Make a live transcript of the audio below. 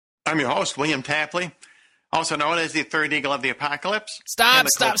I'm your host, William Tapley, also known as the Third Eagle of the Apocalypse. Stop.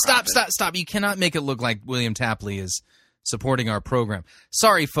 You cannot make it look like William Tapley is supporting our program.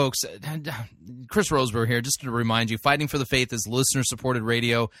 Sorry, folks. Chris Roseborough here, just to remind you, Fighting for the Faith is listener-supported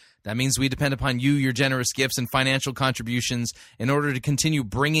radio. That means we depend upon you, your generous gifts, and financial contributions in order to continue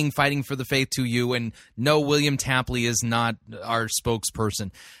bringing Fighting for the Faith to you. And no, William Tapley is not our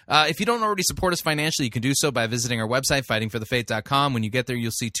spokesperson. If you don't already support us financially, you can do so by visiting our website, fightingforthefaith.com. When you get there,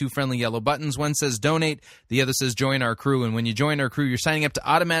 you'll see two friendly yellow buttons. One says Donate, the other says Join Our Crew. And when you join our crew, you're signing up to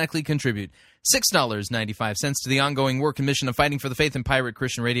automatically contribute $6.95 to the ongoing work and mission of Fighting for the Faith and Pirate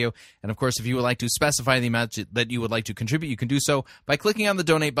Christian Radio. And, of course, if you would like to specify the amount that you would like to contribute, you can do so by clicking on the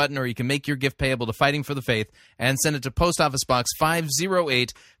Donate button, or you can make your gift payable to Fighting for the Faith and send it to Post Office Box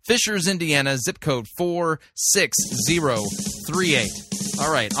 508, Fishers, Indiana, zip code 46038.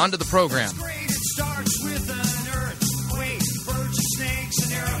 All right, on to the program. It starts with an earthquake, birds and snakes,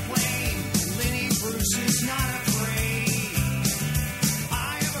 an airplane. Lenny Bruce is not afraid.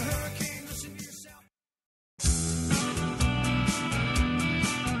 I have a hurricane, listen to yourself.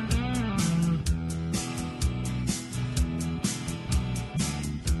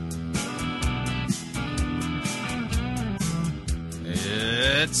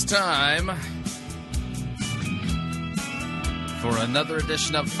 It's time for another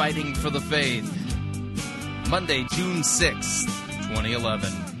edition of Fighting for the Faith. Monday, June 6th,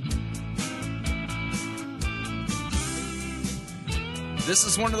 2011. This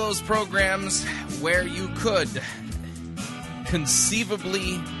is one of those programs where you could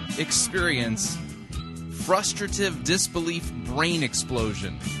conceivably experience frustrative disbelief brain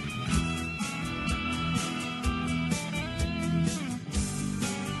explosion.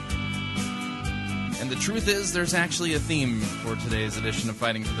 And the truth is, there's actually a theme for today's edition of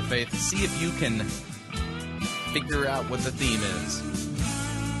Fighting for the Faith. See if you can figure out what the theme is.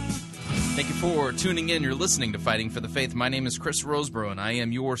 Thank you for tuning in. You're listening to Fighting for the Faith. My name is Chris Roseborough, and I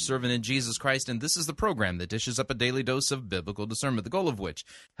am your servant in Jesus Christ, and this is the program that dishes up a daily dose of biblical discernment, the goal of which,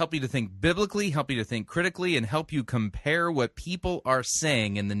 help you to think biblically, help you to think critically, and help you compare what people are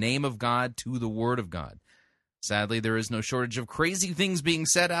saying in the name of God to the Word of God. Sadly, there is no shortage of crazy things being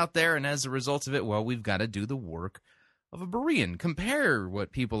said out there, and as a result of it, well, we've got to do the work of a Berean. Compare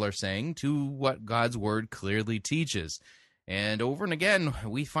what people are saying to what God's Word clearly teaches. And over and again,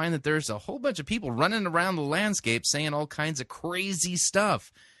 we find that there's a whole bunch of people running around the landscape saying all kinds of crazy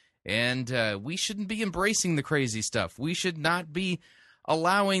stuff. And we shouldn't be embracing the crazy stuff. We should not be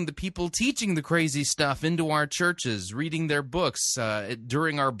allowing the people teaching the crazy stuff into our churches, reading their books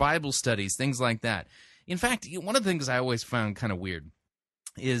during our Bible studies, things like that. In fact, one of the things I always found kind of weird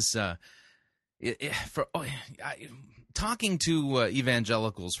is talking to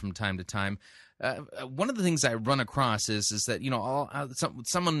evangelicals from time to time. One of the things I run across is that, you know,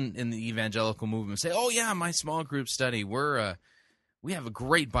 someone in the evangelical movement say, "Oh yeah, my small group study, we have a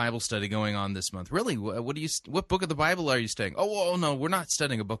great Bible study going on this month." Really, what book of the Bible are you studying? Oh no, we're not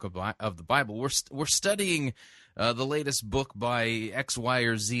studying a book of the Bible. We're studying the latest book by X, Y,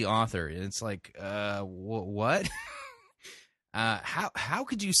 or Z author. And it's like, what? How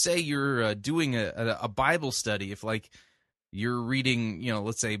could you say you're doing a Bible study if, like, you're reading, you know,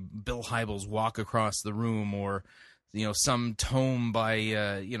 let's say Bill Hybels' Walk Across the Room, or, you know, some tome by,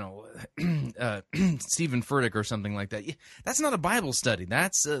 Stephen Furtick or something like that? That's not a Bible study.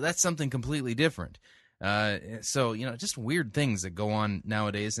 That's something completely different. So, you know, just weird things that go on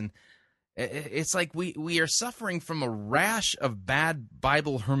nowadays. And it's like we are suffering from a rash of bad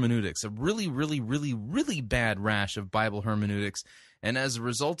Bible hermeneutics, a really, really, really, really bad rash of Bible hermeneutics. And as a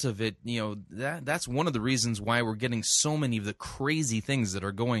result of it, you know, that's one of the reasons why we're getting so many of the crazy things that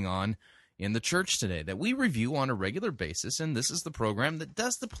are going on in the church today that we review on a regular basis. And this is the program that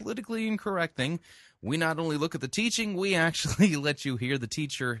does the politically incorrect thing. We not only look at the teaching, we actually let you hear the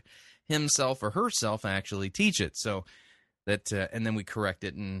teacher himself or herself actually teach it. So that, and then we correct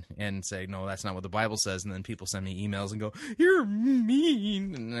it and say, no, that's not what the Bible says. And then people send me emails and go, "You're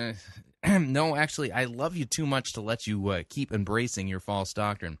mean." And, no, actually, I love you too much to let you keep embracing your false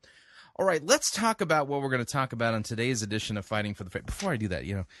doctrine. All right, let's talk about what we're going to talk about on today's edition of Fighting for the Faith. Before I do that,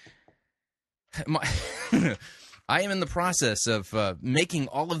 you know, I am in the process of making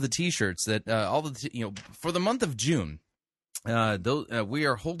all of the T-shirts that for the month of June. We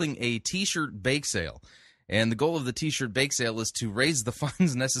are holding a T-shirt bake sale. And the goal of the T-shirt bake sale is to raise the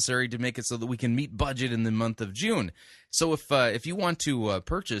funds necessary to make it so that we can meet budget in the month of June. So if you want to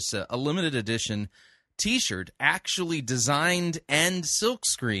purchase a limited edition T-shirt actually designed and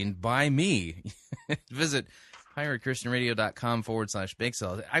silkscreened by me, visit piratechristianradio.com/bake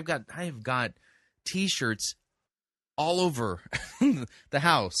sale. I have got T-shirts all over the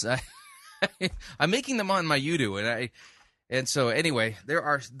house. I'm making them on my YouTube, and so anyway,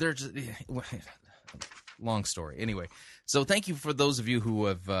 there's long story. Anyway, so thank you for those of you who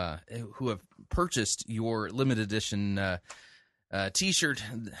have purchased your limited edition T-shirt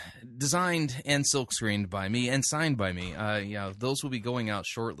designed and silkscreened by me and signed by me. Those will be going out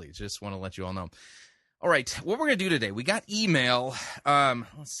shortly. Just want to let you all know. All right, what we're going to do today, we got email.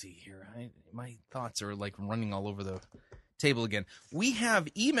 Let's see here. My thoughts are like running all over the table again. We have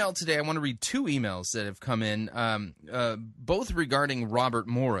email today. I want to read two emails that have come in, both regarding Robert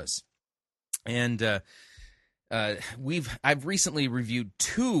Morris. And I've recently reviewed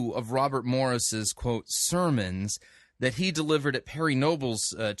two of Robert Morris's, quote, sermons that he delivered at Perry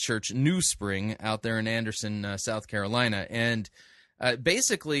Noble's church, New Spring, out there in Anderson, South Carolina. And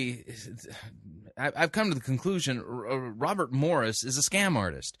basically, I've come to the conclusion Robert Morris is a scam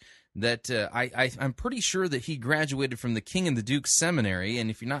artist. That I'm pretty sure that he graduated from the King and the Duke Seminary. And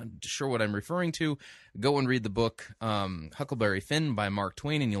if you're not sure what I'm referring to, go and read the book Huckleberry Finn by Mark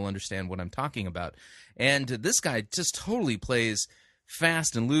Twain, and you'll understand what I'm talking about. And this guy just totally plays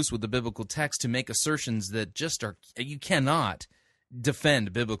fast and loose with the biblical text to make assertions that just you cannot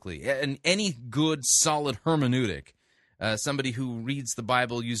defend biblically. And any good, solid hermeneutic, somebody who reads the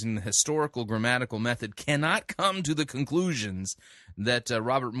Bible using the historical grammatical method cannot come to the conclusions that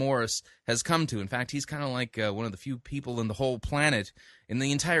Robert Morris has come to. In fact, he's kind of like one of the few people in the whole planet in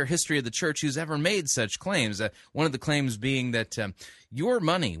the entire history of the church who's ever made such claims. One of the claims being that your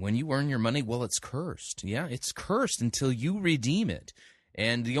money, when you earn your money, well, it's cursed. Yeah, it's cursed until you redeem it.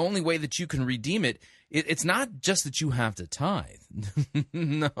 And the only way that you can redeem it, it's not just that you have to tithe.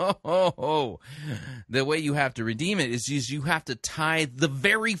 No. The way you have to redeem it is you have to tithe the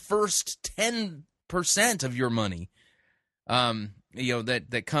very first 10% of your money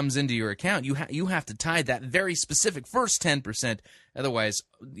that comes into your account. You have to tithe that very specific first 10%. Otherwise,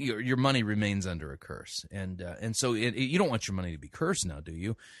 your money remains under a curse. And so you don't want your money to be cursed now, do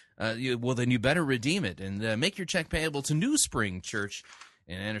you? Well, then you better redeem it and make your check payable to New Spring Church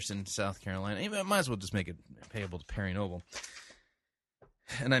in Anderson, South Carolina. You might as well just make it payable to Perry Noble.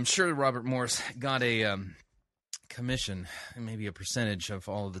 And I'm sure Robert Morris got a commission, maybe a percentage of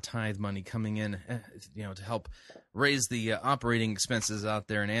all of the tithe money coming in, to help raise the operating expenses out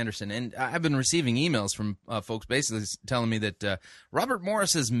there in Anderson. And I've been receiving emails from folks basically telling me that Robert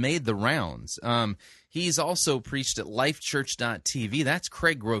Morris has made the rounds. He's also preached at lifechurch.tv. That's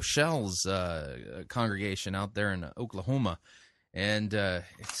Craig Rochelle's congregation out there in Oklahoma. And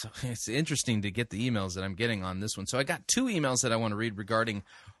it's interesting to get the emails that I'm getting on this one. So I got two emails that I want to read regarding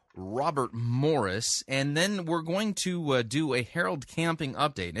Robert Morris, and then we're going to do a Harold Camping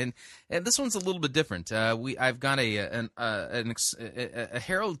update. And this one's a little bit different. I've got a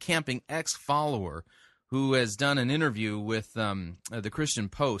Harold Camping ex-follower who has done an interview with the Christian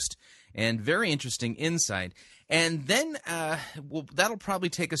Post, and very interesting insight. And then that'll probably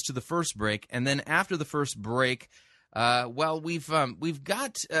take us to the first break, and then after the first break, we've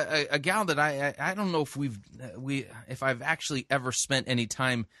got a gal that I don't know if I've actually ever spent any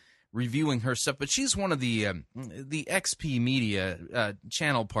time reviewing her stuff, but she's one of the XP Media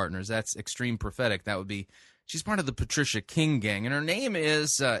channel partners. That's Extreme Prophetic. She's part of the Patricia King gang, and her name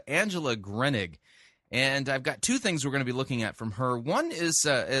is Angela Grenig. And I've got two things we're going to be looking at from her. One is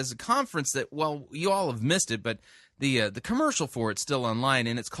a conference that, well, you all have missed it, but the commercial for it's still online,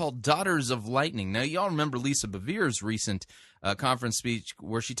 and it's called Daughters of Lightning. Now, y'all remember Lisa Bevere's recent conference speech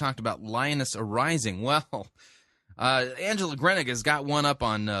where she talked about Lioness Arising. Well, Angela Grenig has got one up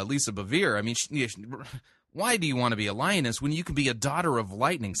on Lisa Bevere. I mean, why do you want to be a lioness when you can be a daughter of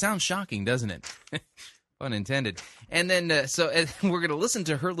lightning? Sounds shocking, doesn't it? Pun intended. And then, we're going to listen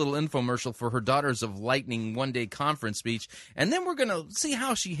to her little infomercial for her Daughters of Lightning one-day conference speech, and then we're going to see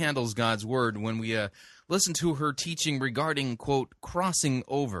how she handles God's Word when we listen to her teaching regarding, quote, crossing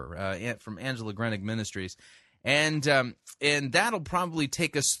over from Angela Grenig Ministries. And that'll probably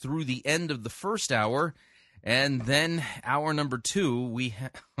take us through the end of the first hour, and then hour number two,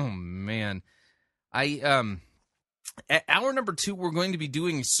 at hour number two, we're going to be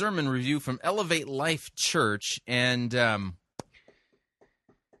doing a sermon review from Elevate Life Church, and the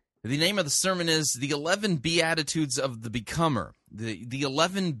name of the sermon is The 11 Beatitudes of the Becomer. The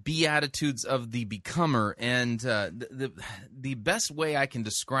 11 Beatitudes of the Becomer, and the best way I can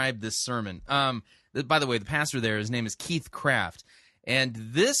describe this sermon, by the way, the pastor there, his name is Keith Craft, and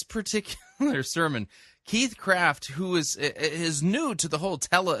this particular sermon, Keith Craft, who is new to the whole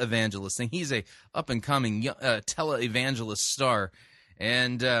televangelist thing. He's a up-and-coming televangelist star.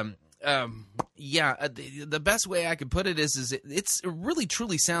 And the best way I could put it is it really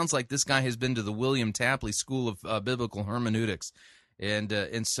truly sounds like this guy has been to the William Tapley School of Biblical Hermeneutics,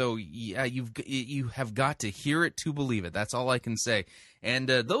 and so you have got to hear it to believe it. That's all I can say. And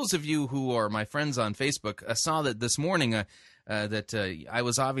those of you who are my friends on Facebook saw that this morning. That I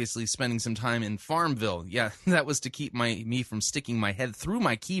was obviously spending some time in Farmville. Yeah, that was to keep me from sticking my head through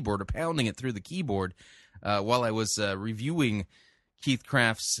my keyboard or pounding it through the keyboard while I was reviewing Keith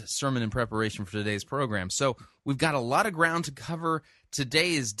Craft's sermon in preparation for today's program. So we've got a lot of ground to cover.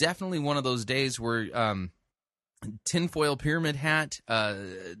 Today is definitely one of those days where tinfoil pyramid hat,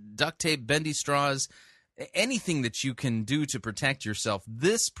 duct tape, bendy straws, anything that you can do to protect yourself.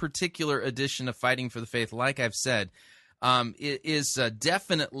 This particular edition of Fighting for the Faith, like I've said, it is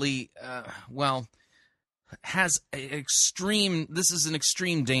definitely, has extreme, this is an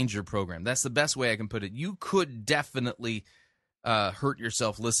extreme danger program. That's the best way I can put it. You could definitely hurt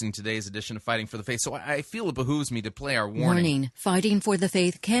yourself listening to today's edition of Fighting for the Faith. So I feel it behooves me to play our warning. Warning. Fighting for the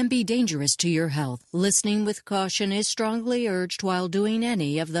faith can be dangerous to your health. Listening with caution is strongly urged while doing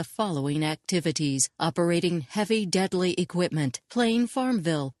any of the following activities: operating heavy, deadly equipment, playing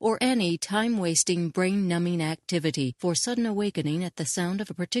Farmville, or any time-wasting, brain-numbing activity. For sudden awakening at the sound of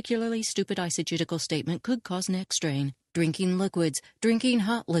a particularly stupid eisegetical statement could cause neck strain. Drinking liquids, drinking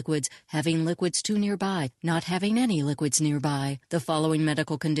hot liquids, having liquids too nearby, not having any liquids nearby. The following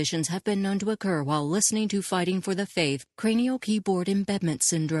medical conditions have been known to occur while listening to Fighting for the Faith: cranial keyboard embedment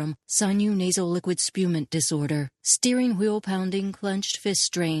syndrome, sinunasal liquid spumant disorder, steering wheel pounding clenched fist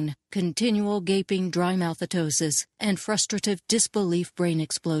strain, continual gaping dry mouthatosis, and frustrative disbelief brain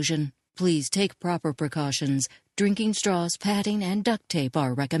explosion. Please take proper precautions. Drinking straws, padding, and duct tape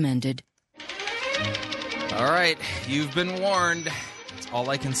are recommended. All right, you've been warned. That's all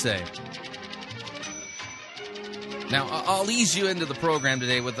I can say. Now, I'll ease you into the program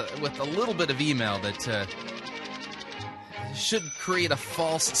today with a little bit of email that should create a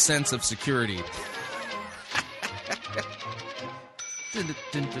false sense of security.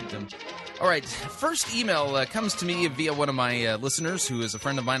 All right, first email comes to me via one of my listeners who is a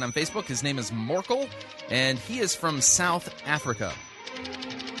friend of mine on Facebook. His name is Morkel, and he is from South Africa.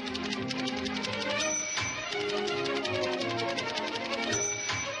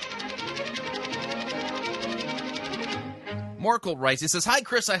 Morkel writes, he says, "Hi,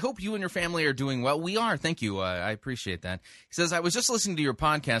 Chris, I hope you and your family are doing well." We are, thank you. I appreciate that. He says, "I was just listening to your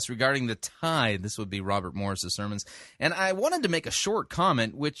podcast regarding the tithe." This would be Robert Morris's sermons. "And I wanted to make a short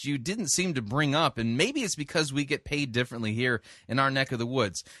comment, which you didn't seem to bring up, and maybe it's because we get paid differently here in our neck of the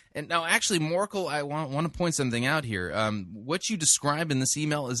woods." And now, actually, Morkel, I want to point something out here. What you describe in this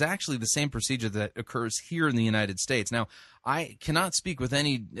email is actually the same procedure that occurs here in the United States. Now, I cannot speak with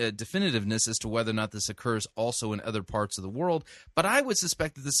any definitiveness as to whether or not this occurs also in other parts of the world, but I would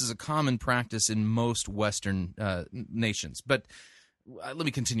suspect that this is a common practice in most Western nations. But let me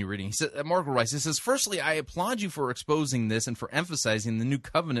continue reading. He says, Margaret writes, he says, "Firstly, I applaud you for exposing this and for emphasizing the new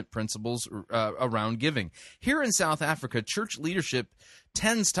covenant principles around giving. Here in South Africa, church leadership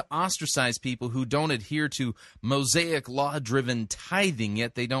tends to ostracize people who don't adhere to Mosaic law-driven tithing,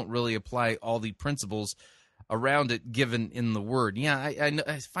 yet they don't really apply all the principles around it given in the Word." Yeah,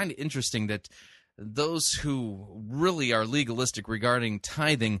 I find it interesting that those who really are legalistic regarding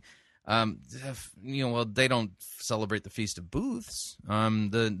tithing, they don't celebrate the Feast of Booths,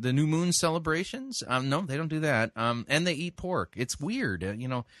 the New Moon celebrations. No, they don't do that, and they eat pork. It's weird,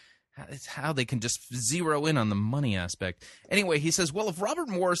 it's how they can just zero in on the money aspect. Anyway, he says, "Well, if Robert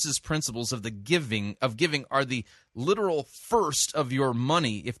Morris's principles of giving are the literal first of your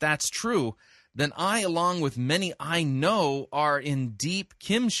money, if that's true, then I, along with many I know, are in deep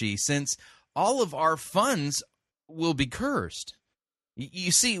kimchi, since all of our funds will be cursed.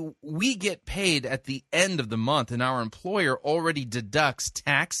 You see, we get paid at the end of the month, and our employer already deducts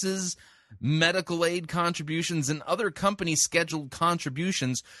taxes, medical aid contributions, and other company-scheduled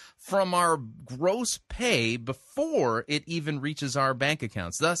contributions from our gross pay before it even reaches our bank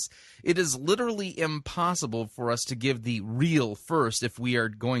accounts. Thus, it is literally impossible for us to give the real first if we are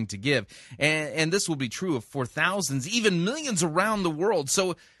going to give. And this will be true for thousands, even millions around the world.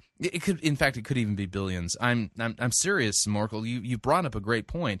 So it could even be billions. I'm serious, Morkel. You brought up a great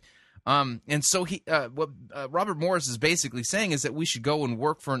point. And so what Robert Morris is basically saying is that we should go and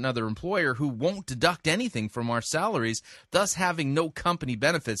work for another employer who won't deduct anything from our salaries, thus having no company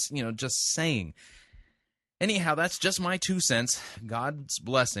benefits, just saying. Anyhow, that's just my 2 cents. God's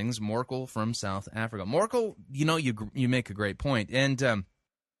blessings, Morkel from South Africa. Morkel, you make a great point. And,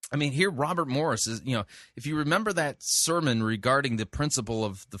 here Robert Morris is, if you remember that sermon regarding the principle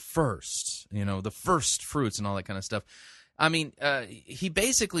of the first, the first fruits and all that kind of stuff, I mean, he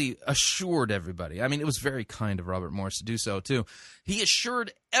basically assured everybody. I mean, it was very kind of Robert Morris to do so too. He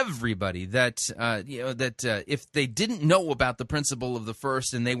assured everybody that if they didn't know about the principle of the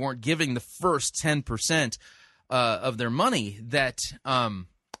first and they weren't giving the first 10% of their money, that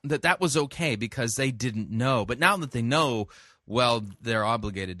was okay because they didn't know. But now that they know, well, they're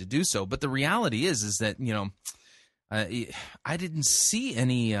obligated to do so. But the reality is that I didn't see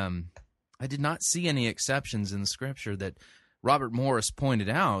any. I did not see any exceptions in the Scripture that Robert Morris pointed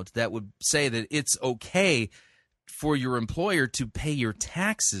out that would say that it's okay for your employer to pay your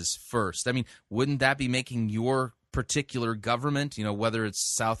taxes first. I mean, wouldn't that be making your particular government, whether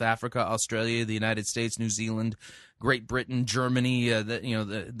it's South Africa, Australia, the United States, New Zealand, Great Britain, Germany,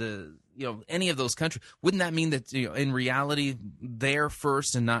 any of those countries, wouldn't that mean that in reality they're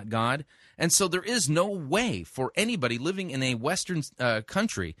first and not God? And so there is no way for anybody living in a Western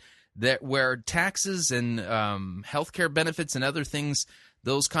country where taxes and healthcare benefits and other things,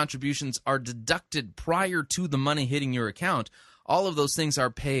 those contributions are deducted prior to the money hitting your account. All of those things are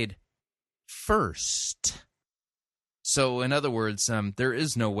paid first. So, in other words, there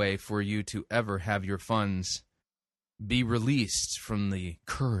is no way for you to ever have your funds be released from the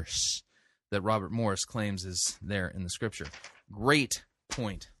curse that Robert Morris claims is there in the Scripture. Great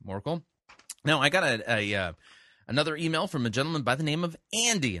point, Morkel. Now, I got another email from a gentleman by the name of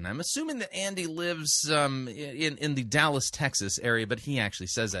Andy, and I'm assuming that Andy lives in the Dallas, Texas area, but he actually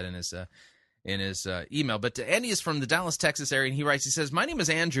says that in his email. But Andy is from the Dallas, Texas area, and he writes, he says, "My name is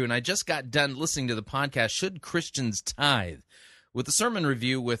Andrew, and I just got done listening to the podcast, Should Christians Tithe? With the sermon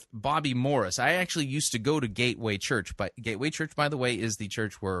review with Bobby Morris. I actually used to go to Gateway Church. Gateway Church, by the way, is the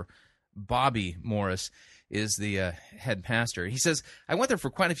church where Bobby Morris is the head pastor. He says, I went there for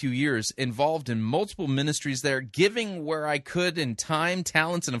quite a few years, involved in multiple ministries there, giving where I could in time,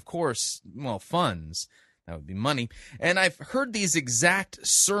 talents, and of course, funds. That would be money. And I've heard these exact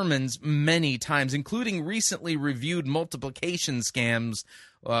sermons many times, including recently reviewed multiplication scams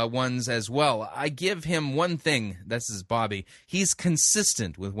ones as well. I give him one thing, this is Bobby, he's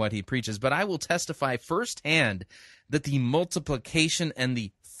consistent with what he preaches, but I will testify firsthand that the multiplication and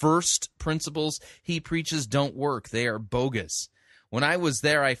the first principles he preaches don't work. They are bogus. When I was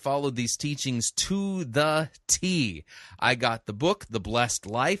there, I followed these teachings to the T. I got the book, The Blessed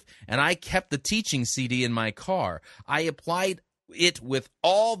Life, and I kept the teaching CD in my car. I applied it with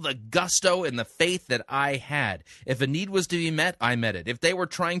all the gusto and the faith that I had. If a need was to be met, I met it. If they were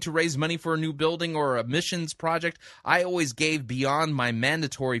trying to raise money for a new building or a missions project, I always gave beyond my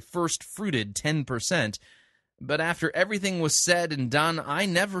mandatory first-fruited 10%. But after everything was said and done, I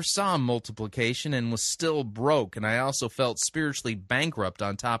never saw multiplication and was still broke, and I also felt spiritually bankrupt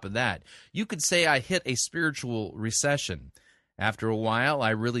on top of that. You could say I hit a spiritual recession. After a while,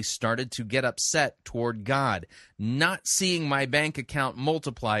 I really started to get upset toward God. Not seeing my bank account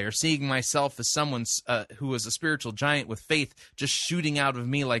multiply or seeing myself as someone who was a spiritual giant with faith just shooting out of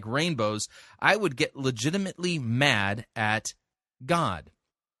me like rainbows, I would get legitimately mad at God.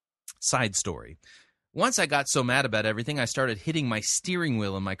 Side story. Once I got so mad about everything, I started hitting my steering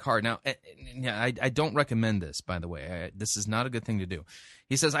wheel in my car. Now, I don't recommend this, by the way. This is not a good thing to do.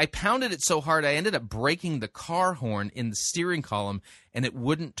 He says, I pounded it so hard I ended up breaking the car horn in the steering column, and it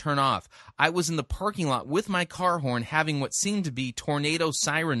wouldn't turn off. I was in the parking lot with my car horn having what seemed to be tornado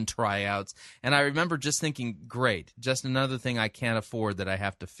siren tryouts, and I remember just thinking, great, just another thing I can't afford that I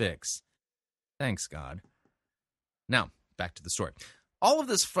have to fix. Thanks, God. Now, back to the story. All of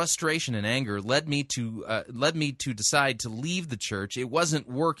this frustration and anger led me to decide to leave the church. It wasn't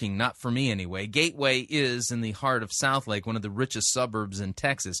working, not for me anyway. Gateway is in the heart of Southlake, one of the richest suburbs in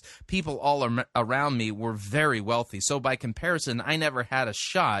Texas. People all around me were very wealthy, so by comparison, I never had a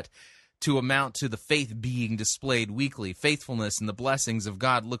shot to amount to the faith being displayed weekly. Faithfulness and the blessings of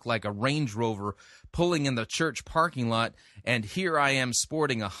God look like a Range Rover pulling in the church parking lot, and here I am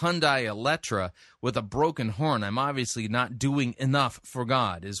sporting a Hyundai Elantra with a broken horn. I'm obviously not doing enough for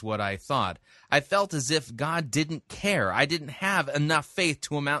God, is what I thought. I felt as if God didn't care. I didn't have enough faith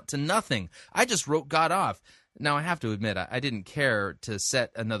to amount to nothing. I just wrote God off. Now, I have to admit, I didn't care to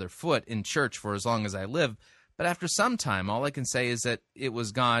set another foot in church for as long as I live, but after some time, all I can say is that it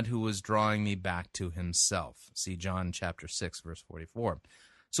was God who was drawing me back to himself. See John chapter 6, verse 44.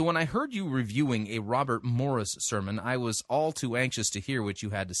 So when I heard you reviewing a Robert Morris sermon, I was all too anxious to hear what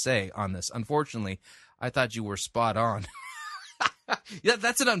you had to say on this. Unfortunately, I thought you were spot on. Yeah,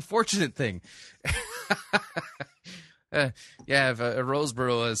 that's an unfortunate thing. If a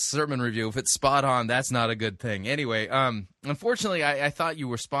Roseboro sermon review, if it's spot on, that's not a good thing. Anyway, unfortunately, I thought you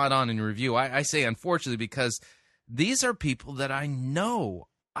were spot on in your review. I say unfortunately because these are people that I know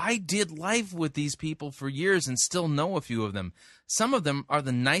I did life with these people for years and still know a few of them. Some of them are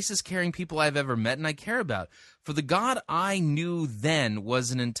the nicest, caring people I've ever met and I care about. For the God I knew then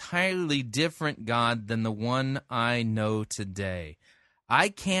was an entirely different God than the one I know today. I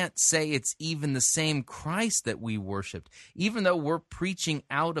can't say it's even the same Christ that we worshiped. Even though we're preaching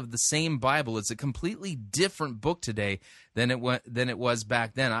out of the same Bible, it's a completely different book today than it was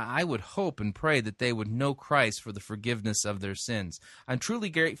back then. I would hope and pray that they would know Christ for the forgiveness of their sins. I'm truly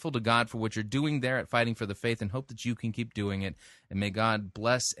grateful to God for what you're doing there at Fighting for the Faith and hope that you can keep doing it. And may God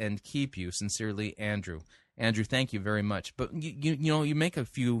bless and keep you. Sincerely, Andrew. Andrew, thank you very much. But you make a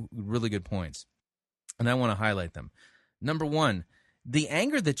few really good points, and I want to highlight them. Number one, the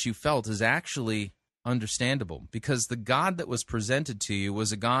anger that you felt is actually understandable because the God that was presented to you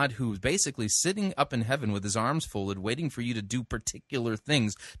was a God who was basically sitting up in heaven with his arms folded, waiting for you to do particular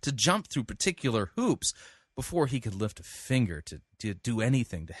things, to jump through particular hoops before he could lift a finger to do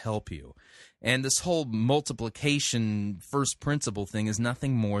anything to help you. And this whole multiplication first principle thing is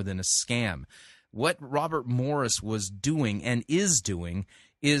nothing more than a scam. What Robert Morris was doing and is doing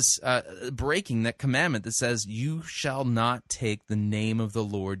is breaking that commandment that says, you shall not take the name of the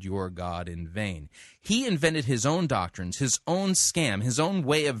Lord your God in vain. He invented his own doctrines, his own scam, his own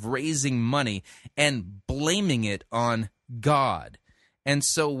way of raising money and blaming it on God. And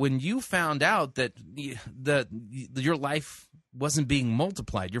so when you found out that your life wasn't being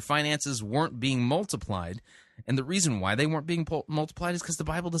multiplied, your finances weren't being multiplied, and the reason why they weren't being multiplied is because the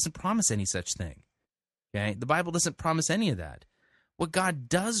Bible doesn't promise any such thing. Okay? The Bible doesn't promise any of that. What God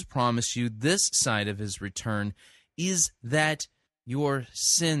does promise you this side of his return is that your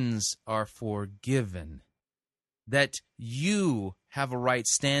sins are forgiven, that you have a right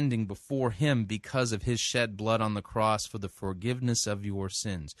standing before him because of his shed blood on the cross for the forgiveness of your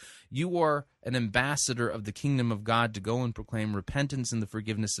sins. You are an ambassador of the kingdom of God to go and proclaim repentance and the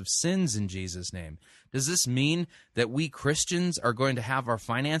forgiveness of sins in Jesus' name. Does this mean that we Christians are going to have our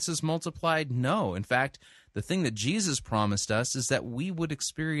finances multiplied? No. In fact, the thing that Jesus promised us is that we would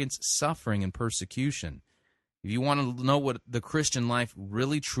experience suffering and persecution. If you want to know what the Christian life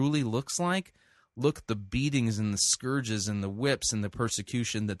really truly looks like, look at the beatings and the scourges and the whips and the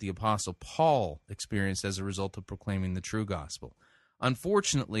persecution that the Apostle Paul experienced as a result of proclaiming the true gospel.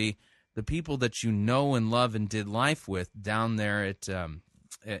 Unfortunately, the people that you know and love and did life with down there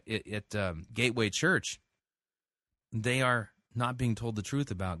at Gateway Church, they are not being told the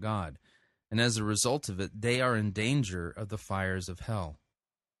truth about God. And as a result of it, they are in danger of the fires of hell.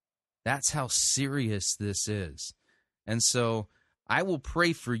 That's how serious this is. And so I will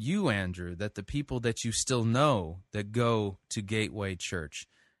pray for you, Andrew, that the people that you still know that go to Gateway Church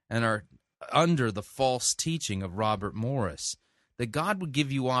and are under the false teaching of Robert Morris, that God would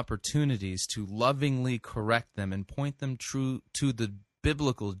give you opportunities to lovingly correct them and point them to the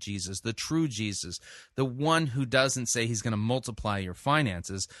biblical Jesus, the true Jesus, the one who doesn't say he's going to multiply your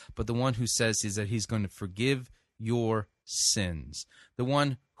finances, but the one who says is that he's going to forgive your sins. The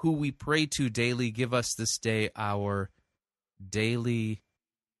one who we pray to daily, give us this day our daily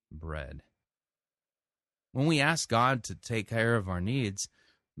bread. When we ask God to take care of our needs,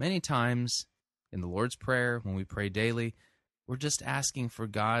 many times in the Lord's Prayer, when we pray daily, we're just asking for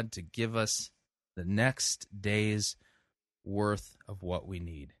God to give us the next day's worth of what we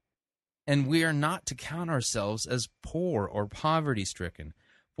need. And we are not to count ourselves as poor or poverty-stricken,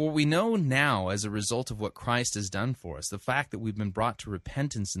 for we know now, as a result of what Christ has done for us, the fact that we've been brought to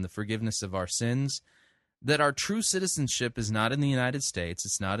repentance and the forgiveness of our sins, that our true citizenship is not in the United States,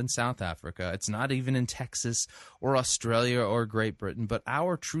 it's not in South Africa, it's not even in Texas or Australia or Great Britain, but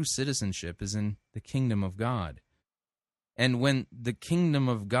our true citizenship is in the kingdom of God. And when the kingdom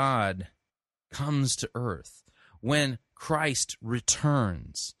of God comes to earth, when Christ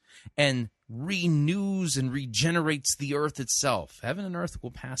returns and renews and regenerates the earth itself. Heaven and earth will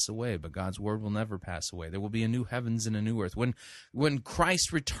pass away, but God's word will never pass away. There will be a new heavens and a new earth. When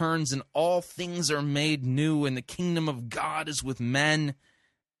Christ returns and all things are made new and the kingdom of God is with men,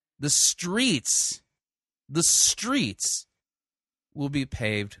 the streets will be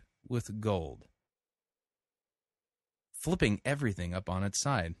paved with gold, flipping everything up on its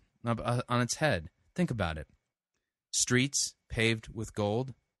side, on its head. Think about it. Streets paved with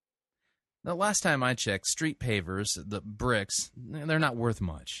gold. The last time I checked, street pavers, the bricks, they're not worth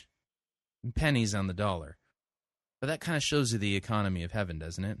much. Pennies on the dollar. But that kind of shows you the economy of heaven,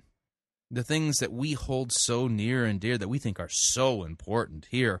 doesn't it? The things that we hold so near and dear that we think are so important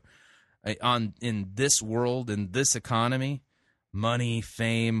here in this world, in this economy, money,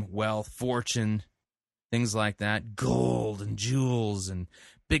 fame, wealth, fortune, things like that, gold and jewels and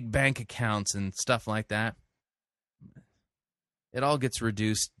big bank accounts and stuff like that. it all gets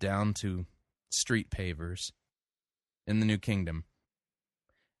reduced down to street pavers in the new kingdom.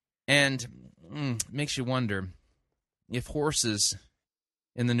 And makes you wonder if horses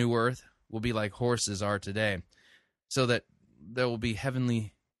in the new earth will be like horses are today, so that there will be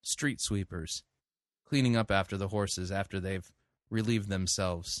heavenly street sweepers cleaning up after the horses after they've relieved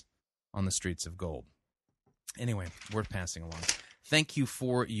themselves on the streets of gold. Anyway, worth passing along. Thank you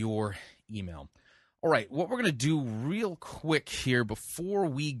for your email. All right, what we're going to do real quick here before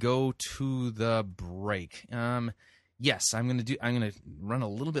we go to the break. Yes, I'm going to run a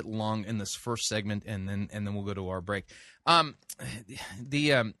little bit long in this first segment, and then we'll go to our break. I've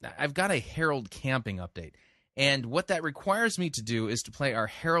got a Harold Camping update, and what that requires me to do is to play our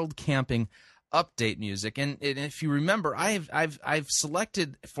Harold Camping update music. And if you remember, I've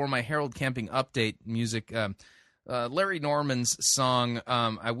selected for my Harold Camping update music Larry Norman's song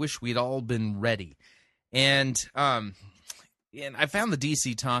 "I Wish We'd All Been Ready," and I found the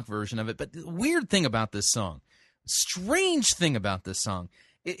DC Talk version of it. But the weird thing about this song, strange thing about this song,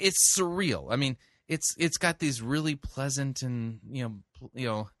 it's surreal. I mean, it's got these really pleasant and you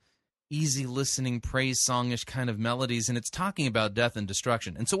know easy listening praise songish kind of melodies, and it's talking about death and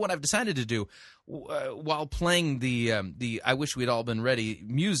destruction. And so what I've decided to do while playing the I Wish We'd All Been Ready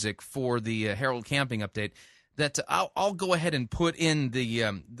music for the Harold Camping update, that I'll go ahead and put in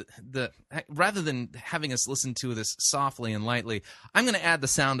the rather than having us listen to this softly and lightly, I'm going to add the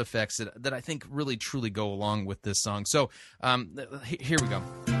sound effects that I think really truly go along with this song. So here we go.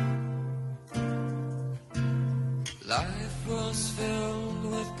 Life was filled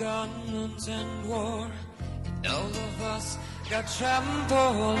with guns and war, and all of us got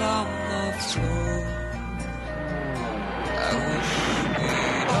trampled on the floor. I wish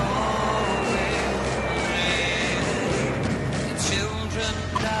we'd all been ready. The children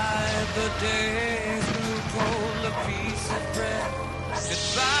died, the days grew cold, a piece of bread could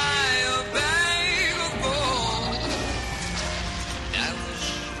buy a bag of gold. I wish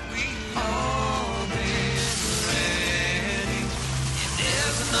we'd all been ready.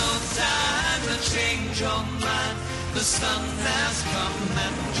 There's no time to change your mind. The sun has come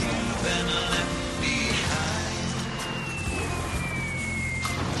and you've been left behind.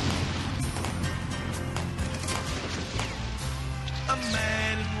 A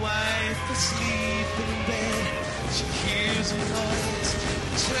man and wife asleep in bed. She hears a noise,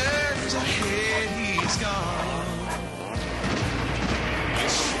 turns her head, he's gone.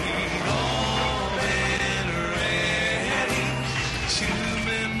 Wish we'd all been ready. Two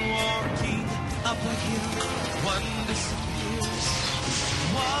men walking up a hill. One disappears,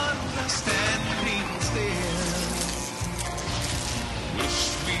 one left standing still. Wish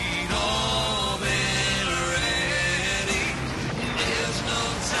we'd all been ready. There's no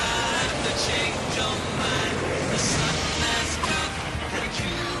time to change your mind. The sun has come and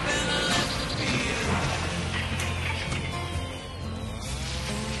you've been left behind.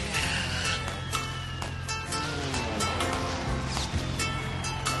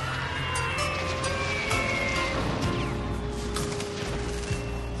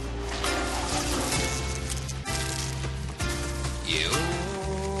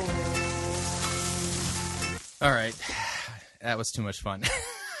 All right, that was too much fun.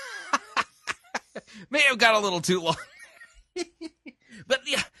 May have got a little too long. But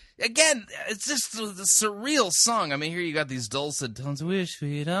yeah, again, it's just a surreal song. I mean, here you got these dulcet tones. Wish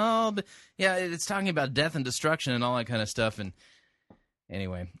we'd all be... Yeah, it's talking about death and destruction and all that kind of stuff. And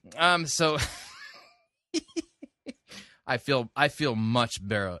anyway, so I feel much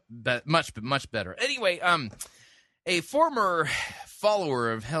better, much better. Anyway, a former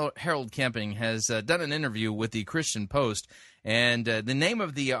follower of Harold Camping has done an interview with the Christian Post, and the name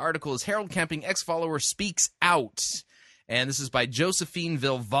of the article is Harold Camping Ex-Follower Speaks Out, and this is by Josephine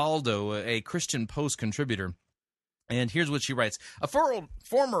Vilvaldo, a Christian Post contributor. And here's what she writes. A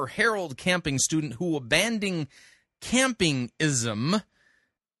former Harold Camping student who abandoned campingism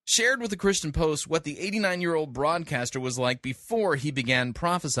shared with the Christian Post what the 89-year-old broadcaster was like before he began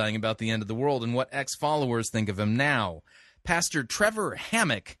prophesying about the end of the world and what ex-followers think of him now. Pastor Trevor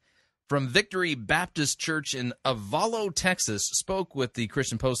Hammock from Victory Baptist Church in Avalo, Texas, spoke with the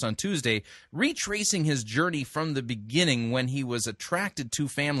Christian Post on Tuesday, retracing his journey from the beginning when he was attracted to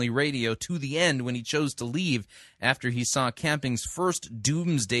family radio to the end when he chose to leave after he saw camping's first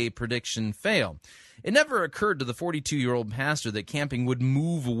doomsday prediction fail. It never occurred to the 42-year-old pastor that camping would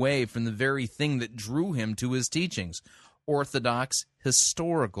move away from the very thing that drew him to his teachings, Orthodox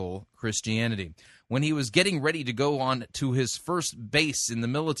historical Christianity. When he was getting ready to go on to his first base in the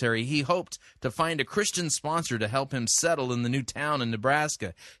military, he hoped to find a Christian sponsor to help him settle in the new town in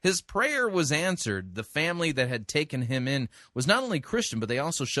Nebraska. His prayer was answered. The family that had taken him in was not only Christian, but they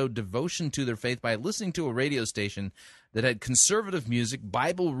also showed devotion to their faith by listening to a radio station that had conservative music,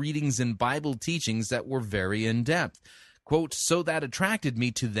 Bible readings, and Bible teachings that were very in-depth. Quote, so that attracted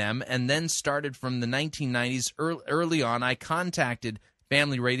me to them, and then started from the 1990s. Early on, I contacted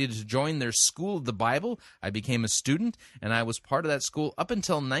Family Radio to join their School of the Bible. I became a student, and I was part of that school up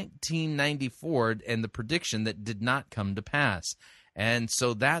until 1994, and the prediction that did not come to pass. And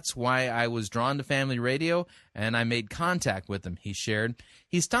so that's why I was drawn to Family Radio, and I made contact with him, he shared.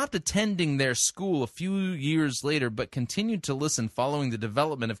 He stopped attending their school a few years later, but continued to listen following the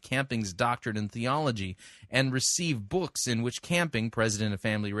development of camping's doctrine and theology, and received books in which Camping, president of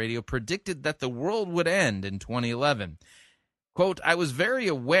Family Radio, predicted that the world would end in 2011. Quote, I was very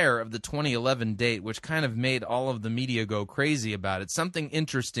aware of the 2011 date, which kind of made all of the media go crazy about it. Something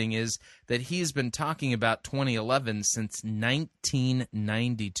interesting is that he's been talking about 2011 since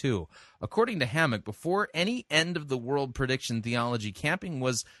 1992. According to Hammock, before any end-of-the-world prediction theology, Camping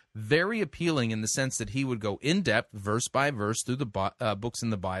was very appealing in the sense that he would go in-depth, verse by verse, through the books in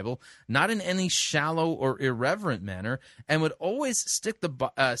the Bible, not in any shallow or irreverent manner, and would always stick to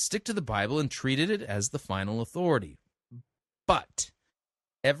the Bible and treated it as the final authority. But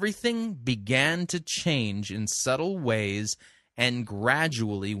everything began to change in subtle ways and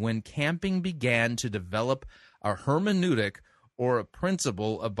gradually when Camping began to develop a hermeneutic or a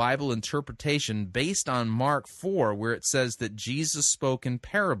principle of Bible interpretation based on Mark 4, where it says that Jesus spoke in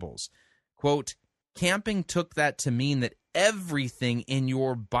parables. Quote, Camping took that to mean that everything in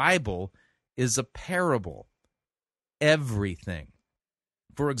your Bible is a parable. Everything.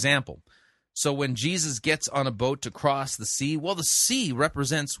 For example, so when Jesus gets on a boat to cross the sea, well, the sea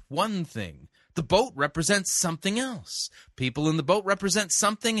represents one thing. The boat represents something else. People in the boat represent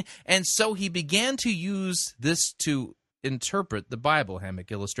something, and so he began to use this to interpret the Bible, Hammock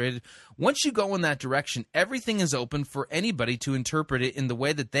illustrated. Once you go in that direction, everything is open for anybody to interpret it in the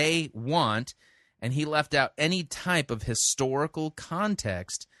way that they want, and he left out any type of historical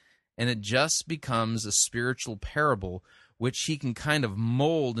context, and it just becomes a spiritual parable which he can kind of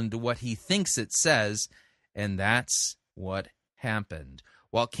mold into what he thinks it says, and that's what happened.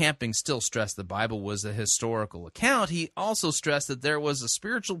 While Camping still stressed the Bible was a historical account, he also stressed that there was a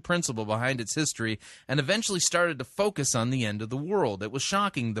spiritual principle behind its history and eventually started to focus on the end of the world. It was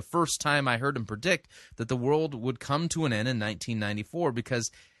shocking the first time I heard him predict that the world would come to an end in 1994 because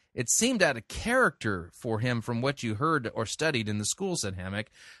it seemed out of character for him from what you heard or studied in the school, said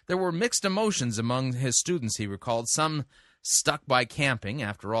Hammock. There were mixed emotions among his students, he recalled. Some stuck by Camping.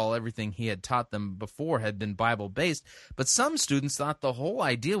 After all, everything he had taught them before had been Bible-based, but some students thought the whole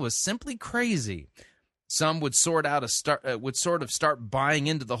idea was simply crazy. Some would sort of start buying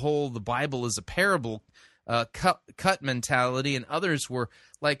into the Bible is a parable cut mentality, and others were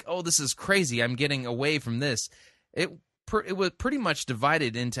like, oh, this is crazy, I'm getting away from this. It was pretty much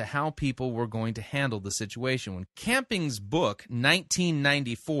divided into how people were going to handle the situation. When Camping's book,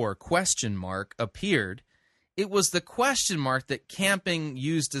 1994, appeared, it was the question mark that Camping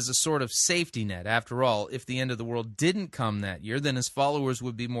used as a sort of safety net. After all, if the end of the world didn't come that year, then his followers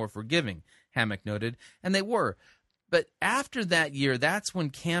would be more forgiving, Hammock noted, and they were. But after that year, that's when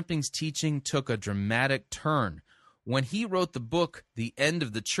Camping's teaching took a dramatic turn. When he wrote the book, The End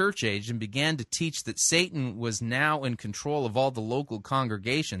of the Church Age, and began to teach that Satan was now in control of all the local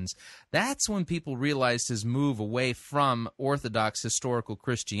congregations, that's when people realized his move away from Orthodox historical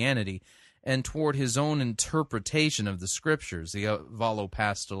Christianity and toward his own interpretation of the Scriptures, the Avalo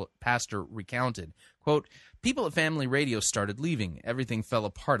pastor recounted. Quote, people at Family Radio started leaving. Everything fell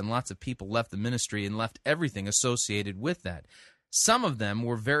apart, and lots of people left the ministry and left everything associated with that. Some of them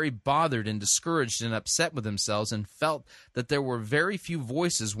were very bothered and discouraged and upset with themselves and felt that there were very few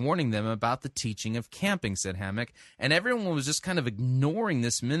voices warning them about the teaching of Camping, said Hammock, and everyone was just kind of ignoring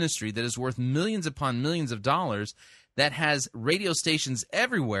this ministry that is worth millions upon millions of dollars, that has radio stations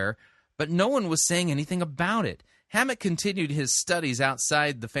everywhere, but no one was saying anything about it. Hammock continued his studies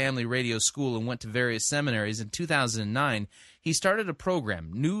outside the Family Radio School and went to various seminaries. In 2009, he started a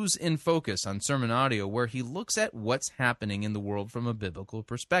program, News in Focus, on Sermon Audio, where he looks at what's happening in the world from a biblical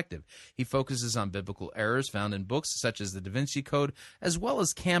perspective. He focuses on biblical errors found in books such as the Da Vinci Code, as well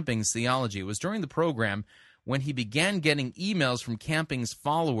as Camping's theology. It was during the program when he began getting emails from Camping's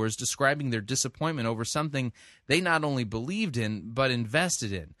followers describing their disappointment over something they not only believed in, but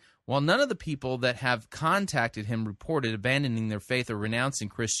invested in. While none of the people that have contacted him reported abandoning their faith or renouncing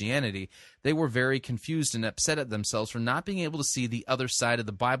Christianity, they were very confused and upset at themselves for not being able to see the other side of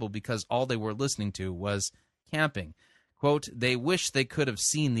the Bible because all they were listening to was camping. Quote, they wish they could have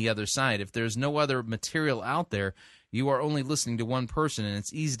seen the other side. If there's no other material out there, you are only listening to one person, and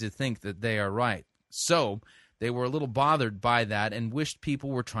it's easy to think that they are right. So they were a little bothered by that and wished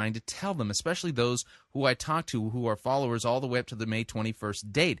people were trying to tell them, especially those who I talked to who are followers all the way up to the May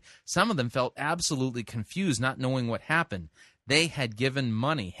 21st date. Some of them felt absolutely confused, not knowing what happened. They had given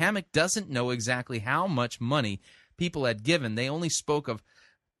money. Hammock doesn't know exactly how much money people had given. They only spoke of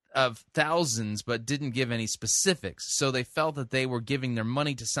thousands, but didn't give any specifics. So they felt that they were giving their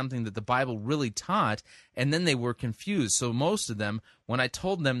money to something that the Bible really taught, and then they were confused. So most of them, when I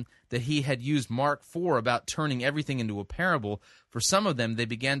told them that he had used Mark 4 about turning everything into a parable, for some of them, they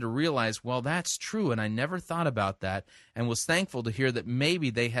began to realize, well, that's true, and I never thought about that, and was thankful to hear that maybe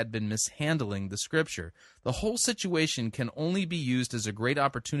they had been mishandling the Scripture. The whole situation can only be used as a great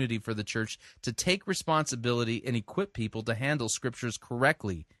opportunity for the church to take responsibility and equip people to handle Scriptures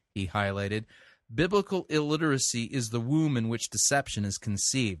correctly, he highlighted. Biblical illiteracy is the womb in which deception is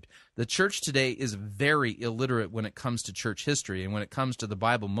conceived. The church today is very illiterate when it comes to church history, and when it comes to the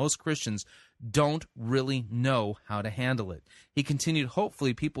Bible, most Christians don't really know how to handle it. He continued,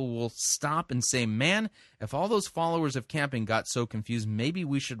 hopefully people will stop and say, man, if all those followers of camping got so confused, maybe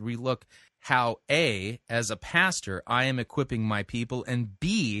we should relook how A, as a pastor, I am equipping my people, and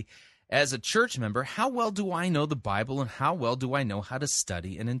B, as a church member, how well do I know the Bible and how well do I know how to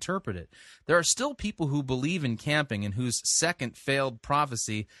study and interpret it? There are still people who believe in camping and whose second failed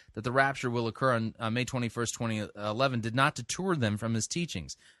prophecy that the rapture will occur on May 21st, 2011 did not deter them from his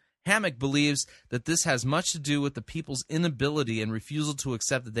teachings. Hammock believes that this has much to do with the people's inability and refusal to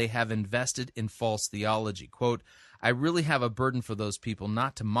accept that they have invested in false theology. Quote, I really have a burden for those people,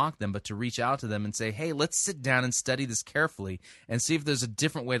 not to mock them, but to reach out to them and say, hey, let's sit down and study this carefully and see if there's a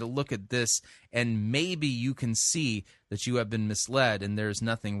different way to look at this, and maybe you can see that you have been misled, and there's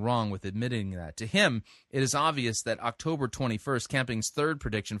nothing wrong with admitting that. To him, it is obvious that October 21st, camping's third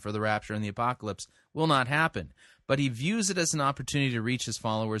prediction for the rapture and the apocalypse, will not happen. But he views it as an opportunity to reach his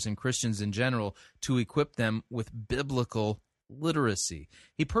followers and Christians in general to equip them with biblical literacy.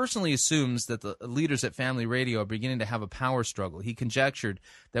 He personally assumes that the leaders at Family Radio are beginning to have a power struggle. He conjectured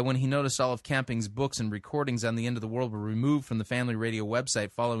that when he noticed all of Camping's books and recordings on the end of the world were removed from the Family Radio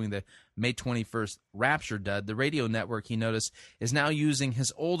website following the May 21st rapture dud, the radio network, he noticed, is now using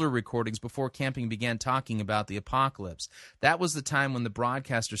his older recordings before Camping began talking about the apocalypse. That was the time when the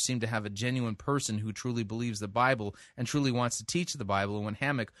broadcaster seemed to have a genuine person who truly believes the Bible and truly wants to teach the Bible, and when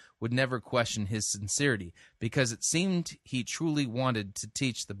Hammock would never question his sincerity, because it seemed he truly wanted to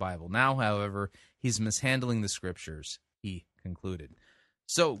teach the Bible. Now, however, he's mishandling the Scriptures, he concluded.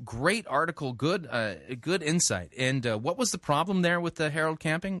 So, great article, good insight. And what was the problem there with the Harold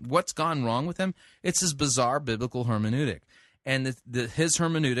Camping? What's gone wrong with him? It's his bizarre biblical hermeneutic. And his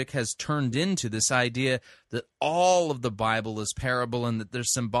hermeneutic has turned into this idea that all of the Bible is parable and that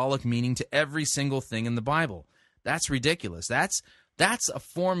there's symbolic meaning to every single thing in the Bible. That's ridiculous. That's a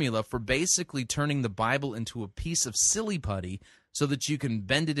formula for basically turning the Bible into a piece of silly putty so that you can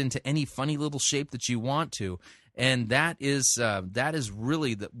bend it into any funny little shape that you want to. And that is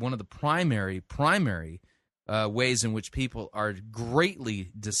really one of the primary ways in which people are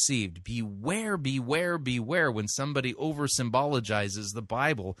greatly deceived. Beware, beware, beware when somebody over-symbologizes the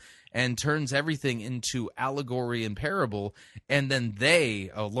Bible and turns everything into allegory and parable, and then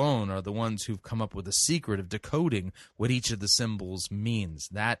they alone are the ones who've come up with the secret of decoding what each of the symbols means.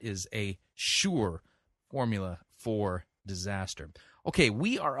 That is a sure formula for disaster. Okay,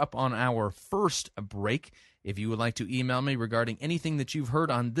 we are up on our first break. If you would like to email me regarding anything that you've heard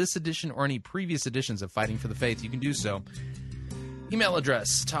on this edition or any previous editions of Fighting for the Faith, you can do so. Email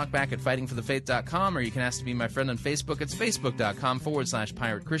address, talkback@fightingforthefaith.com, or you can ask to be my friend on Facebook. It's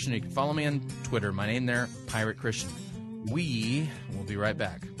facebook.com/Pirate Christian. You can follow me on Twitter. My name there, Pirate Christian. We will be right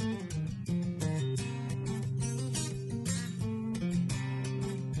back.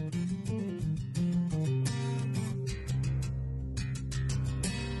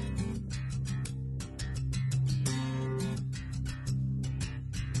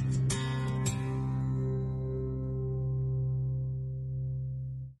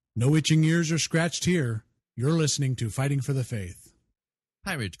 No itching ears are scratched here. You're listening to Fighting for the Faith.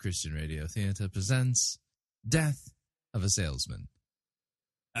 Pirate Christian Radio Theater presents Death of a Salesman.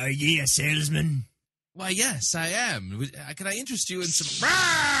 Are ye a salesman? Why, yes, I am. Can I interest you in some...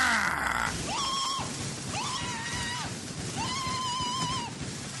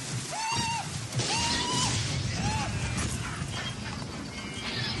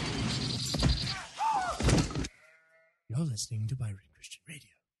 listening to Byron Christian Radio.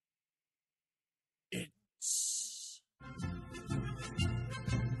 It's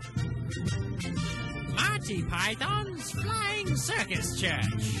Monty Python's Flying Circus Church.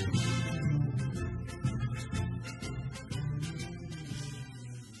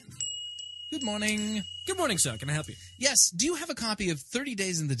 Good morning. Good morning, sir. Can I help you? Yes, do you have a copy of 30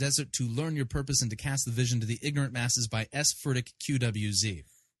 Days in the Desert to Learn Your Purpose and to Cast the Vision to the Ignorant Masses by S. Furtick, QWZ?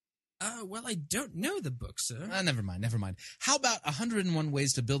 Well, I don't know the book, sir. Never mind. How about 101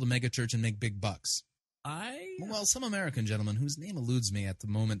 Ways to Build a Megachurch and Make Big Bucks? Well, some American gentleman whose name eludes me at the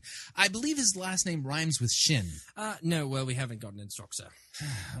moment. I believe his last name rhymes with Shin. No, well, we haven't gotten in stock, sir.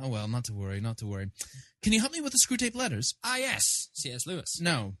 Oh, well, not to worry. Can you help me with the Screwtape Letters? Yes. C.S. Lewis.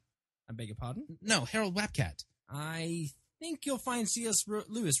 No. I beg your pardon? No, Harold Wapcat. I think you'll find C.S.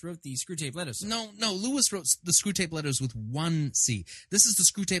 Lewis wrote the Screwtape Letters, sir. No, Lewis wrote the Screwtape Letters with one C. This is the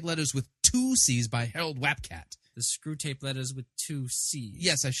Screwtape Letters with two C's by Harold Wapcat. The Screwtape Letters with two C's.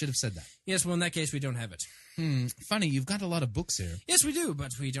 Yes, I should have said that. Yes, well, in that case, we don't have it. Funny, you've got a lot of books here. Yes, we do,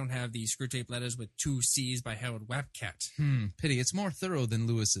 but we don't have the Screwtape Letters with two C's by Harold Wapcat. Pity. It's more thorough than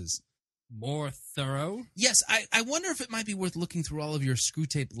Lewis's. More thorough? Yes, I wonder if it might be worth looking through all of your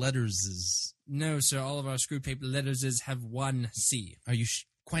Screwtape Letters. No, sir, all of our Screwtape Letters have one C. Are you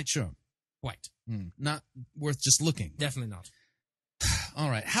quite sure? Quite. Not worth just looking. Definitely not. All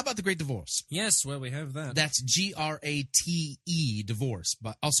right. How about The Great Divorce? Yes, well, we have that. That's Grate, Divorce,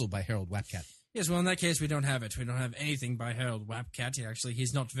 but also by Harold Wapcat. Yes, well, in that case, we don't have it. We don't have anything by Harold Wapcat. Actually,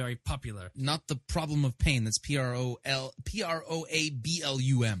 he's not very popular. Not The Problem of Pain. That's Proablum.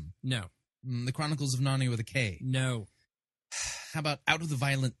 No. The Chronicles of Narnia with a K. No. How about Out of the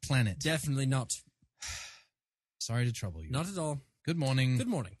Violent Planet? Definitely not. Sorry to trouble you. Not at all. Good morning. Good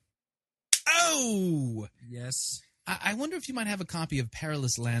morning. Oh! Yes. I wonder if you might have a copy of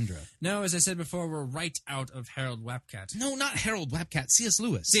Perilous Landra. No, as I said before, we're right out of Harold Wapcat. No, not Harold Wapcat. C.S.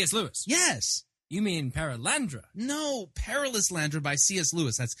 Lewis. C.S. Lewis? Yes. You mean Paralandra? No, Perilous Landra by C.S.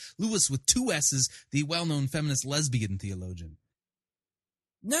 Lewis. That's Lewis with two S's, the well-known feminist lesbian theologian.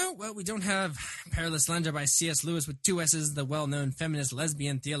 No, well, we don't have Perilous Landra by C.S. Lewis with two S's, the well-known feminist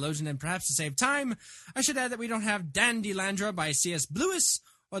lesbian theologian, and perhaps to save time, I should add that we don't have Dandy Landra by C.S. Lewis,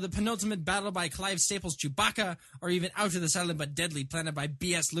 or The Penultimate Battle by Clive Staples' Chewbacca, or even Out of the Silent but Deadly Planet by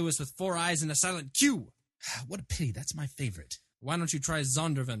B.S. Lewis with four eyes and a silent Q. What a pity. That's my favorite. Why don't you try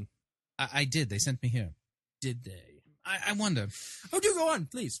Zondervan? I did. They sent me here. Did they? I wonder. Oh, do go on,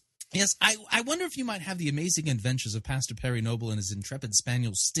 please. Yes, I wonder if you might have the amazing adventures of Pastor Perry Noble and his intrepid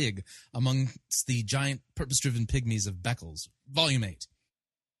spaniel Stig amongst the giant purpose-driven pygmies of Beccles. Volume 8.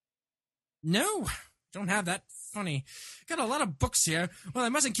 No, don't have that. Funny. Got a lot of books here. Well, I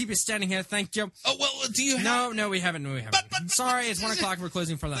mustn't keep you standing here, thank you. Oh, well, do you have... No, we haven't. Sorry, it's 1 o'clock. We're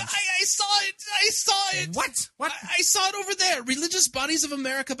closing for lunch. I saw it. What? I saw it over there. Religious Bodies of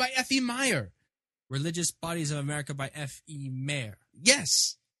America by F.E. Meyer. Religious Bodies of America by F.E. Meyer.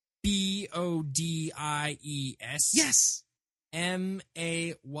 Yes. Bodies. Yes.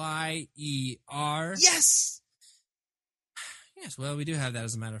 Mayer. Yes. Yes, well, we do have that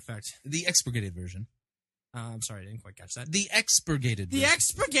as a matter of fact. The expurgated version. I'm sorry, I didn't quite catch that. The expurgated version. The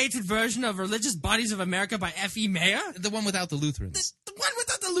expurgated version of Religious Bodies of America by F.E. Meyer? The one without the Lutherans. The one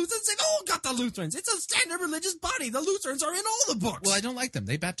without the Lutherans? They've all got the Lutherans. It's a standard religious body. The Lutherans are in all the books. Well, I don't like them.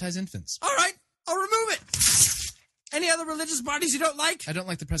 They baptize infants. All right, I'll remove it. Any other religious bodies you don't like? I don't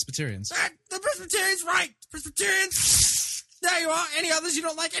like the Presbyterians. The Presbyterians, right. Presbyterians. There you are. Any others you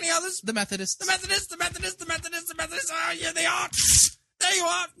don't like? Any others? The Methodists. The Methodists. Oh, yeah, they are. There you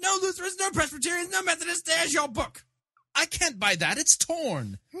are. No Lutherans, no Presbyterians, no Methodists. There's your book. I can't buy that. It's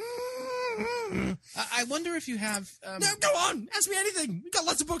torn. I wonder if you have... No, go on. Ask me anything. We've got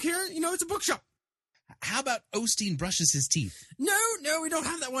lots of book here. You know, it's a bookshop. How about Osteen brushes his teeth? No, we don't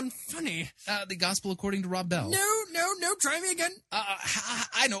have that one. Funny. The Gospel According to Rob Bell. No. Try me again.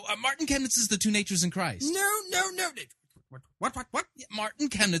 I know. Martin Chemnitz's The Two Natures in Christ. No. What? Martin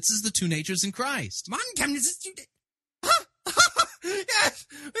Chemnitz's The Two Natures in Christ. Martin Chemnitz's Yes,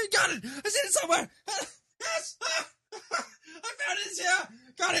 we got it. I seen it somewhere. Yes, I found it. It's here.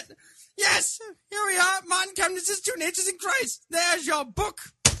 Got it. Yes, here we are. Martin Chemnitz's Two Natures in Christ. There's your book.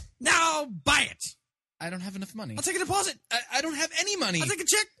 Now buy it. I don't have enough money. I'll take a deposit. I don't have any money. I'll take a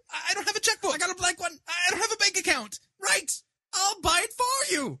check. I don't have a checkbook. I got a blank one. I don't have a bank account. Right. I'll buy it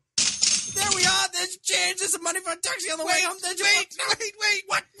for you. There we are. There's change. There's some money for a taxi on the way home. Wait.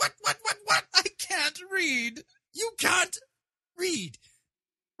 What? I can't read. You can't read.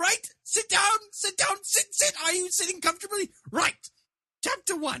 Right? Sit down. Sit. Are you sitting comfortably? Right.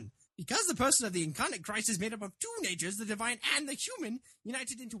 Chapter 1. Because the person of the incarnate Christ is made up of two natures, the divine and the human,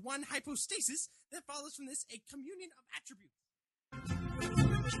 united into one hypostasis, there follows from this a communion of attributes.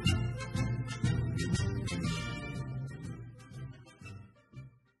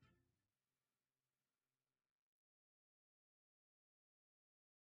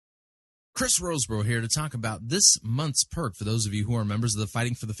 Chris Roseborough here to talk about this month's perk for those of you who are members of the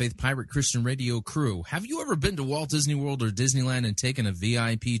Fighting for the Faith Pirate Christian Radio crew. Have you ever been to Walt Disney World or Disneyland and taken a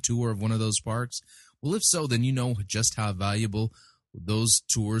VIP tour of one of those parks? Well, if so, then you know just how valuable those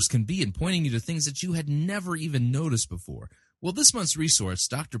tours can be in pointing you to things that you had never even noticed before. Well, this month's resource,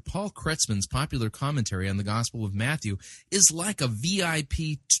 Dr. Paul Kretzmann's popular commentary on the Gospel of Matthew, is like a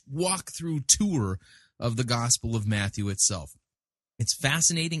VIP walk-through tour of the Gospel of Matthew itself. It's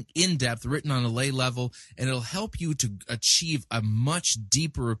fascinating, in-depth, written on a lay level, and it'll help you to achieve a much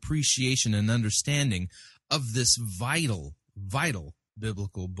deeper appreciation and understanding of this vital, vital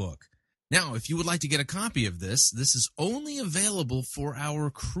biblical book. Now, if you would like to get a copy of this is only available for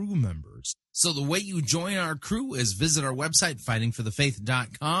our crew members. So the way you join our crew is visit our website,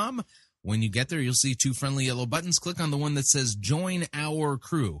 fightingforthefaith.com. When you get there, you'll see two friendly yellow buttons. Click on the one that says Join Our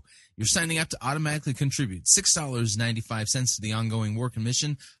Crew. You're signing up to automatically contribute $6.95 to the ongoing work and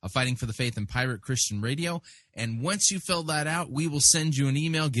mission of Fighting for the Faith and Pirate Christian Radio. And once you fill that out, we will send you an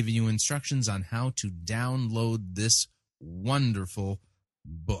email giving you instructions on how to download this wonderful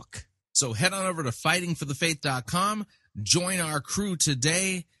book. So head on over to fightingforthefaith.com, join our crew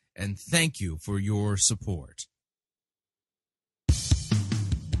today, and thank you for your support.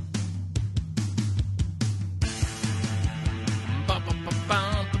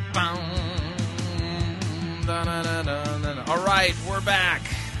 All right, we're back.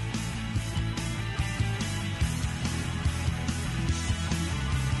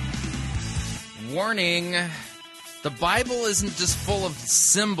 Warning, the Bible isn't just full of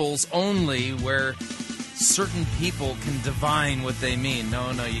symbols only where certain people can divine what they mean. No,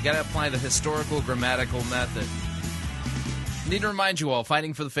 you got to apply the historical grammatical method. Need to remind you all,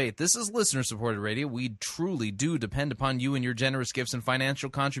 Fighting for the Faith, this is listener-supported radio. We truly do depend upon you and your generous gifts and financial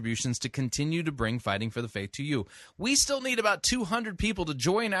contributions to continue to bring Fighting for the Faith to you. We still need about 200 people to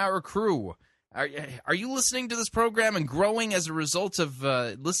join our crew. Are you listening to this program and growing as a result of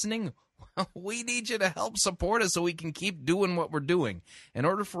listening? Well, we need you to help support us so we can keep doing what we're doing. In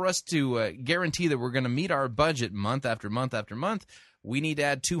order for us to guarantee that we're going to meet our budget month after month after month, we need to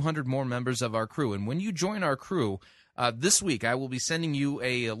add 200 more members of our crew. And when you join our crew, this week, I will be sending you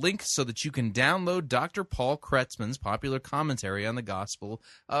a link so that you can download Dr. Paul Kretzmann's popular commentary on the Gospel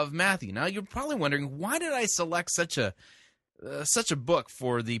of Matthew. Now, you're probably wondering, why did I select such a book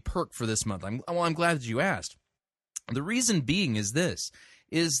for the perk for this month? I'm glad that you asked. The reason being is this,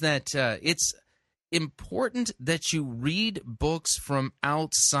 is that it's important that you read books from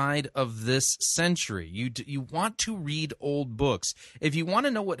outside of this century. You want to read old books. If you want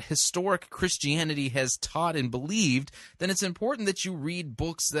to know what historic Christianity has taught and believed, then it's important that you read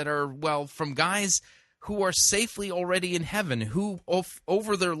books that are, well, from guys who are safely already in heaven, who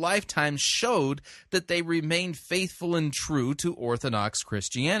over their lifetime showed that they remained faithful and true to Orthodox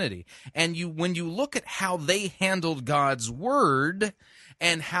Christianity. And when you look at how they handled God's Word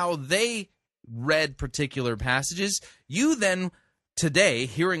and how they read particular passages, you then, today,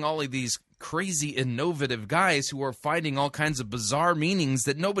 hearing all of these crazy, innovative guys who are finding all kinds of bizarre meanings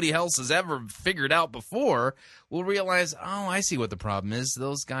that nobody else has ever figured out before, will realize, oh, I see what the problem is.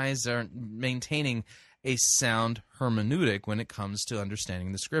 Those guys aren't maintaining a sound hermeneutic when it comes to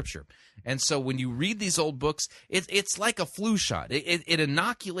understanding the Scripture. And so when you read these old books, it's like a flu shot. It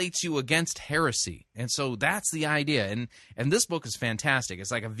inoculates you against heresy. And so that's the idea. And this book is fantastic. It's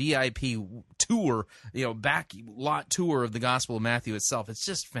like a VIP tour, back lot tour of the Gospel of Matthew itself. It's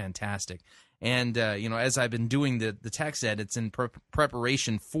just fantastic. And, as I've been doing the text edits in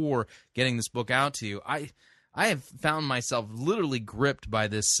preparation for getting this book out to you, I have found myself literally gripped by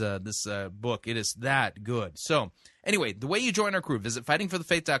this book. It is that good. So, anyway, the way you join our crew, visit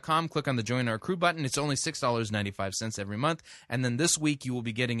fightingforthefaith.com, click on the Join Our Crew button. It's only $6.95 every month. And then this week you will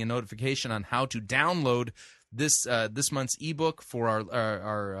be getting a notification on how to download this month's ebook for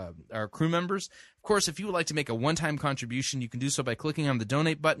our crew members. Of course, if you would like to make a one-time contribution, you can do so by clicking on the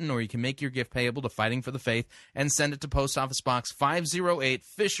Donate button, or you can make your gift payable to Fighting for the Faith and send it to Post Office Box 508,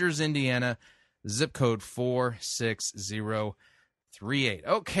 Fishers, Indiana, zip code 46038.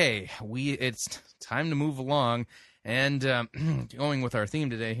 Okay, it's time to move along, and going with our theme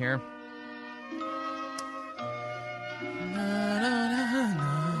today here.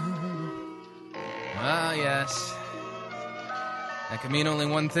 Ah, yes. That can mean only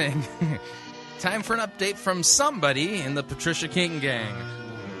one thing. Time for an update from somebody in the Patricia King gang.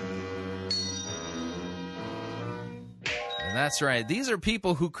 That's right. These are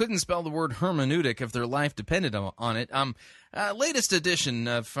people who couldn't spell the word hermeneutic if their life depended on it. Latest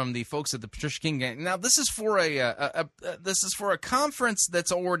edition from the folks at the Patricia King Gang. Now, this is for a conference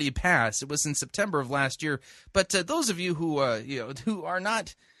that's already passed. It was in September of last year. But those of you who who are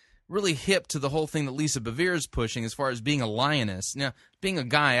not really hip to the whole thing that Lisa Bevere is pushing as far as being a lioness. Now, being a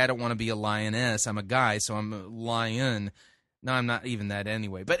guy, I don't want to be a lioness. I'm a guy, so I'm a lion. No, I'm not even that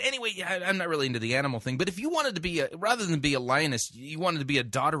anyway. But anyway, I'm not really into the animal thing. But if you wanted to be, rather than be a lioness, you wanted to be a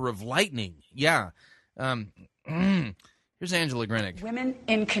daughter of lightning. Yeah. Here's Angela Grinick. Women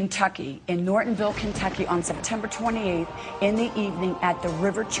in Kentucky, in Nortonville, Kentucky, on September 28th in the evening at the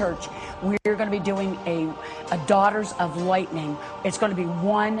River Church, we're going to be doing a Daughters of Lightning. It's going to be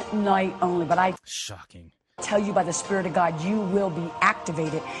one night only. But I Shocking. tell you by the Spirit of God, you will be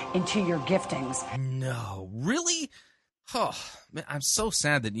activated into your giftings. No, really? Oh, man, I'm so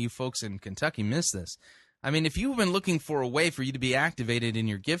sad that you folks in Kentucky missed this. I mean, if you've been looking for a way for you to be activated in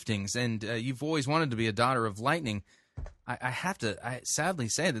your giftings, and you've always wanted to be a daughter of lightning, I have to sadly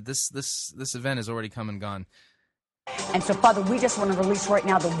say that this event has already come and gone. And so, Father, we just want to release right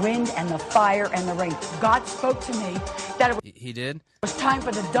now the wind and the fire and the rain. God spoke to me that He did? it was time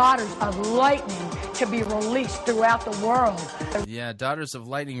for the Daughters of Lightning to be released throughout the world. Yeah, Daughters of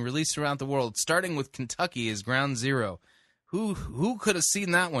Lightning released throughout the world, starting with Kentucky as ground zero. Who could have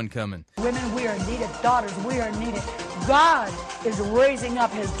seen that one coming? Women, we are needed. Daughters, we are needed. God is raising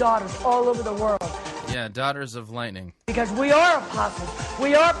up his daughters all over the world. Yeah, Daughters of Lightning. Because we are apostles,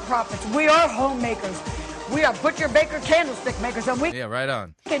 we are prophets, we are homemakers, we are butcher, baker, candlestick makers, and we Yeah, right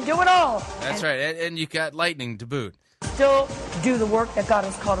on. can do it all. That's right, and you got lightning to boot. Still do the work that God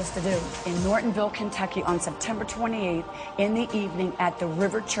has called us to do. In Nortonville, Kentucky, on September 28th in the evening at the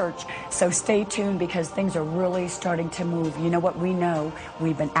River Church. So stay tuned because things are really starting to move. You know what? We know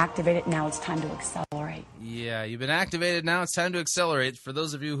we've been activated. Now it's time to accelerate. Yeah, you've been activated. Now it's time to accelerate for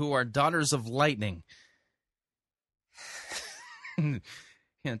those of you who are Daughters of Lightning.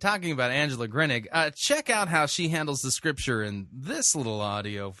 Talking about Angela Grinick, check out how she handles the scripture in this little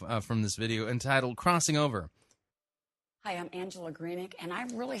audio from this video entitled Crossing Over. Hi, I'm Angela Grinick, and I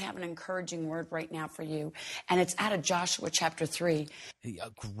really have an encouraging word right now for you. And it's out of Joshua chapter 3. Yeah,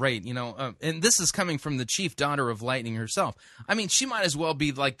 great, and this is coming from the chief daughter of lightning herself. I mean, she might as well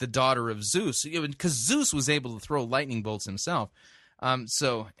be like the daughter of Zeus, because Zeus was able to throw lightning bolts himself.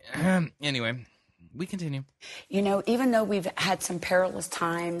 Anyway, we continue. Even though we've had some perilous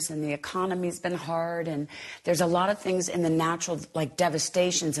times and the economy's been hard and there's a lot of things in the natural, like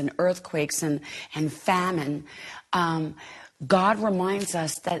devastations and earthquakes and famine, God reminds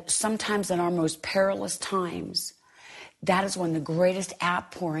us that sometimes in our most perilous times, that is when the greatest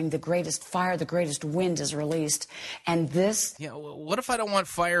outpouring, the greatest fire, the greatest wind is released. And this... Yeah, what if I don't want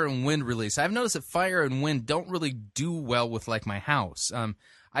fire and wind released? I've noticed that fire and wind don't really do well with, my house.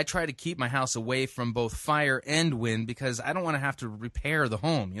 I try to keep my house away from both fire and wind because I don't want to have to repair the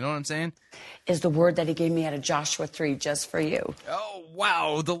home. You know what I'm saying? Is the word that he gave me out of Joshua 3 just for you. Oh,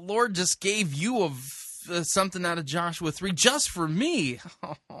 wow. The Lord just gave you something out of Joshua 3 just for me.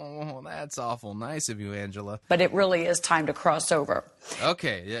 Oh, that's awful nice of you, Angela. But it really is time to cross over.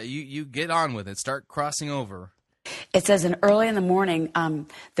 Okay, yeah, you get on with it. Start crossing over. It says, and early in the morning,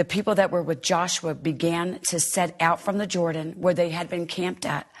 the people that were with Joshua began to set out from the Jordan where they had been camped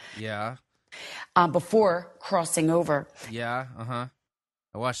at. Yeah. Before crossing over. Yeah,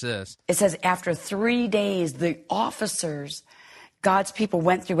 Watch this. It says, after 3 days, the officers, God's people,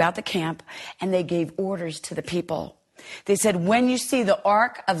 went throughout the camp and they gave orders to the people. They said, when you see the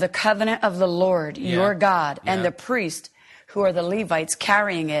ark of the covenant of the Lord, your God, and the priest, who are the Levites,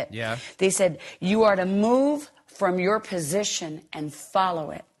 carrying it, they said, you are to move from your position and follow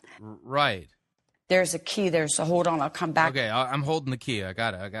it. Right. There's a key there, so hold on, I'll come back. Okay, I'm holding the key. I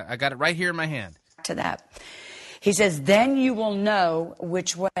got it. I got it right here in my hand. To that. He says, then you will know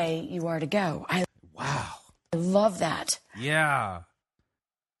which way you are to go. Wow. I love that. Yeah.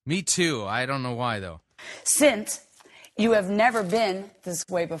 Me too. I don't know why, though. Since you have never been this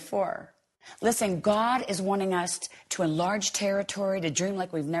way before. Listen, God is wanting us to enlarge territory, to dream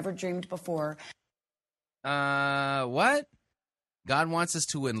like we've never dreamed before. What? God wants us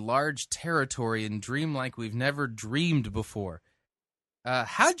to enlarge territory and dream like we've never dreamed before.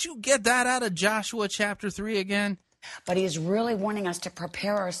 How'd you get that out of Joshua chapter 3 again? But he is really wanting us to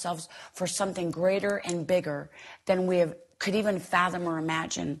prepare ourselves for something greater and bigger than we could even fathom or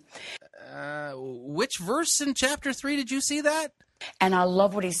imagine. Which verse in chapter 3 did you see that? And I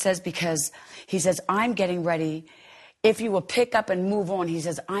love what he says because he says, I'm getting ready. If you will pick up and move on, he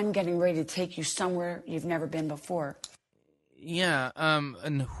says, I'm getting ready to take you somewhere you've never been before. Yeah,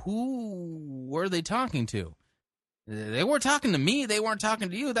 and who were they talking to? They weren't talking to me. They weren't talking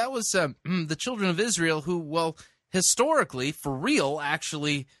to you. That was the children of Israel who, well, historically, for real,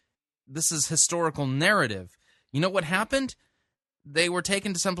 actually, this is historical narrative. You know what happened? They were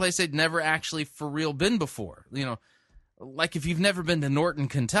taken to some place they'd never actually for real been before. You know, like if you've never been to Norton,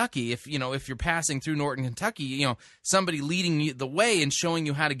 Kentucky, if you're passing through Norton, Kentucky, somebody leading you the way and showing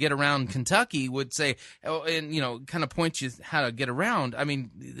you how to get around Kentucky would say, oh, and kind of point you how to get around. I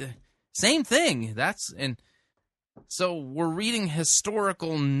mean, same thing. So we're reading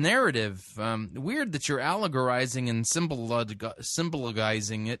historical narrative. Weird that you're allegorizing and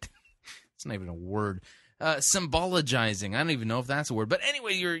symbolizing it. It's not even a word. Symbologizing. I don't even know if that's a word. But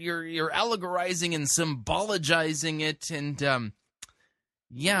anyway, you're allegorizing and symbologizing it, and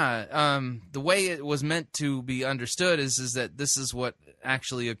the way it was meant to be understood is that this is what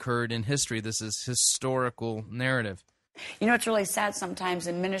actually occurred in history. This is historical narrative. It's really sad sometimes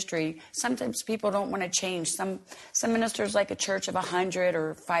in ministry. Sometimes people don't want to change. Some ministers like a church of 100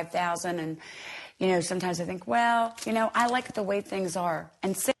 or 5,000, and sometimes I think, well, I like the way things are.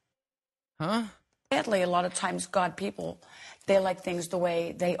 And sadly, a lot of times God people, they like things the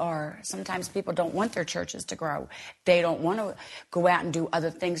way they are. Sometimes people don't want their churches to grow. They don't want to go out and do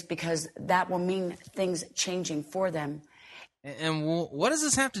other things because that will mean things changing for them. And what does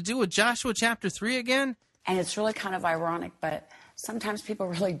this have to do with Joshua chapter 3 again? And it's really kind of ironic, but sometimes people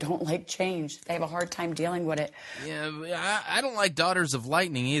really don't like change. They have a hard time dealing with it. Yeah, I don't like Daughters of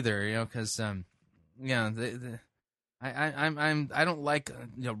Lightning either, because, I don't like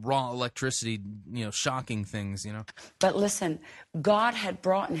raw electricity, shocking things, But listen, God had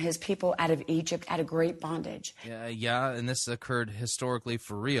brought in his people out of Egypt out of great bondage. Yeah, and this occurred historically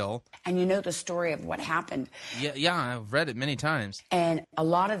for real. And you know the story of what happened. Yeah, I've read it many times. And a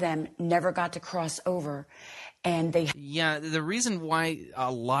lot of them never got to cross over. And the reason why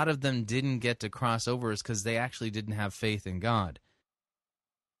a lot of them didn't get to cross over is because they actually didn't have faith in God.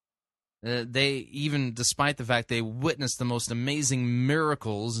 They, even despite the fact they witnessed the most amazing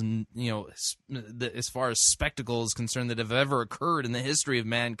miracles and, as far as spectacle is concerned that have ever occurred in the history of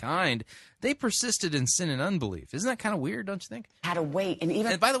mankind, they persisted in sin and unbelief. Isn't that kind of weird, don't you think? Had to wait.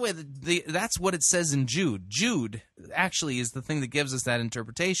 And by the way, that's what it says in Jude. Jude actually is the thing that gives us that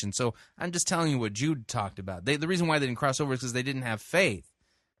interpretation. So I'm just telling you what Jude talked about. The reason why they didn't cross over is because they didn't have faith.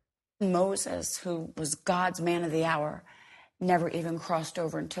 Moses, who was God's man of the hour, never even crossed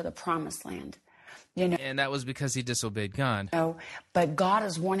over into the promised land. And that was because he disobeyed God. No, but God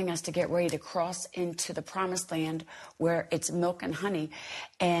is wanting us to get ready to cross into the promised land where it's milk and honey.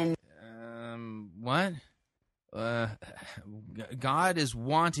 And what? God is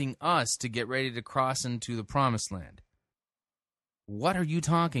wanting us to get ready to cross into the promised land. What are you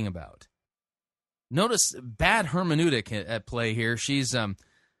talking about? Notice bad hermeneutic at play here. She's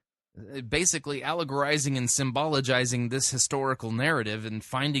basically allegorizing and symbologizing this historical narrative and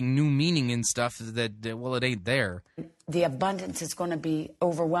finding new meaning in stuff that, well, it ain't there. The abundance is going to be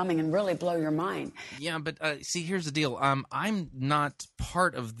overwhelming and really blow your mind. Yeah, but see, here's the deal. I'm not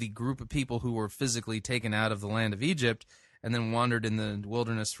part of the group of people who were physically taken out of the land of Egypt and then wandered in the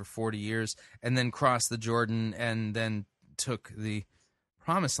wilderness for 40 years and then crossed the Jordan and then took the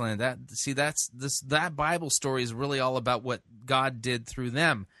promised land. That Bible story is really all about what God did through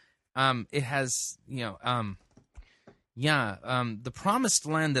them. It has, the promised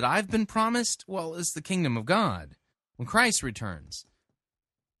land that I've been promised, well, is the kingdom of God when Christ returns.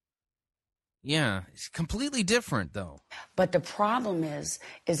 Yeah, it's completely different, though. But the problem is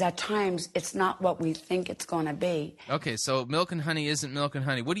at times it's not what we think it's going to be. Okay, so milk and honey isn't milk and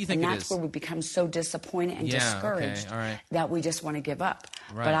honey. What do you think it is? And that's where we become so disappointed and discouraged that we just want to give up.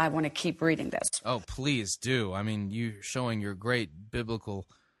 Right. But I want to keep reading this. Oh, please do. I mean, you're showing your great biblical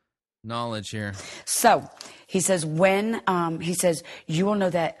knowledge here. So he says, you will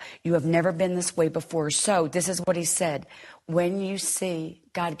know that you have never been this way before. So this is what he said. When you see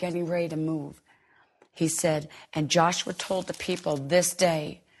God getting ready to move, he said, and Joshua told the people this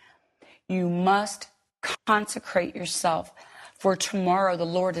day, you must consecrate yourself, for tomorrow the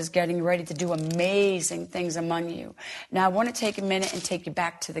Lord is getting ready to do amazing things among you. Now I want to take a minute and take you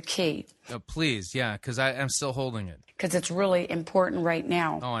back to the key. Oh, please, yeah, because I'm still holding it. Because it's really important right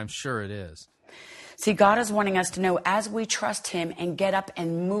now. Oh, I'm sure it is. See, God is wanting us to know as we trust him and get up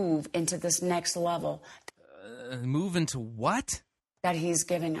and move into this next level. Move into what? That he's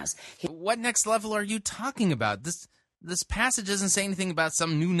giving us. What next level are you talking about? This passage doesn't say anything about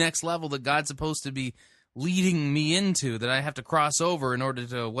some new next level that God's supposed to be leading me into, that I have to cross over in order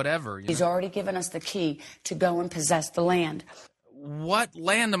to whatever. He's already given us the key to go and possess the land. What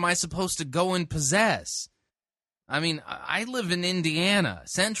land am I supposed to go and possess? I mean, I live in Indiana,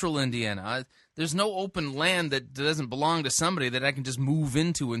 central Indiana. There's no open land that doesn't belong to somebody that I can just move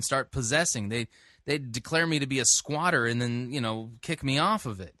into and start possessing. They declare me to be a squatter and then, kick me off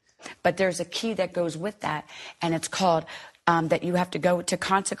of it. But there's a key that goes with that, and it's called that you have to go to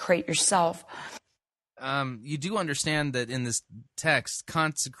consecrate yourself. You do understand that in this text,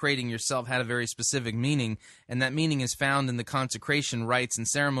 consecrating yourself had a very specific meaning, and that meaning is found in the consecration rites and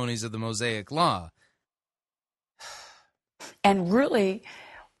ceremonies of the Mosaic Law. And really,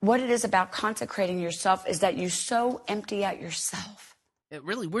 what it is about consecrating yourself is that you so empty out yourself.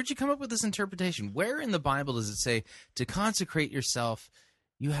 Really, where'd you come up with this interpretation? Where in the Bible does it say to consecrate yourself,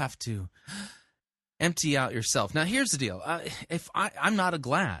 you have to empty out yourself? Now, here's the deal. I'm not a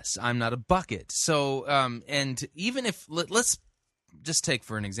glass. I'm not a bucket. So, and even if, let's just take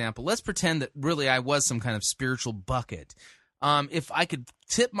for an example, let's pretend that really I was some kind of spiritual bucket. If I could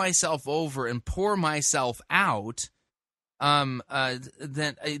tip myself over and pour myself out, then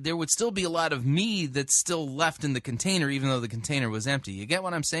there would still be a lot of me that's still left in the container, even though the container was empty. You get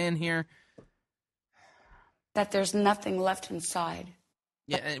what I'm saying here? That there's nothing left inside.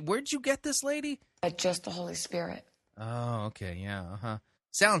 Yeah, where'd you get this, lady? But just the Holy Spirit. Oh, okay, yeah,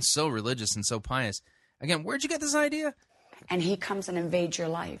 Sounds so religious and so pious. Again, where'd you get this idea? And he comes and invades your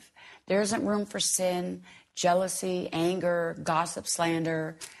life. There isn't room for sin, jealousy, anger, gossip,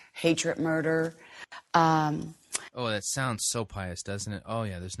 slander, hatred, murder. Oh, that sounds so pious, doesn't it? Oh,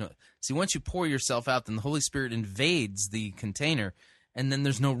 yeah, there's no... See, once you pour yourself out, then the Holy Spirit invades the container, and then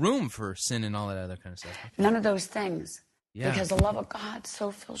there's no room for sin and all that other kind of stuff. None of those things. Yeah. Because the love of God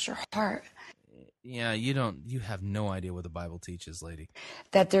so fills your heart. Yeah, you have no idea what the Bible teaches, lady.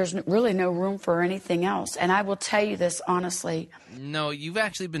 That there's really no room for anything else. And I will tell you this honestly. No, you've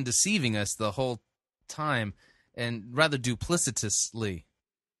actually been deceiving us the whole time, and rather duplicitously.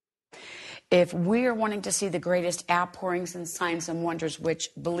 If we are wanting to see the greatest outpourings and signs and wonders, which,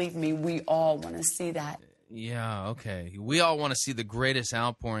 believe me, we all want to see that. Yeah, okay. We all want to see the greatest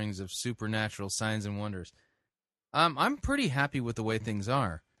outpourings of supernatural signs and wonders. I'm pretty happy with the way things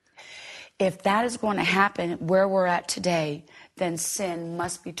are. If that is going to happen where we're at today, then sin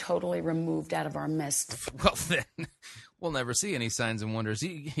must be totally removed out of our midst. Well, then we'll never see any signs and wonders.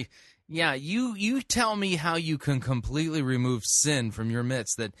 Yeah, you tell me how you can completely remove sin from your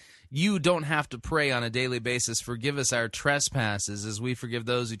midst, that you don't have to pray on a daily basis, forgive us our trespasses as we forgive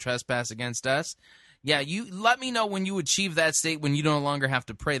those who trespass against us. Yeah, you let me know when you achieve that state, when you no longer have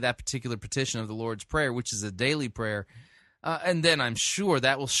to pray that particular petition of the Lord's Prayer, which is a daily prayer. And then I'm sure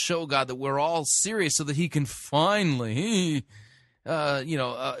that will show God that we're all serious so that he can finally,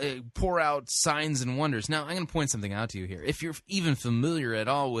 pour out signs and wonders. Now, I'm going to point something out to you here. If you're even familiar at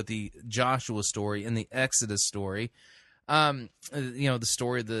all with the Joshua story and the Exodus story, the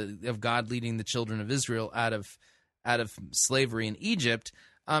story of God leading the children of Israel out of slavery in Egypt,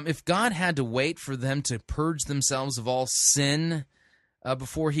 if God had to wait for them to purge themselves of all sin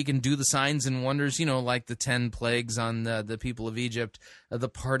before he can do the signs and wonders, like the 10 plagues on the people of Egypt, the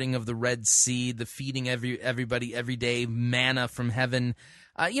parting of the Red Sea, the feeding everybody every day, manna from heaven,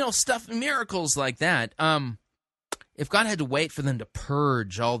 miracles like that. If God had to wait for them to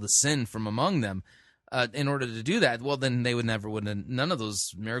purge all the sin from among them in order to do that, well, then none of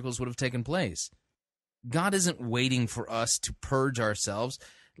those miracles would have taken place. God isn't waiting for us to purge ourselves.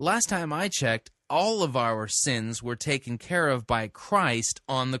 Last time I checked, all of our sins were taken care of by Christ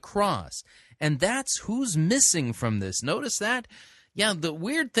on the cross. And that's who's missing from this. Notice that? Yeah, the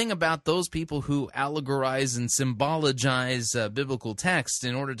weird thing about those people who allegorize and symbologize biblical texts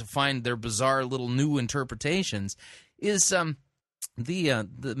in order to find their bizarre little new interpretations is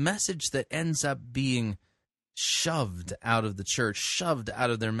the message that ends up being shoved out of the church, shoved out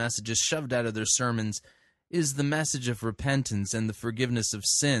of their messages, shoved out of their sermons, is the message of repentance and the forgiveness of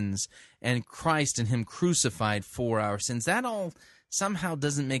sins and Christ and him crucified for our sins. That all somehow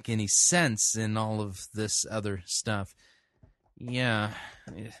doesn't make any sense in all of this other stuff. Yeah,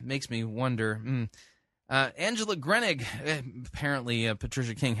 it makes me wonder. Angela Grenig, apparently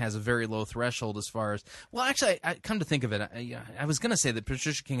Patricia King has a very low threshold as far as... Well, actually, I come to think of it, I was going to say that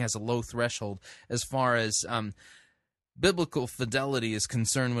Patricia King has a low threshold as far as biblical fidelity is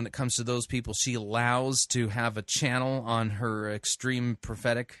concerned when it comes to those people she allows to have a channel on her Extreme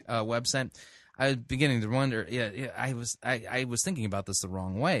Prophetic website. I was beginning to wonder. I was thinking about this the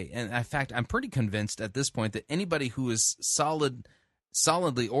wrong way, and in fact, I'm pretty convinced at this point that anybody who is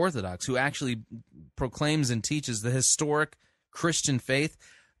solidly orthodox, who actually proclaims and teaches the historic Christian faith,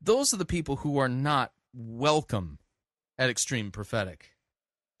 those are the people who are not welcome at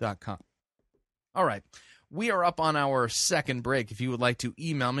extremeprophetic.com. All right. We are up on our second break. If you would like to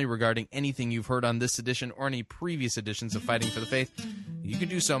email me regarding anything you've heard on this edition or any previous editions of Fighting for the Faith, you can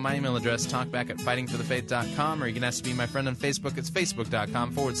do so. My email address, talkback@fightingforthefaith.com, or you can ask to be my friend on Facebook. It's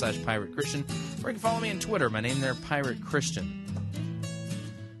facebook.com/Pirate Christian, or you can follow me on Twitter. My name there, Pirate Christian.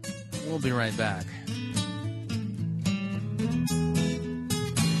 We'll be right back.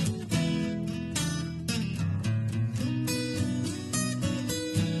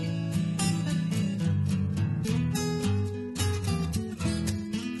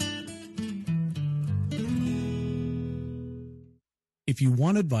 If you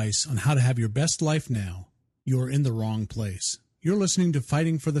want advice on how to have your best life now, you are in the wrong place. You're listening to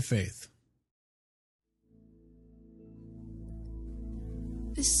Fighting for the Faith.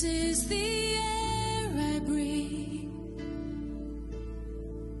 This is the air I breathe.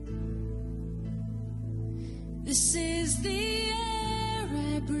 This is the air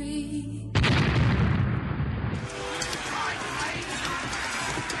I breathe.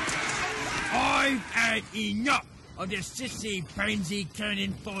 I've had enough of this sissy, pansy,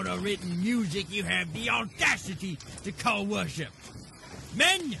 cannon, photo-written music you have the audacity to call worship.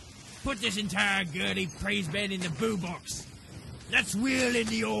 Men, put this entire girly praise band in the boombox. Let's wheel in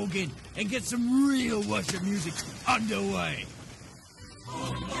the organ and get some real worship music underway.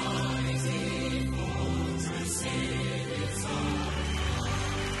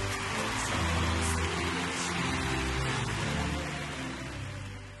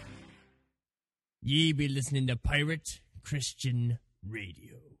 Ye be listening to Pirate Christian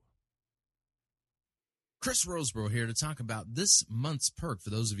Radio. Chris Roseborough here to talk about this month's perk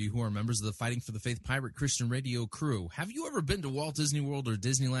for those of you who are members of the Fighting for the Faith Pirate Christian Radio crew. Have you ever been to Walt Disney World or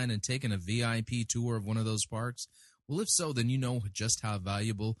Disneyland and taken a VIP tour of one of those parks? Well, if so, then you know just how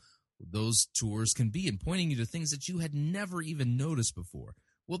valuable those tours can be in pointing you to things that you had never even noticed before.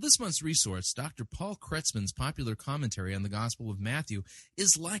 Well, this month's resource, Dr. Paul Kretzmann's popular commentary on the Gospel of Matthew,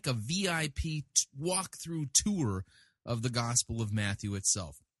 is like a VIP walk-through tour of the Gospel of Matthew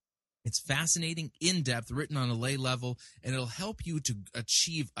itself. It's fascinating, in-depth, written on a lay level, and it'll help you to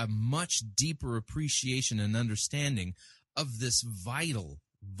achieve a much deeper appreciation and understanding of this vital,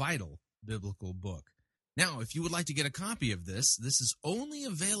 vital biblical book. Now, if you would like to get a copy of this is only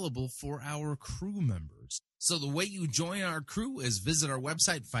available for our crew members. So the way you join our crew is visit our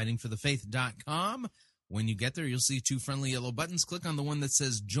website, fightingforthefaith.com. When you get there, you'll see two friendly yellow buttons. Click on the one that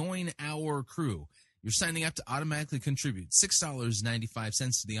says Join Our Crew. You're signing up to automatically contribute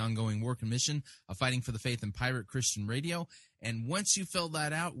 $6.95 to the ongoing work and mission of Fighting for the Faith and Pirate Christian Radio. And once you fill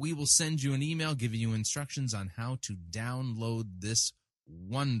that out, we will send you an email giving you instructions on how to download this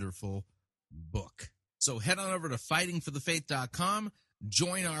wonderful book. So head on over to fightingforthefaith.com,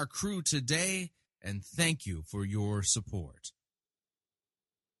 join our crew today, and thank you for your support.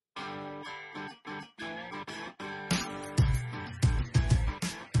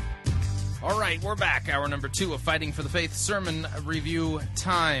 All right, we're back. Hour number 2 of Fighting for the Faith sermon review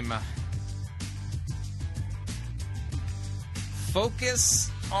time. Focus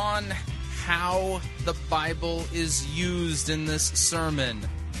on how the Bible is used in this sermon.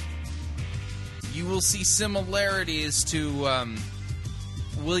 You will see similarities to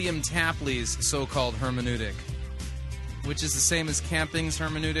William Tapley's so-called hermeneutic, which is the same as Camping's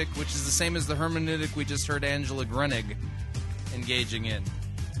hermeneutic, which is the same as the hermeneutic we just heard Angela Grenig engaging in.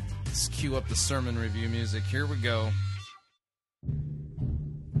 Let's cue up the sermon review music. Here we go.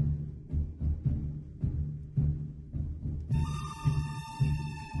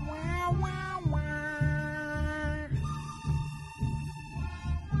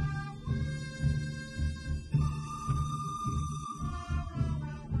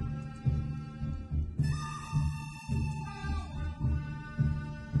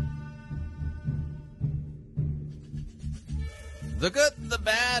 The good, the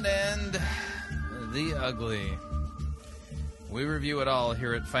bad, and the ugly. We review it all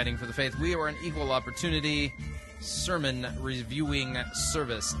here at Fighting for the Faith. We are an equal opportunity sermon reviewing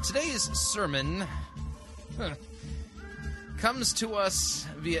service. Today's sermon comes to us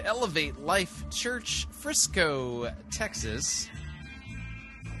via Elevate Life Church, Frisco, Texas.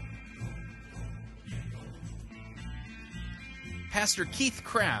 Pastor Keith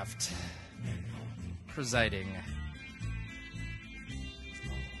Kraft presiding.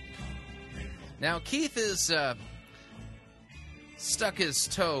 Now, Keith is stuck his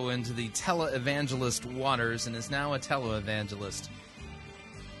toe into the televangelist waters and is now a televangelist.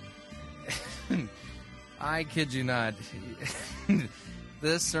 I kid you not.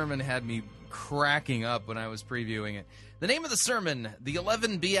 This sermon had me cracking up when I was previewing it. The name of the sermon, The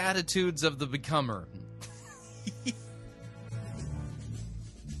 11 Beatitudes of the Becomer.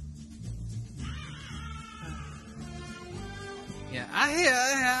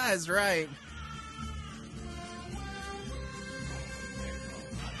 Yeah, that's right.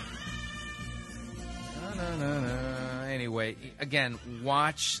 No. Anyway, again,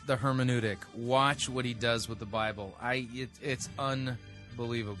 watch the hermeneutic. Watch what he does with the Bible. It's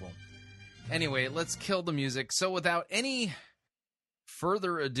unbelievable. Anyway, let's kill the music. So without any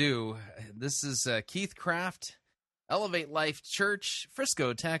further ado, this is Keith Craft, Elevate Life Church,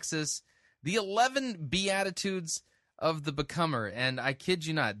 Frisco, Texas, the 11 Beatitudes of the Becomer. And I kid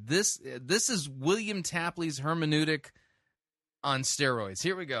you not, this is William Tapley's hermeneutic on steroids.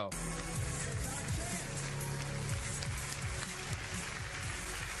 Here we go.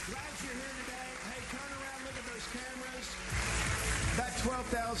 About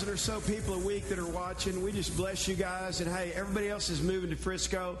 12,000 or so people a week that are watching. We just bless you guys. And hey, everybody else is moving to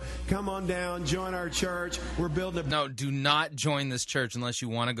Frisco. Come on down, join our church. We're building No, do not join this church unless you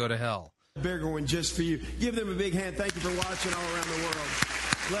want to go to hell. a bigger one just for you. Give them a big hand. Thank you for watching all around the world.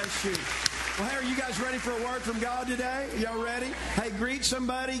 Bless you. Well, hey, are you guys ready for a word from God today? Y'all ready? Hey, greet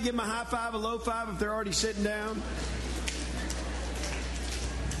somebody. Give them a high five, a low five if they're already sitting down.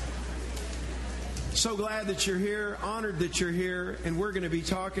 So glad that you're here, honored that you're here, and we're going to be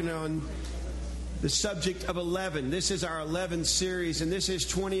talking on the subject of 11. This is our 11 series, and this is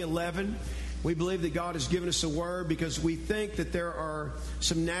 2011. We believe that God has given us a word because we think that there are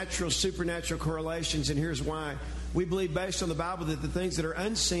some natural, supernatural correlations, and here's why. We believe based on the Bible that the things that are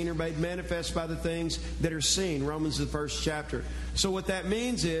unseen are made manifest by the things that are seen. Romans, the first chapter. So what that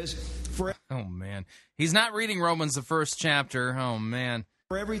means is for... Oh, man. He's not reading Romans, the first chapter. Oh, man.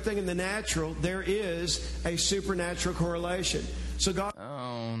 For everything in the natural, there is a supernatural correlation. So God...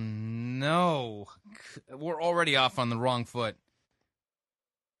 Oh, no. We're already off on the wrong foot.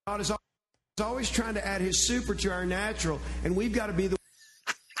 God is always trying to add his super to our natural, and we've got to be the...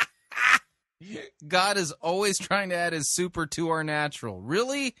 God is always trying to add his super to our natural.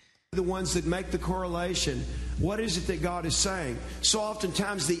 Really? The ones that make the correlation. What is it that God is saying? So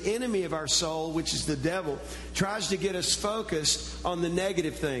oftentimes the enemy of our soul, which is the devil, tries to get us focused on the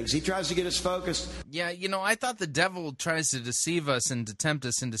negative things. He tries to get us focused. Yeah, I thought the devil tries to deceive us and to tempt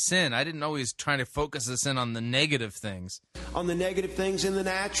us into sin. I didn't know he was trying to focus us in on the negative things. On the negative things in the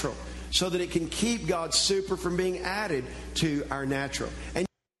natural, so that it can keep God's super from being added to our natural. And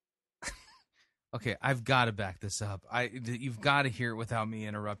okay, I've got to back this up. You've got to hear it without me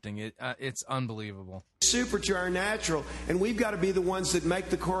interrupting it. It's unbelievable. Super to our natural, and we've got to be the ones that make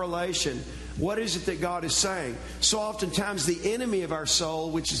the correlation. What is it that God is saying? So oftentimes the enemy of our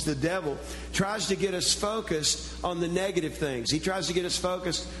soul, which is the devil, tries to get us focused on the negative things. He tries to get us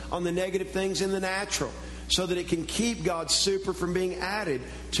focused on the negative things in the natural, so that it can keep God's super from being added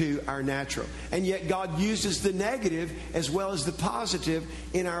to our natural. And yet God uses the negative as well as the positive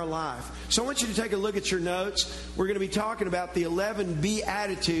in our life. So I want you to take a look at your notes. We're going to be talking about the 11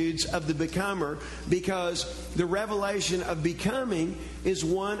 Beatitudes of the Becomer, because the revelation of becoming is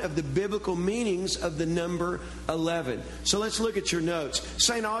one of the biblical meanings of the number 11. So let's look at your notes.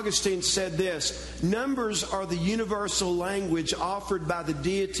 St. Augustine said this: numbers are the universal language offered by the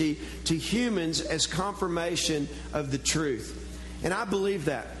deity to humans as confirmation of the truth. And I believe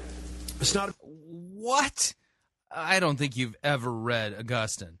that. It's not... What? I don't think you've ever read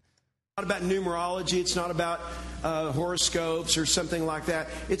Augustine. It's not about numerology. It's not about horoscopes or something like that.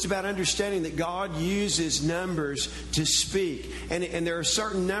 It's about understanding that God uses numbers to speak. And there are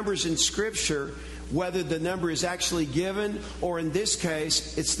certain numbers in Scripture, whether the number is actually given, or in this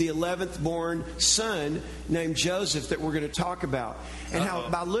case, it's the 11th born son named Joseph that we're going to talk about. And how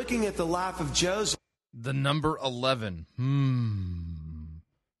by looking at the life of Joseph, the number 11.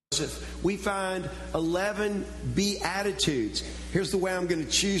 We find 11 Beatitudes. Here's the way I'm going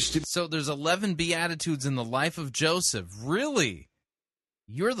to choose to... So there's 11 Beatitudes in the life of Joseph. Really?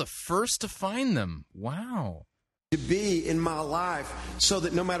 You're the first to find them. Wow. ...to be in my life, so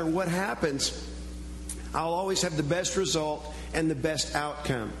that no matter what happens, I'll always have the best result and the best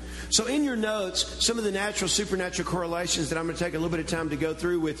outcome. So in your notes, some of the natural, supernatural correlations that I'm going to take a little bit of time to go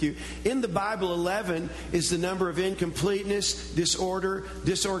through with you. In the Bible, 11 is the number of incompleteness, disorder,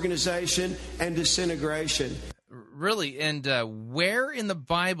 disorganization, and disintegration. Really? And where in the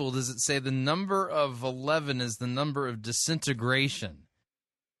Bible does it say the number of 11 is the number of disintegration?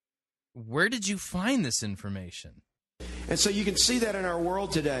 Where did you find this information? And so you can see that in our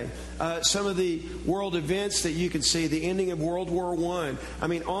world today. Some of the world events that you can see, the ending of World War I. I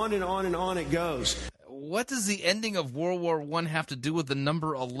mean, on and on and on it goes. What does the ending of World War I have to do with the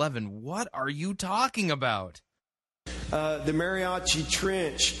number 11? What are you talking about? The Mariachi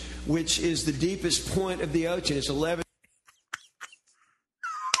Trench, which is the deepest point of the ocean, is 11.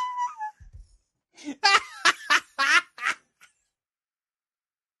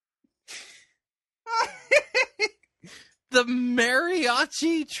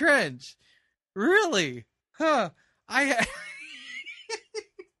 Mariachi Trench. Really? Huh.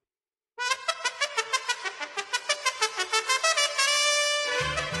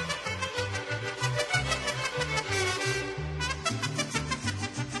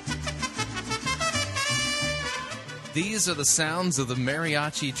 These are the sounds of the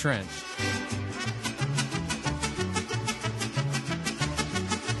Mariachi Trench.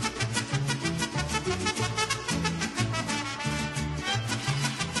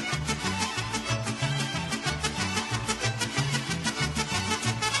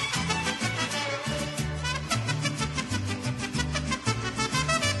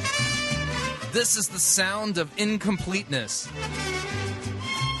 This is the sound of incompleteness.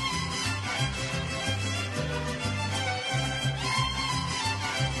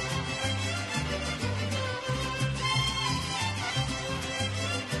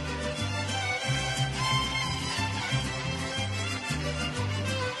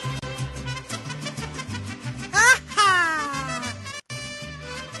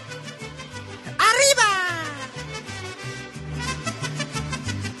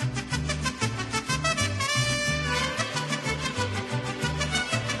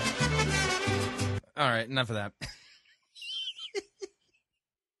 All right, enough of that.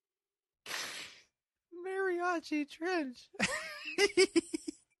 Mariachi Trench.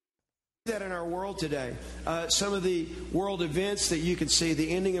 That in our world today, some of the world events that you can see,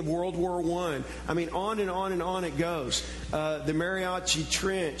 the ending of World War I. I mean, on and on and on it goes. The Mariachi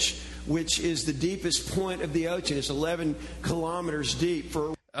Trench, which is the deepest point of the ocean, is 11 kilometers deep.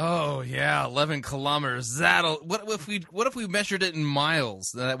 Oh yeah, 11 kilometers. What if we measured it in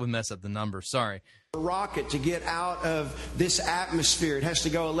miles? That would mess up the number. Sorry. A rocket to get out of this atmosphere, it has to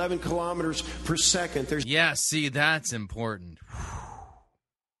go 11 kilometers per second. Yeah, see, that's important.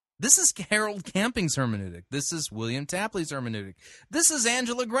 This is Harold Camping's hermeneutic. This is William Tapley's hermeneutic. This is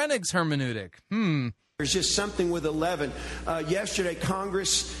Angela Grenig's hermeneutic. There's just something with 11. Yesterday,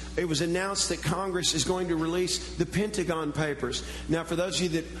 it was announced that Congress is going to release the Pentagon Papers. Now, for those of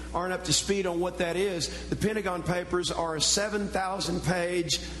you that aren't up to speed on what that is, the Pentagon Papers are a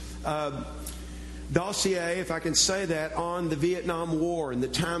 7,000-page dossier, if I can say that, on the Vietnam War and the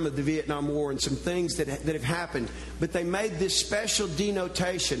time of the Vietnam War and some things that have happened. But they made this special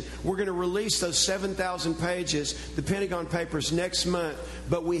denotation. We're going to release those 7,000 pages, the Pentagon Papers, next month,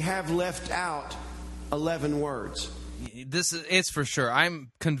 but we have left out 11 words. It's for sure.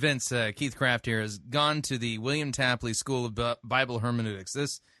 I'm convinced Keith Craft here has gone to the William Tapley School of Bible Hermeneutics.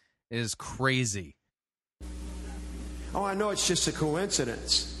 This is crazy. Oh, I know it's just a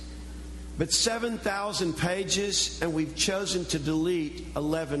coincidence. But 7,000 pages, and we've chosen to delete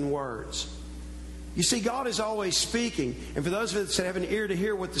 11 words. You see, God is always speaking. And for those of us that have an ear to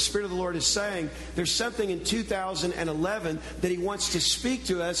hear what the Spirit of the Lord is saying, there's something in 2011 that He wants to speak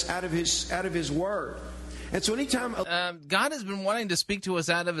to us out of His Word. And so anytime... God has been wanting to speak to us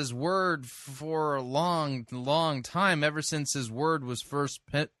out of His Word for a long, long time, ever since His Word was first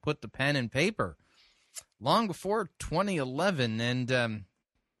put to pen and paper. Long before 2011, and...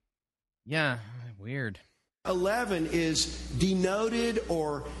 yeah, weird. 11 is denoted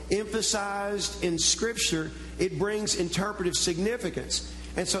or emphasized in Scripture. It brings interpretive significance.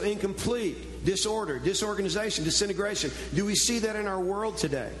 And so incomplete, disorder, disorganization, disintegration. Do we see that in our world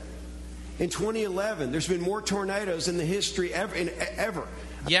today? In 2011, there's been more tornadoes in the history ever.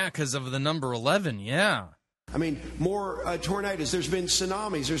 Yeah, because of the number 11, yeah. I mean, more tornadoes. There's been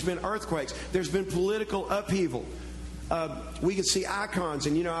tsunamis. There's been earthquakes. There's been political upheaval. We can see icons,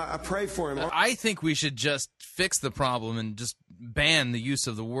 and, I pray for him. I think we should just fix the problem and just ban the use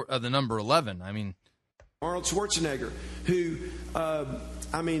of the number 11. I mean, Arnold Schwarzenegger, who,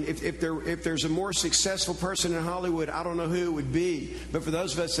 if there's a more successful person in Hollywood, I don't know who it would be. But for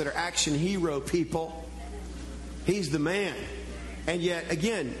those of us that are action hero people, he's the man. And yet,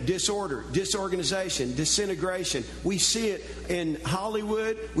 again, disorder, disorganization, disintegration. We see it in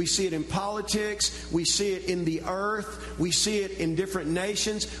Hollywood. We see it in politics. We see it in the earth. We see it in different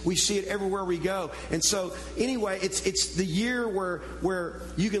nations. We see it everywhere we go. And so, anyway, it's the year where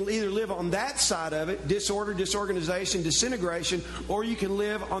you can either live on that side of it, disorder, disorganization, disintegration, or you can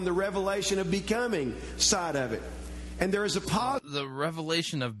live on the revelation of becoming side of it. And there is a the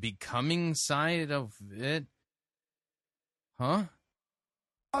revelation of becoming side of it? Huh?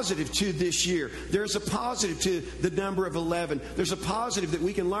 Positive to this year. There's a positive to the number of 11. There's a positive that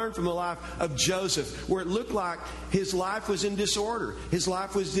we can learn from the life of Joseph, where it looked like his life was in disorder. His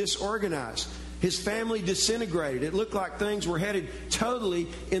life was disorganized. His family disintegrated. It looked like things were headed totally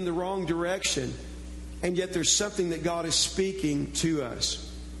in the wrong direction. And yet there's something that God is speaking to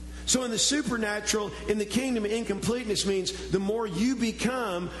us. So in the supernatural, in the kingdom, incompleteness means the more you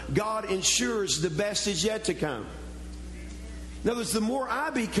become, God ensures the best is yet to come. In other words, the more I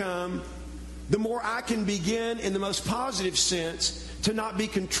become, the more I can begin, in the most positive sense, to not be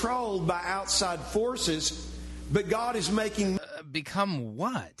controlled by outside forces, but God is making... Become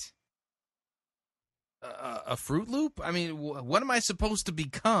what? A Fruit Loop? I mean, what am I supposed to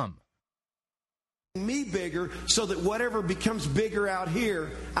become? Me bigger, so that whatever becomes bigger out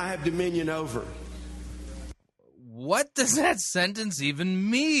here, I have dominion over. What does that sentence even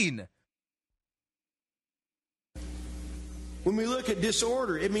mean? When we look at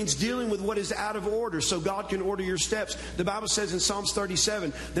disorder, it means dealing with what is out of order so God can order your steps. The Bible says in Psalms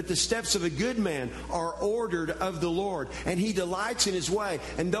 37 that the steps of a good man are ordered of the Lord, and he delights in his way.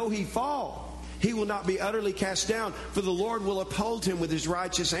 And though he fall, he will not be utterly cast down, for the Lord will uphold him with his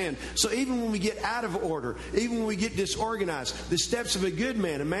righteous hand. So even when we get out of order, even when we get disorganized, the steps of a good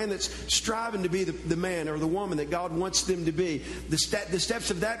man, a man that's striving to be the man or the woman that God wants them to be, the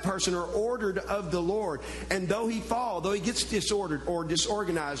steps of that person are ordered of the Lord. And though he fall, though he gets disordered or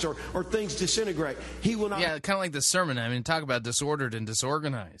disorganized or things disintegrate, he will not... Yeah, kind of like the sermon. I mean, talk about disordered and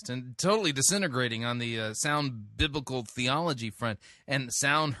disorganized and totally disintegrating on the sound biblical theology front and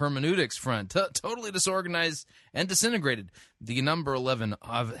sound hermeneutics front. Totally disorganized and disintegrated. The number 11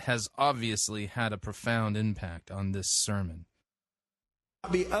 has obviously had a profound impact on this sermon.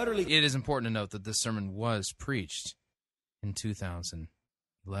 It is important to note that this sermon was preached in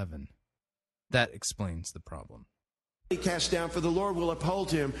 2011. That explains the problem. Cast down, for the Lord will uphold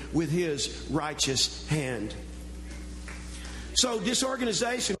him with his righteous hand. So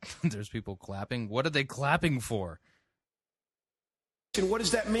disorganization... There's people clapping. What are they clapping for? And what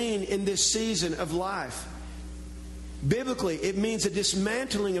does that mean in this season of life? Biblically, it means a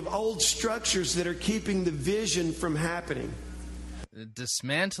dismantling of old structures that are keeping the vision from happening. The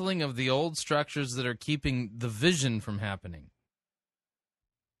dismantling of the old structures that are keeping the vision from happening.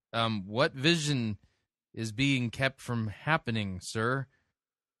 What vision is being kept from happening, sir?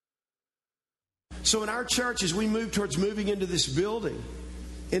 So in our church, as we move towards moving into this building,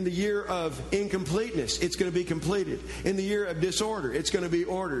 in the year of incompleteness, it's going to be completed. In the year of disorder, it's going to be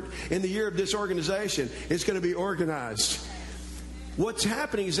ordered. In the year of disorganization, it's going to be organized. What's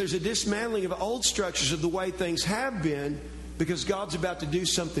happening is there's a dismantling of old structures of the way things have been, because God's about to do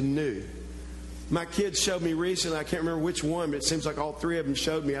something new. My kids showed me recently, I can't remember which one, but it seems like all three of them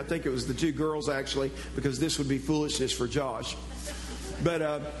showed me. I think it was the two girls, actually, because this would be foolishness for Josh.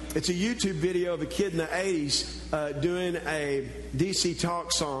 But it's a YouTube video of a kid in the 80s doing a DC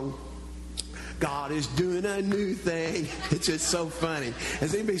Talk song. God is doing a new thing. It's just so funny.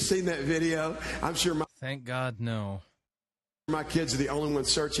 Has anybody seen that video? I'm sure Thank God, no. My kids are the only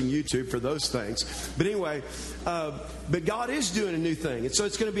ones searching YouTube for those things. But anyway, but God is doing a new thing. And so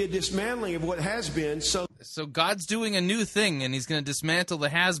it's going to be a dismantling of what has been. So God's doing a new thing, and he's going to dismantle the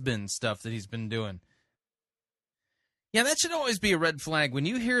has-been stuff that he's been doing. Yeah, that should always be a red flag. When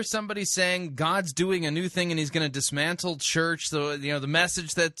you hear somebody saying God's doing a new thing and he's going to dismantle church, the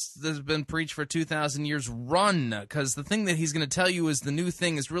message that's been preached for 2,000 years, run, because the thing that he's going to tell you is the new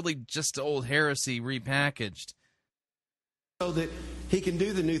thing is really just old heresy repackaged. So that he can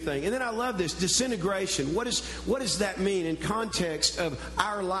do the new thing. And then I love this, disintegration. What does that mean in context of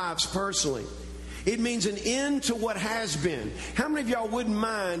our lives personally? It means an end to what has been. How many of y'all wouldn't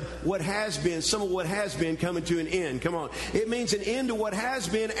mind what has been, some of what has been coming to an end? Come on. It means an end to what has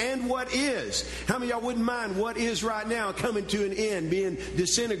been and what is. How many of y'all wouldn't mind what is right now coming to an end, being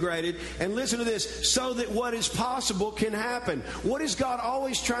disintegrated? And listen to this, so that what is possible can happen. What is God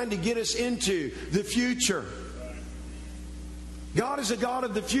always trying to get us into? The future. God is a God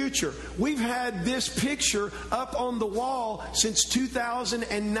of the future. We've had this picture up on the wall since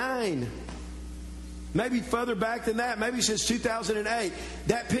 2009. Maybe further back than that, maybe since 2008.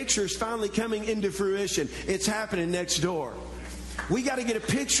 That picture is finally coming into fruition. It's happening next door. We got to get a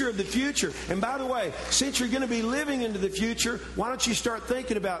picture of the future. And by the way, since you're going to be living into the future, why don't you start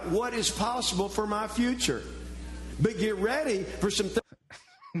thinking about what is possible for my future? But get ready for some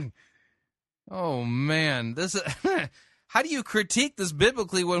things. Oh, man. How do you critique this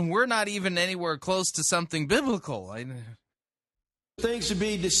biblically when we're not even anywhere close to something biblical? Things to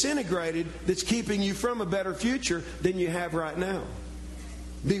be disintegrated that's keeping you from a better future than you have right now.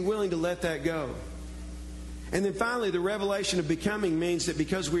 Be willing to let that go. And then finally, the revelation of becoming means that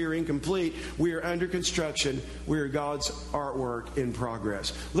because we are incomplete, we are under construction, we are God's artwork in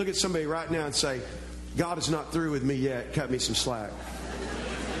progress. Look at somebody right now and say, God is not through with me yet. Cut me some slack.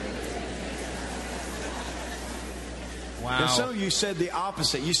 Wow. Now, some of you said the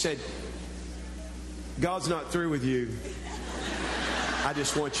opposite. You said, God's not through with you. I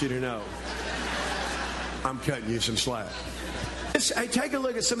just want you to know I'm cutting you some slack. Hey, take a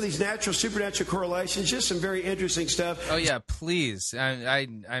look at some of these natural, supernatural correlations. Just some very interesting stuff. Oh, yeah, please.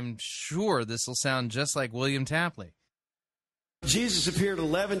 I'm sure this will sound just like William Tapley. Jesus appeared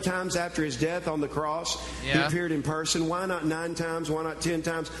 11 times after his death on the cross. Yeah. He appeared in person. Why not 9 times? Why not 10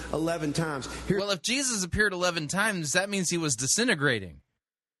 times? 11 times. Well, if Jesus appeared 11 times, that means he was disintegrating.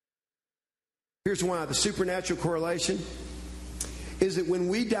 Here's why. The supernatural correlation is that when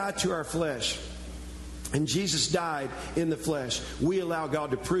we die to our flesh, and Jesus died in the flesh, we allow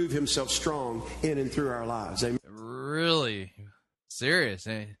God to prove himself strong in and through our lives. Amen. Really? Serious?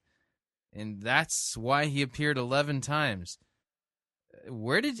 And that's why he appeared 11 times.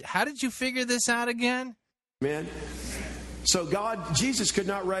 How did you figure this out again? Amen. So Jesus could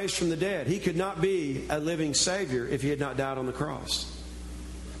not raise from the dead. He could not be a living Savior if he had not died on the cross.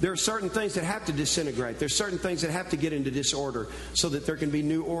 There are certain things that have to disintegrate. There's certain things that have to get into disorder so that there can be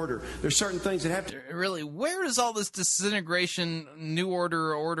new order. There's certain things that have to... Really, where is all this disintegration, new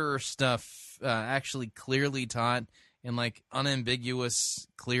order stuff actually clearly taught in like unambiguous,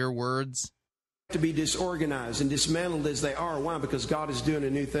 clear words? To be disorganized and dismantled as they are. Why? Because God is doing a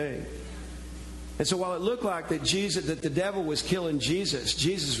new thing. And so while it looked like that the devil was killing Jesus,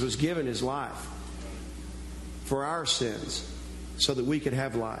 Jesus was giving his life for our sins so that we could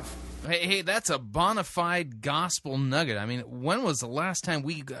have life. Hey, that's a bona fide gospel nugget. I mean, when was the last time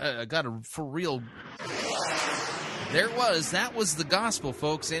we got a for real... There it was. That was the gospel,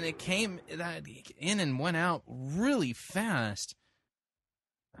 folks, and it came in and went out really fast.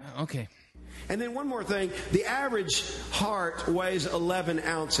 Okay. And then one more thing. The average heart weighs 11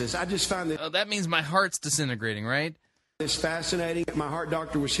 ounces. I just found that... that means my heart's disintegrating, right? It's fascinating. My heart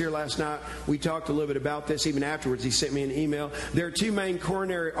doctor was here last night. We talked a little bit about this. Even afterwards, he sent me an email. There are 2 main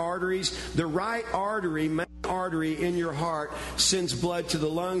coronary arteries. The right artery, main artery in your heart, sends blood to the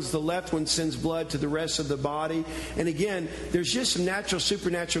lungs. The left one sends blood to the rest of the body. And again, there's just some natural,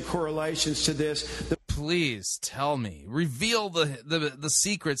 supernatural correlations to this. Please tell me. Reveal the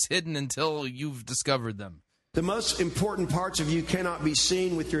secrets hidden until you've discovered them. The most important parts of you cannot be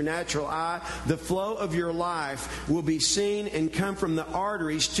seen with your natural eye. The flow of your life will be seen and come from the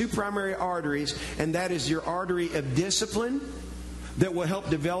arteries, 2 primary arteries, and that is your artery of discipline that will help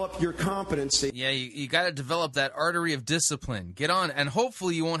develop your competency. Yeah, you got to develop that artery of discipline. Get on, and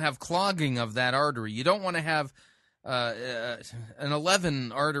hopefully you won't have clogging of that artery. You don't want to have an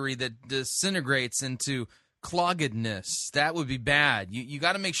 11 artery that disintegrates into cloggedness. That would be bad. You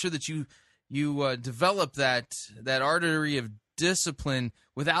got to make sure that you develop that artery of discipline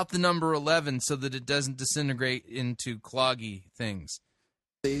without the number 11 so that it doesn't disintegrate into cloggy things.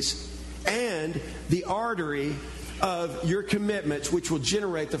 And the artery of your commitments, which will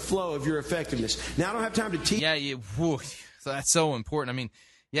generate the flow of your effectiveness. Now, I don't have time to teach. Yeah, so that's so important. I mean,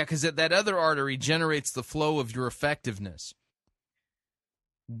 yeah, because that other artery generates the flow of your effectiveness.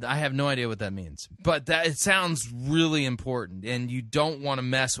 I have no idea what that means, but it sounds really important, and you don't want to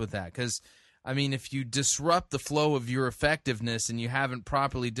mess with that because, I mean, if you disrupt the flow of your effectiveness and you haven't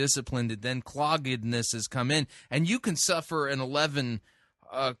properly disciplined it, then cloggedness has come in, and you can suffer an 11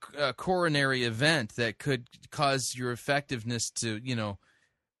 coronary event that could cause your effectiveness to,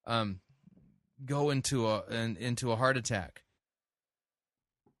 go into a heart attack.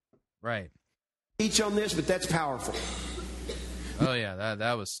 Right. Teach on this, but that's powerful. Oh, yeah,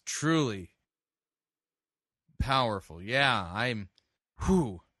 that was truly powerful. Yeah,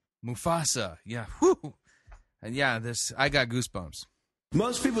 Mufasa. Yeah, and yeah, I got goosebumps.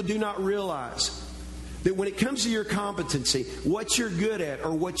 Most people do not realize that when it comes to your competency, what you're good at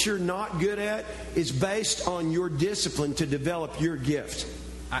or what you're not good at is based on your discipline to develop your gift.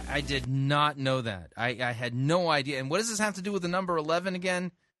 I did not know that. I had no idea. And what does this have to do with the number 11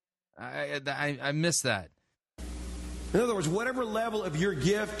 again? I missed that. In other words, whatever level of your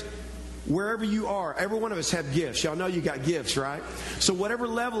gift, wherever you are, every one of us have gifts. Y'all know you got gifts, right? So whatever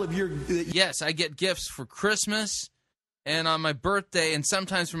level of your... Yes, I get gifts for Christmas and on my birthday and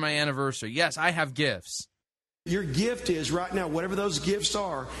sometimes for my anniversary. Yes, I have gifts. Your gift is right now, whatever those gifts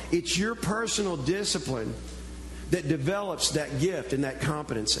are, it's your personal discipline that develops that gift and that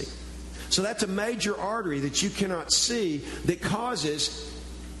competency. So that's a major artery that you cannot see that causes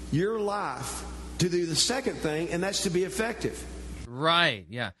your life to do the second thing, and that's to be effective. Right,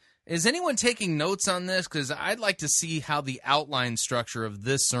 yeah. Is anyone taking notes on this? Because I'd like to see how the outline structure of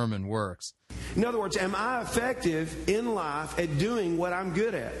this sermon works. In other words, am I effective in life at doing what I'm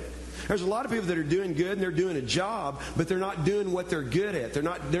good at? There's a lot of people that are doing good and they're doing a job, but they're not doing what they're good at. They're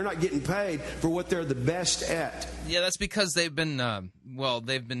not getting paid for what they're the best at. Yeah, that's because they've been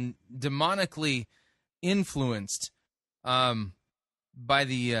they've been demonically influenced by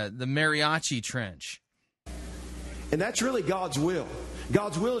the Mariachi Trench. And that's really God's will.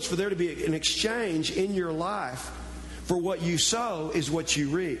 God's will is for there to be an exchange in your life, for what you sow is what you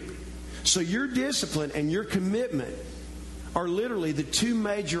reap. So your discipline and your commitment are literally the two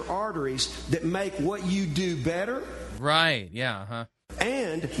major arteries that make what you do better. Right, yeah, huh?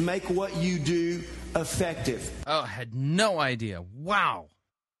 And make what you do effective. Oh, I had no idea. Wow.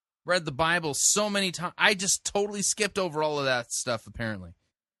 Read the Bible so many times. I just totally skipped over all of that stuff, apparently.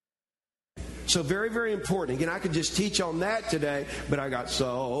 So very, very important. Again, I could just teach on that today, but I got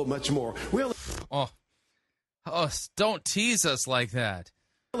so much more. Oh, don't tease us like that.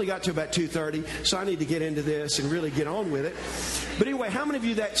 Only got to about 2:30, so I need to get into this and really get on with it. But anyway, how many of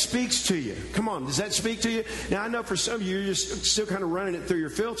you that speaks to you? Come on, does that speak to you? Now, I know for some of you, you're just still kind of running it through your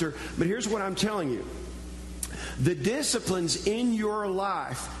filter, but here's what I'm telling you. The disciplines in your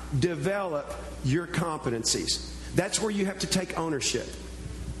life develop your competencies. That's where you have to take ownership.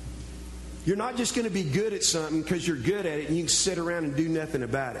 You're not just going to be good at something because you're good at it and you can sit around and do nothing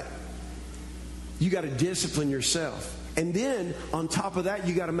about it. You got to discipline yourself. And then, on top of that,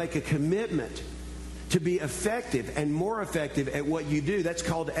 you got to make a commitment to be effective and more effective at what you do. That's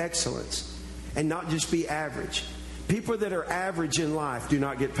called excellence. And not just be average. People that are average in life do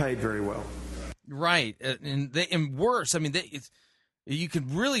not get paid very well. Right. And worse, I mean, you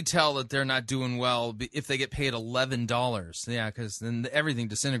can really tell that they're not doing well if they get paid $11. Yeah, because then everything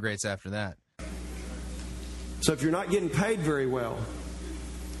disintegrates after that. So if you're not getting paid very well,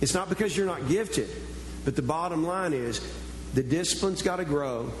 it's not because you're not gifted. But the bottom line is the discipline's got to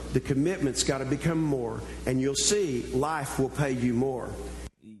grow, the commitment's got to become more, and you'll see life will pay you more.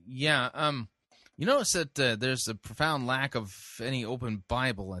 Yeah. You notice that there's a profound lack of any open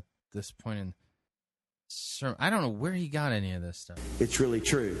Bible at this point in sermon. I don't know where he got any of this stuff. It's really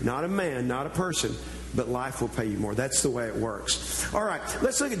true. Not a man, not a person, but life will pay you more. That's the way it works. All right,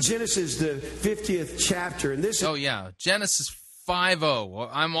 let's look at Genesis, the 50th chapter. And this. Oh, yeah. Genesis 5:0.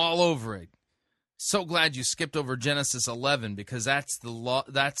 I'm all over it. So glad you skipped over Genesis 11 because that's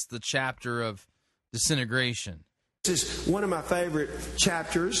the chapter of disintegration. This is one of my favorite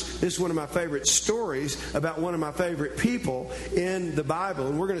chapters. This is one of my favorite stories about one of my favorite people in the Bible.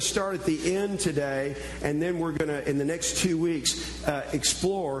 And we're going to start at the end today, and then we're going to, in the next 2 weeks,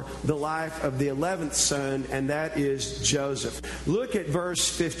 explore the life of the 11th son, and that is Joseph. Look at verse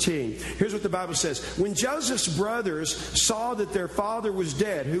 15. Here's what the Bible says. When Joseph's brothers saw that their father was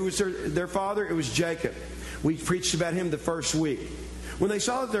dead, who was their father? It was Jacob. We preached about him the first week. When they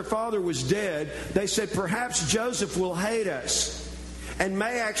saw that their father was dead, they said, perhaps Joseph will hate us and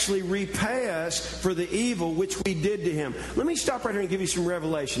may actually repay us for the evil which we did to him. Let me stop right here and give you some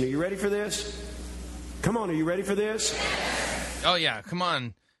revelation. Are you ready for this? Come on, are you ready for this? Oh, yeah, come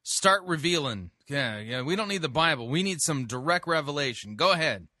on. Start revealing. Yeah, we don't need the Bible. We need some direct revelation. Go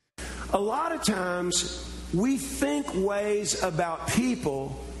ahead. A lot of times, we think ways about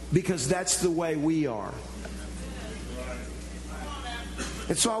people because that's the way we are.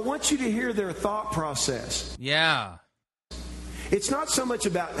 And so I want you to hear their thought process. Yeah. It's not so much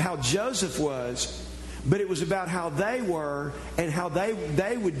about how Joseph was, but it was about how they were and how they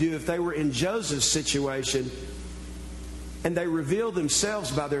would do if they were in Joseph's situation. And they reveal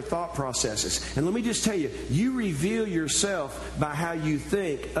themselves by their thought processes. And let me just tell you, you reveal yourself by how you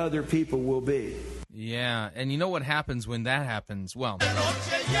think other people will be. Yeah, and you know what happens when that happens? Well...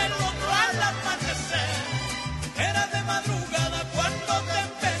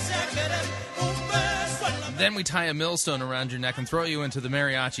 Then we tie a millstone around your neck and throw you into the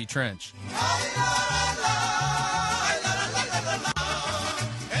Mariachi Trench.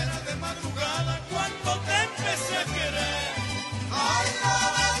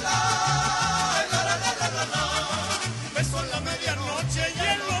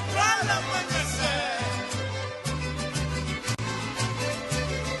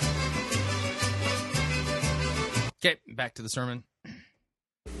 Okay, back to the sermon.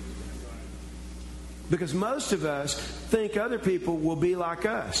 Because most of us think other people will be like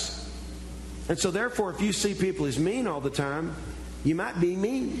us. And so therefore, if you see people as mean all the time, you might be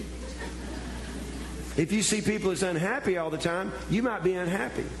mean. If you see people as unhappy all the time, you might be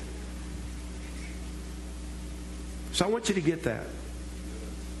unhappy. So I want you to get that.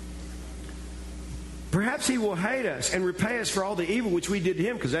 Perhaps he will hate us and repay us for all the evil which we did to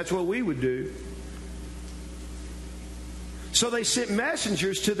him, because that's what we would do. So they sent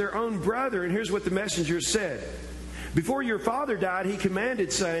messengers to their own brother, and here's what the messengers said. Before your father died, he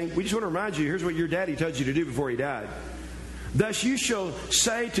commanded, saying, we just want to remind you, here's what your daddy told you to do before he died. Thus you shall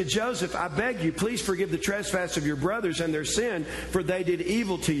say to Joseph, I beg you, please forgive the trespass of your brothers and their sin, for they did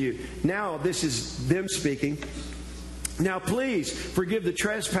evil to you. Now, this is them speaking. Now please forgive the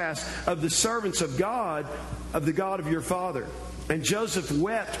trespass of the servants of God, of the God of your father. And Joseph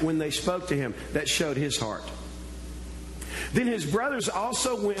wept when they spoke to him. That showed his heart. Then his brothers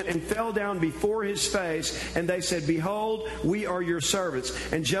also went and fell down before his face, and they said, Behold, we are your servants.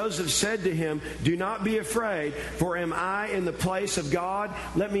 And Joseph said to him, Do not be afraid, for am I in the place of God?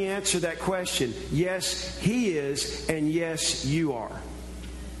 Let me answer that question. Yes, he is, and yes, you are.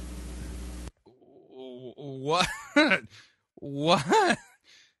 What? What?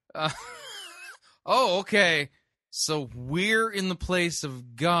 Oh, okay. So we're in the place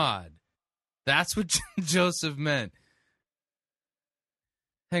of God. That's what Joseph meant.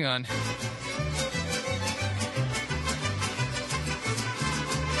 Hang on.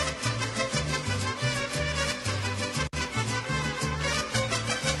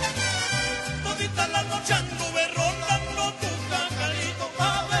 Todita la noche anduve rondando tu cacalito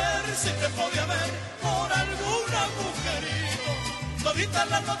a ver si te podía ver por algún agujerito. Todita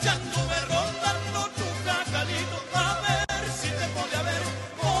la noche anduve rondando tu cacalito a ver si te podía ver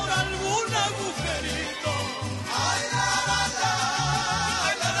por algún agujerito. Ay, la, la, la.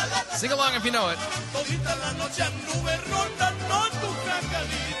 Sing along if you know it. Todita la noche anduve rondando tu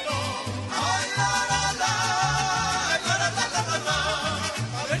cacalito. Ay, la, la, la. Ay, la, la, la, la, la.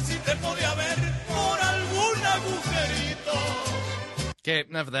 A ver si te podía ver por algún agujerito. Okay,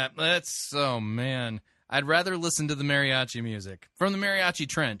 enough of that. Oh man. I'd rather listen to the mariachi music. From the Mariachi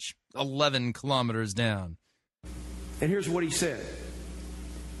Trench, 11 kilometers down. And here's what he said.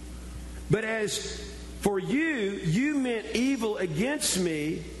 But as for you, you meant evil against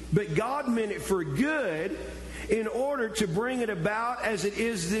me, but God meant it for good, in order to bring it about as it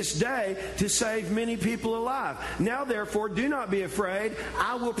is this day, to save many people alive. Now therefore, do not be afraid.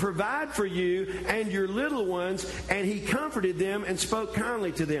 I will provide for you and your little ones. And he comforted them and spoke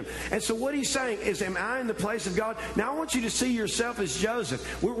kindly to them. And so what he's saying is, am I in the place of God? Now I want you to see yourself as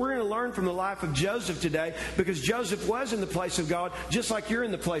Joseph. We're going to learn from the life of Joseph today, because Joseph was in the place of God, just like you're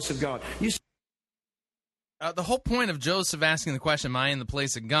in the place of God. The whole point of Joseph asking the question, am I in the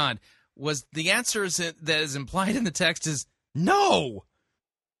place of God, was the answer that is implied in the text is no.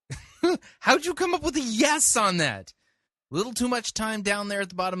 How'd you come up with a yes on that? Little too much time down there at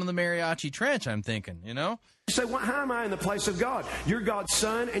the bottom of the Mariachi Trench, I'm thinking, you know? You say, well, how am I in the place of God? You're God's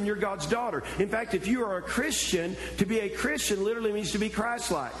son and you're God's daughter. In fact, if you are a Christian, to be a Christian literally means to be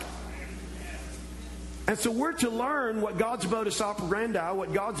Christ-like. And so we're to learn what God's modus operandi,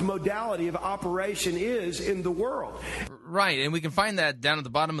 what God's modality of operation is in the world. Right, and we can find that down at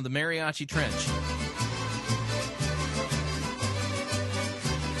the bottom of the Mariachi Trench.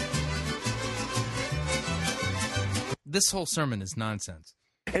 This whole sermon is nonsense.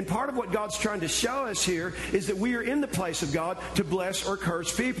 And part of what God's trying to show us here is that we are in the place of God to bless or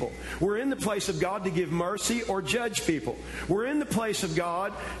curse people. We're in the place of God to give mercy or judge people. We're in the place of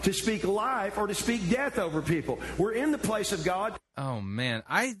God to speak life or to speak death over people. We're in the place of God. Oh man,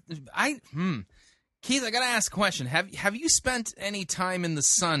 Keith, I gotta ask a question. Have you spent any time in the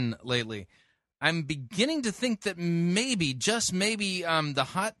sun lately? I'm beginning to think that maybe, just maybe, the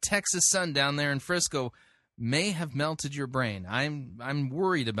hot Texas sun down there in Frisco may have melted your brain. I'm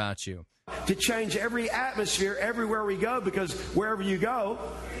worried about you. To change every atmosphere everywhere we go, because wherever you go,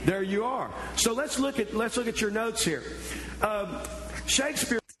 there you are. So let's look at your notes here.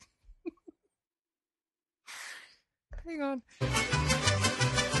 Shakespeare. Hang on.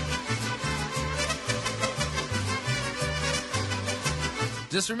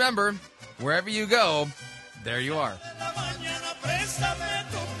 Just remember, wherever you go, there you are.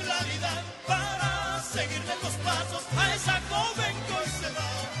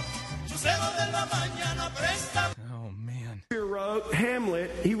 Oh man. Shakespeare wrote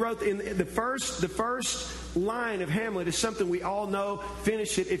Hamlet. He wrote in the first line of Hamlet is something we all know.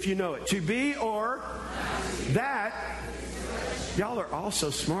 Finish it if you know it. To be or that. Y'all are all so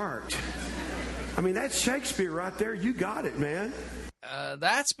smart. I mean, that's Shakespeare right there. You got it, man.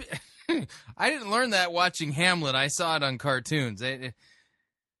 That's. I didn't learn that watching Hamlet. I saw it on cartoons.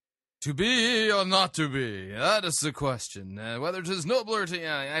 To be or not to be? That is the question. Whether it is nobler to...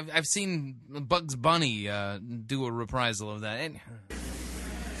 I've seen Bugs Bunny do a reprisal of that.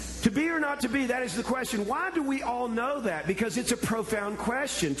 To be or not to be, that is the question. Why do we all know that? Because it's a profound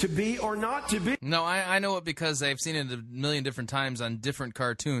question. To be or not to be. No, I know it because I've seen it a million different times on different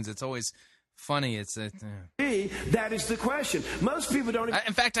cartoons. It's always funny. That is the question. Most people don't.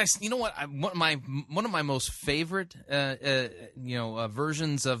 In fact, you know what? One of my most favorite,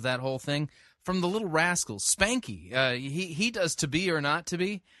 versions of that whole thing from the Little Rascals, Spanky. He does To Be or Not to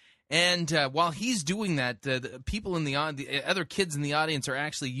Be, And while he's doing that, the people in the other kids in the audience are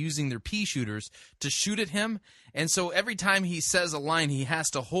actually using their pea shooters to shoot at him. And so every time he says a line, he has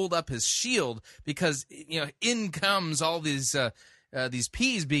to hold up his shield because in comes all these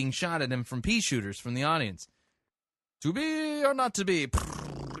peas being shot at him from pea shooters from the audience. To be or not to be?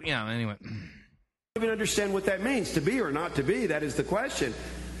 Yeah. Anyway, I don't even understand what that means. To be or not to be? That is the question.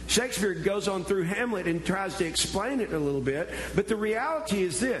 Shakespeare goes on through Hamlet and tries to explain it a little bit, but the reality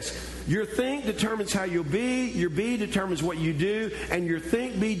is this. Your think determines how you'll be, your be determines what you do, and your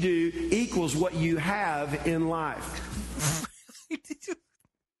think, be, do equals what you have in life.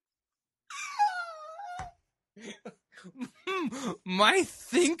 My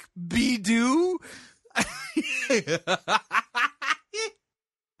think, be, do?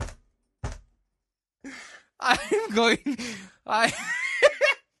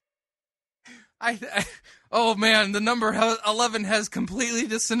 Oh man, the number 11 has completely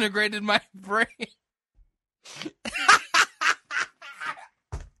disintegrated my brain.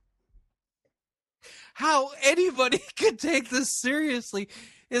 How anybody could take this seriously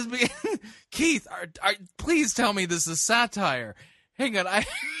is Keith, please tell me this is satire. Hang on,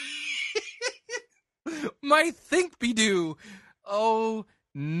 my think be do. Oh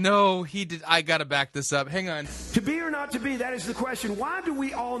no, he did. I gotta back this up. Hang on. To be or not to be, that is the question. Why do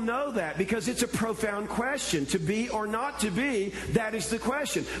we all know that? Because it's a profound question. To be or not to be, that is the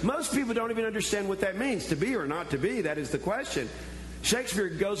question. Most people don't even understand what that means. To be or not to be, that is the question. Shakespeare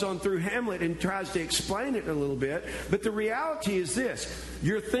goes on through Hamlet and tries to explain it a little bit, but the reality is this.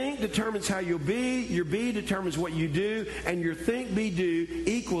 Your think determines how you'll be, your be determines what you do, and your think, be, do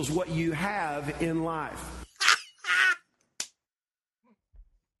equals what you have in life.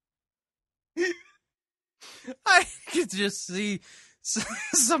 I could just see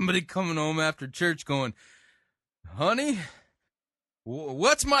somebody coming home after church going, honey,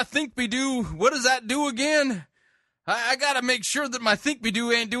 what's my think be do? What does that do again? I got to make sure that my think be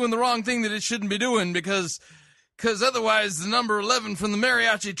do ain't doing the wrong thing that it shouldn't be doing because otherwise the number 11 from the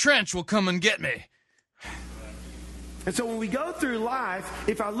Mariachi Trench will come and get me. And so when we go through life,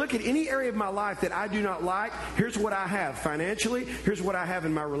 if I look at any area of my life that I do not like, here's what I have financially, here's what I have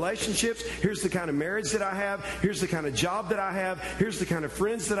in my relationships, here's the kind of marriage that I have, here's the kind of job that I have, here's the kind of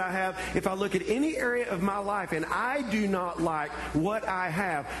friends that I have. If I look at any area of my life and I do not like what I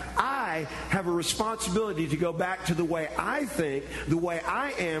have a responsibility to go back to the way I think, the way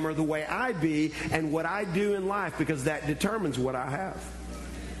I am, or the way I be, and what I do in life, because that determines what I have.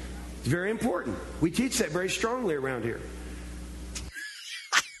 It's very important. We teach that very strongly around here.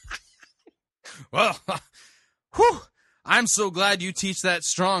 Well, I'm so glad you teach that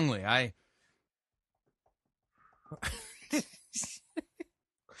strongly.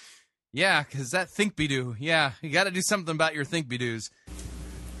 Yeah, because that think be do. Yeah, you got to do something about your think be do's.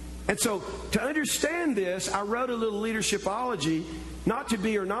 And so to understand this, I wrote a little leadershipology, not to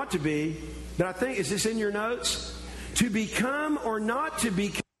be or not to be, that I think, is this in your notes? To become or not to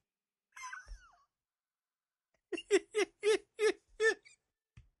become.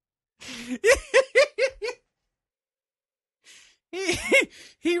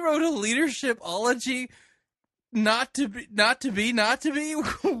 He wrote a leadershipology, not to be.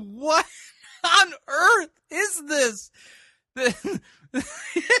 What on earth is this?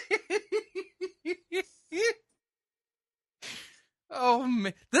 Oh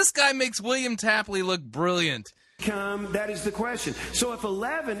man, this guy makes William Tapley look brilliant. That is the question. So if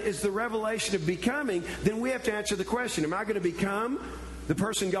 11 is the revelation of becoming, then we have to answer the question, am I going to become the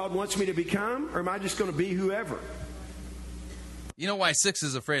person God wants me to become, or am I just going to be whoever? You know why 6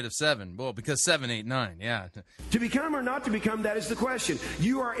 is afraid of 7? Well, because 7, 8, 9, yeah. To become or not to become, that is the question.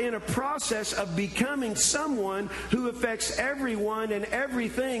 You are in a process of becoming someone who affects everyone and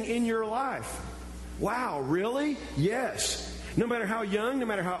everything in your life. Wow, really? Yes. No matter how young, no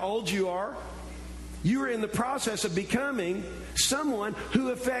matter how old you are, you are in the process of becoming someone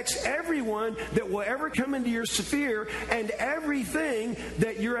who affects everyone that will ever come into your sphere and everything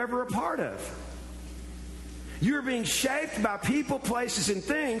that you're ever a part of. You're being shaped by people, places, and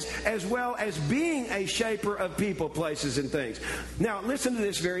things, as well as being a shaper of people, places, and things. Now, listen to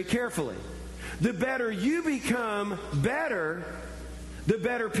this very carefully. The better you become better, the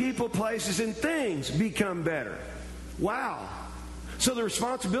better people, places, and things become better. Wow. So the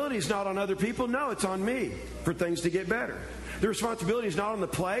responsibility is not on other people. No, it's on me for things to get better. The responsibility is not on the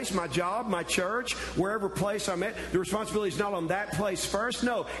place, my job, my church, wherever place I'm at. The responsibility is not on that place first.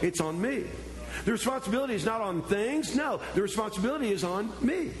 No, it's on me. The responsibility is not on things. No, the responsibility is on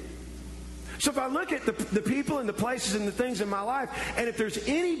me. So if I look at the people and the places and the things in my life, and if there's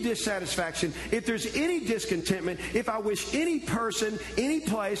any dissatisfaction, if there's any discontentment, if I wish any person, any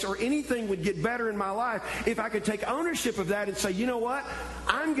place, or anything would get better in my life, if I could take ownership of that and say, you know what?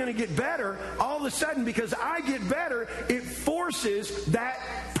 I'm going to get better. All of a sudden, because I get better, it forces that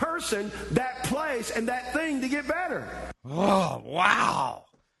person, that place, and that thing to get better. Oh, wow.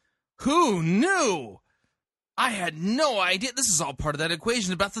 Who knew? I had no idea. This is all part of that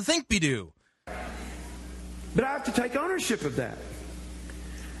equation about the think-be-do. But I have to take ownership of that.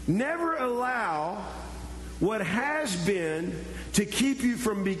 Never allow what has been to keep you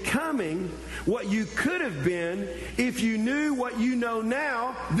from becoming what you could have been if you knew what you know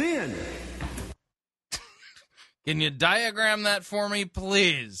now then. Can you diagram that for me,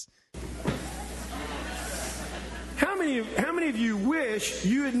 please? How many of you wish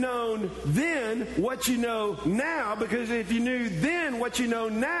you had known then what you know now? Because if you knew then what you know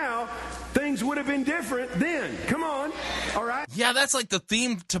now, things would have been different then. Come on. All right? Yeah, that's like the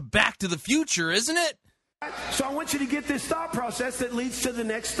theme to Back to the Future, isn't it? So I want you to get this thought process that leads to the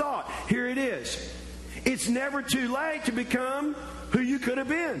next thought. Here it is. It's never too late to become who you could have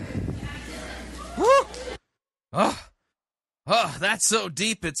been. Woo! Oh, that's so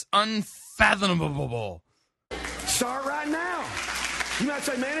deep, it's unfathomable. Start right now. You might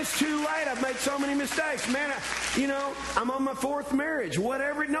say, man, it's too late. I've made so many mistakes. Man, I'm on my fourth marriage.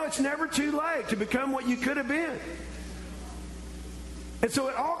 Whatever. No, it's never too late to become what you could have been. And so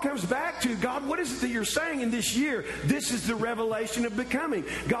it all comes back to, God, what is it that you're saying in this year? This is the revelation of becoming.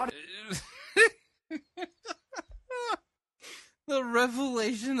 God. The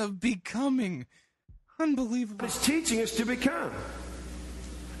revelation of becoming. Unbelievable. It's teaching us to become.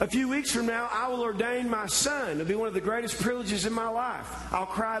 A few weeks from now, I will ordain my son. It'll be one of the greatest privileges in my life. I'll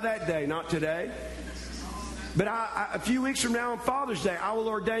cry that day, not today. But a few weeks from now on Father's Day, I will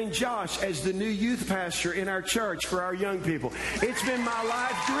ordain Josh as the new youth pastor in our church for our young people. It's been my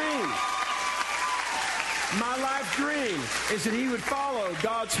life dream. My life dream is that he would follow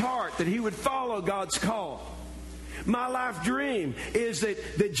God's heart, that he would follow God's call. My life dream is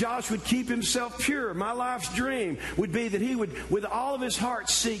that Josh would keep himself pure. My life's dream would be that he would, with all of his heart,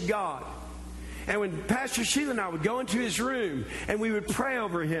 seek God. And when Pastor Sheila and I would go into his room and we would pray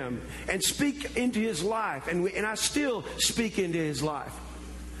over him and speak into his life, and I still speak into his life.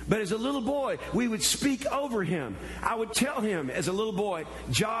 But as a little boy, we would speak over him. I would tell him as a little boy,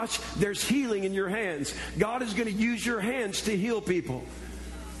 Josh, there's healing in your hands. God is going to use your hands to heal people.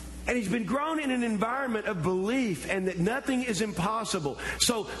 And he's been grown in an environment of belief and that nothing is impossible.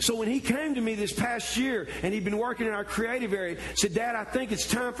 So when he came to me this past year and he'd been working in our creative area, said, Dad, I think it's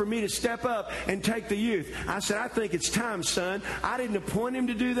time for me to step up and take the youth. I said, I think it's time, son. I didn't appoint him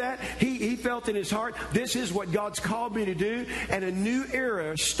to do that. He felt in his heart, this is what God's called me to do. And a new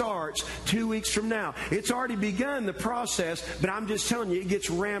era starts 2 weeks from now. It's already begun the process, but I'm just telling you, it gets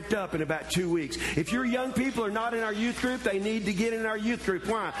ramped up in about 2 weeks. If your young people are not in our youth group, they need to get in our youth group.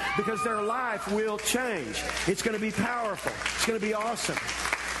 Why? Because their life will change. It's going to be powerful. It's going to be awesome.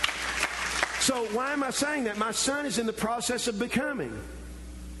 So why am I saying that? My son is in the process of becoming.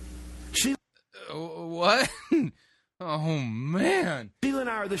 What? Oh, man. Sheila and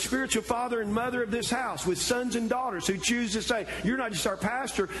I are the spiritual father and mother of this house with sons and daughters who choose to say, you're not just our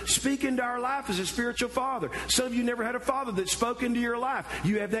pastor, speak into our life as a spiritual father. Some of you never had a father that spoke into your life.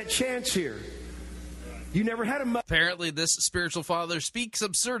 You have that chance here. You never had a mother. Apparently, this spiritual father speaks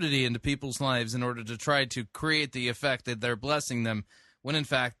absurdity into people's lives in order to try to create the effect that they're blessing them, when in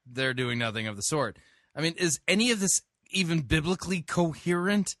fact they're doing nothing of the sort. I mean, is any of this even biblically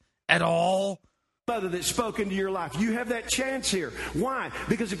coherent at all? Mother that spoke into your life. You have that chance here. Why?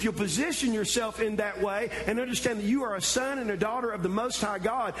 Because if you'll position yourself in that way and understand that you are a son and a daughter of the Most High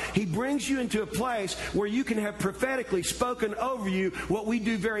God, He brings you into a place where you can have prophetically spoken over you what we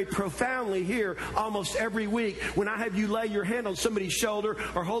do very profoundly here almost every week when I have you lay your hand on somebody's shoulder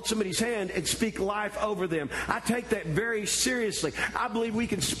or hold somebody's hand and speak life over them. I take that very seriously. I believe we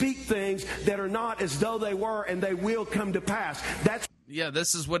can speak things that are not as though they were, and they will come to pass. Yeah,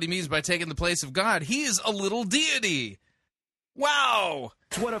 this is what he means by taking the place of God. He is a little deity. Wow.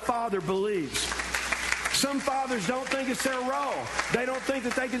 That's what a father believes. Some fathers don't think it's their role. They don't think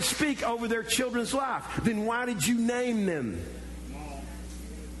that they can speak over their children's life. Then why did you name them?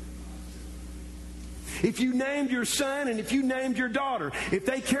 If you named your son and if you named your daughter, if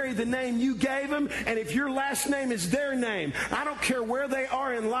they carry the name you gave them, and if your last name is their name, I don't care where they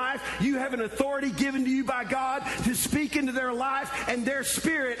are in life, you have an authority given to you by God to speak into their life, and their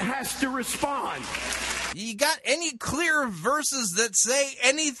spirit has to respond. You got any clear verses that say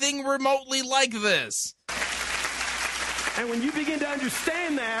anything remotely like this? And when you begin to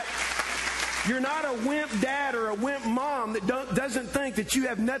understand that, You're not a wimp dad or a wimp mom that doesn't think that you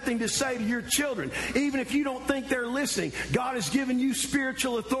have nothing to say to your children. Even if you don't think they're listening, God has given you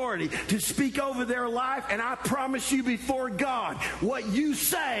spiritual authority to speak over their life, and I promise you before God, what you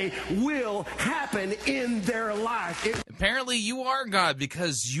say will happen in their life. Apparently you are God,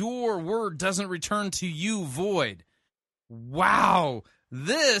 because your word doesn't return to you void. Wow.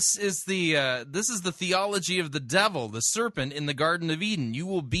 This is the theology of the devil, the serpent in the Garden of Eden. You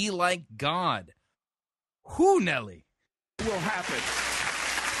will be like God. Who, Nelly? It will happen.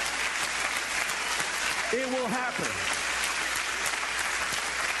 It will happen.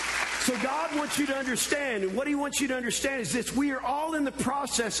 So God wants you to understand, and what he wants you to understand is this: we are all in the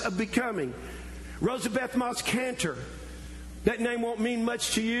process of becoming. Rosabeth Moss Cantor, that name won't mean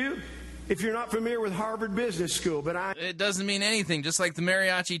much to you if you're not familiar with Harvard Business School, but It doesn't mean anything, just like the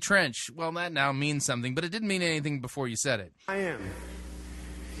Mariachi Trench. Well, that now means something, but it didn't mean anything before you said it. I am.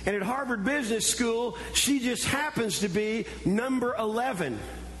 And at Harvard Business School, she just happens to be number 11.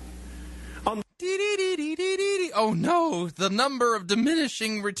 Oh no, the number of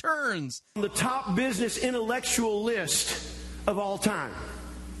diminishing returns. On the top business intellectual list of all time.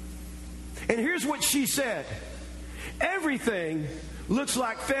 And here's what she said: everything looks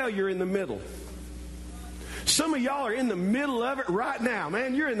like failure in the middle. Some of y'all are in the middle of it right now,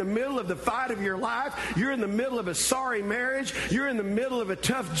 man. You're in the middle of the fight of your life. You're in the middle of a sorry marriage. You're in the middle of a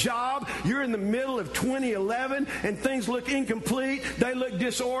tough job. You're in the middle of 2011, and things look incomplete. They look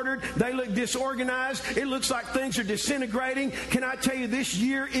disordered. They look disorganized. It looks like things are disintegrating. Can I tell you, this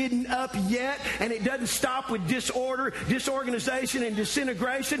year isn't up yet, and it doesn't stop with disorder, disorganization, and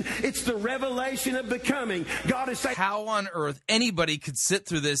disintegration. It's the revelation of becoming. God is saying, how on earth anybody could sit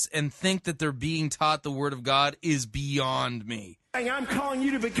through this and think that they're being taught the Word of God is beyond me. I'm calling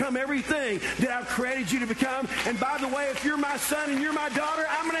you to become everything that I've created you to become. And by the way, if you're my son and you're my daughter,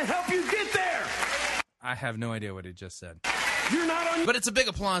 I'm going to help you get there. I have no idea what he just said. You're not on But it's a big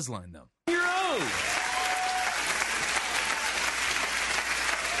applause line, though. your own.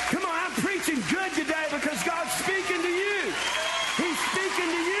 Come on, I'm preaching good today because God's speaking to you. He's speaking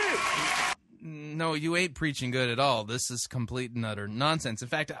to you. No, you ain't preaching good at all. This is complete and utter nonsense. In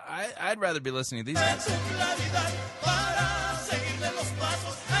fact, I'd rather be listening to these guys.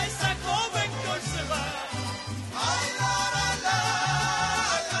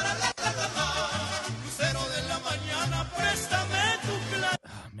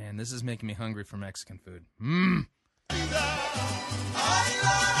 Oh, man, this is making me hungry for Mexican food.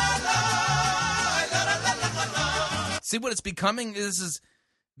 See what it's becoming? This is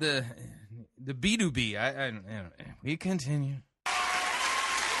the B2B. I we continue.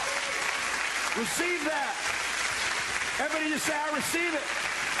 Receive that. Everybody just say, I receive it.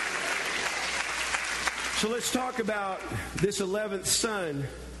 So let's talk about this 11th son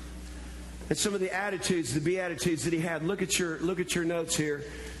and some of the attitudes, the Beatitudes that he had. Look at your notes here.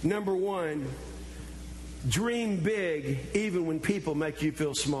 Number 1, dream big even when people make you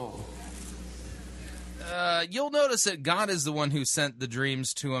feel small. You'll notice that God is the one who sent the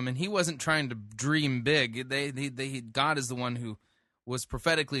dreams to him, and he wasn't trying to dream big. God is the one who was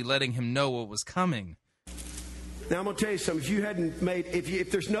prophetically letting him know what was coming. Now, I'm going to tell you something.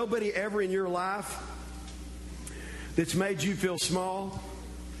 If there's nobody ever in your life that's made you feel small,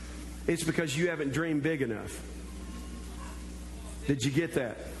 it's because you haven't dreamed big enough. Did you get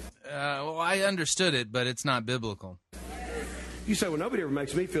that? Well, I understood it, but it's not biblical. You say, well, nobody ever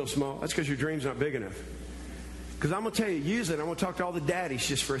makes me feel small. That's because your dream's not big enough. Because I'm going to tell you, usually, and I'm going to talk to all the daddies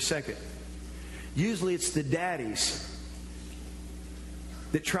just for a second. Usually it's the daddies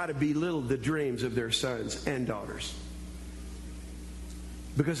that try to belittle the dreams of their sons and daughters.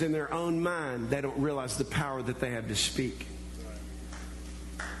 Because in their own mind, they don't realize the power that they have to speak.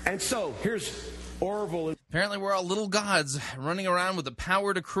 And so, here's Orville. Apparently we're all little gods running around with the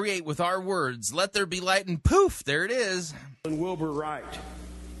power to create with our words. Let there be light, and poof, there it is. And Wilbur Wright.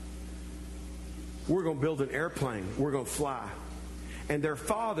 We're going to build an airplane. We're going to fly. And their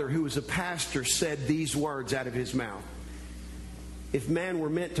father, who was a pastor, said these words out of his mouth. If man were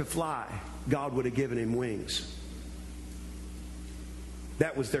meant to fly, God would have given him wings.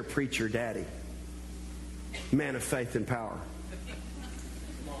 That was their preacher daddy. Man of faith and power.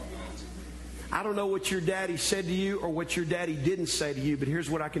 I don't know what your daddy said to you or what your daddy didn't say to you, but here's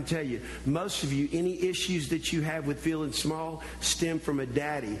what I can tell you. Most of you, any issues that you have with feeling small stem from a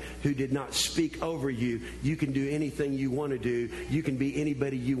daddy who did not speak over you. You can do anything you want to do. You can be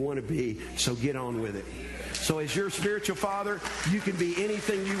anybody you want to be, so get on with it. So as your spiritual father, you can be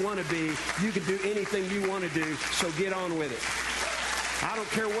anything you want to be. You can do anything you want to do, so get on with it. I don't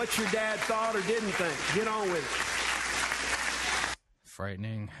care what your dad thought or didn't think. Get on with it.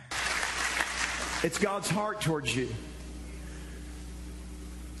 Frightening. It's God's heart towards you.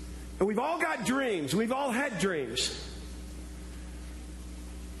 And we've all got dreams. We've all had dreams.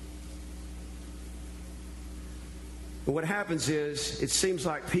 But what happens is, it seems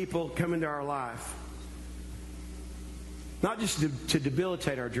like people come into our life, not just to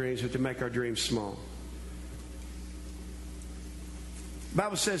debilitate our dreams, but to make our dreams small. The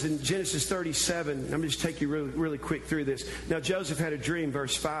Bible says in Genesis 37, I'm going to just take you really quick through this. Now Joseph had a dream,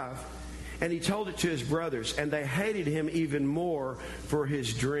 verse 5, and he told it to his brothers, and they hated him even more for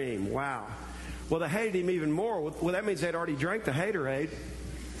his dream. Wow. Well, they hated him even more. Well, that means they'd already drank the haterade.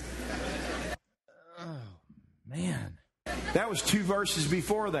 Oh, man. That was 2 verses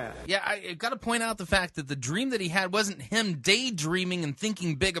before that. Yeah, I got to point out the fact that the dream that he had wasn't him daydreaming and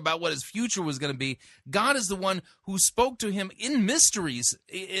thinking big about what his future was going to be. God is the one who spoke to him in mysteries.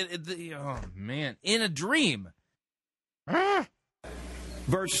 Oh, man, in a dream.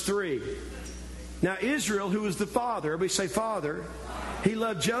 Verse 3. Now Israel, who was the father, everybody say father, he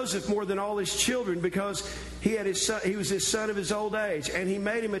loved Joseph more than all his children because he was his son of his old age, and he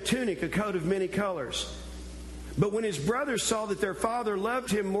made him a tunic, a coat of many colors. But when his brothers saw that their father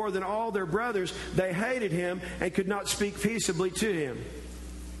loved him more than all their brothers, they hated him and could not speak peaceably to him.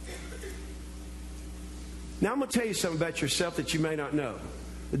 Now I'm going to tell you something about yourself that you may not know.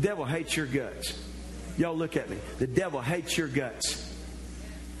 The devil hates your guts. Y'all look at me. The devil hates your guts.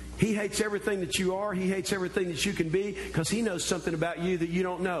 He hates everything that you are. He hates everything that you can be because he knows something about you that you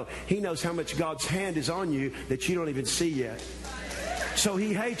don't know. He knows how much God's hand is on you that you don't even see yet. So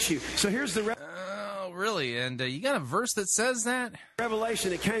he hates you. So here's the really? And you got a verse that says that? Revelation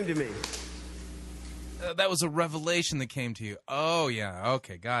that came to me. That was a revelation that came to you. Oh, yeah.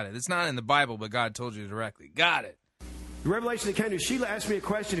 Okay, got it. It's not in the Bible, but God told you directly. Got it. The revelation that came to me, Sheila asked me a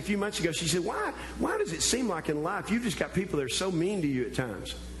question a few months ago. She said, why does it seem like in life you've just got people that are so mean to you at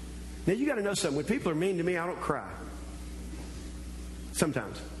times? Now, you got to know something. When people are mean to me, I don't cry.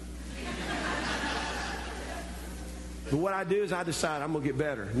 Sometimes. But what I do is I decide I'm going to get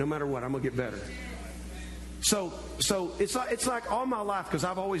better. No matter what, I'm going to get better. So it's like all my life, because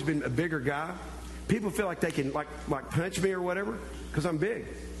I've always been a bigger guy, people feel like they can like punch me or whatever because I'm big.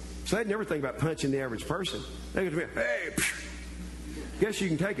 So they'd never think about punching the average person. They go to me, hey, psh, guess you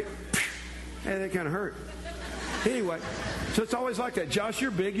can take it. Psh. Hey, that kind of hurt. Anyway, so it's always like that. Josh,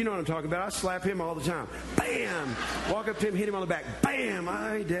 you're big. You know what I'm talking about. I slap him all the time. Bam! Walk up to him, hit him on the back. Bam!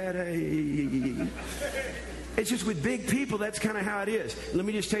 Hi, Daddy. It's just with big people, that's kind of how it is. Let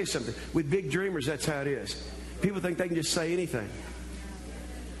me just tell you something. With big dreamers, that's how it is. People think they can just say anything.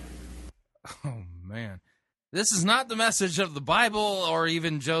 Oh, man. This is not the message of the Bible or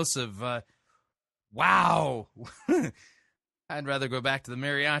even Joseph. Wow. I'd rather go back to the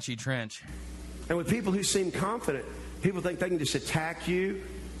Mariachi Trench. And with people who seem confident, people think they can just attack you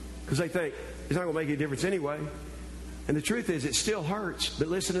because they think it's not going to make any difference anyway. And the truth is, it still hurts. But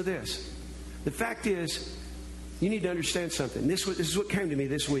listen to this. The fact is, you need to understand something. This is what came to me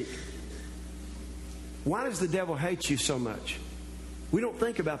this week. Why does the devil hate you so much? We don't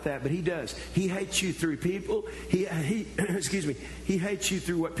think about that, but he does. He hates you through people. He hates you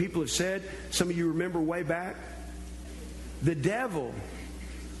through what people have said. Some of you remember way back. The devil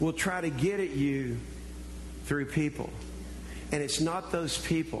will try to get at you through people. And it's not those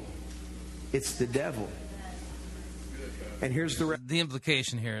people. It's the devil. And here's the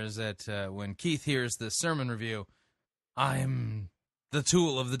implication here is that when Keith hears the sermon review, I'm the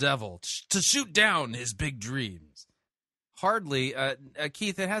tool of the devil to shoot down his big dreams. Hardly.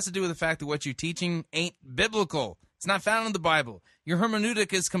 Keith, it has to do with the fact that what you're teaching ain't biblical. It's not found in the Bible. Your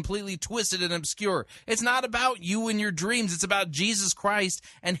hermeneutic is completely twisted and obscure. It's not about you and your dreams. It's about Jesus Christ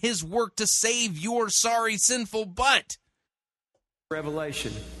and his work to save your sorry, sinful butt.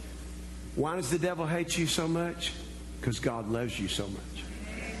 Revelation. Why does the devil hate you so much? Because God loves you so much.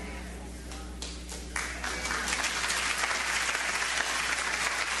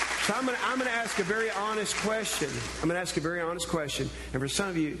 So I'm going to ask a very honest question. I'm going to ask a very honest question. And for some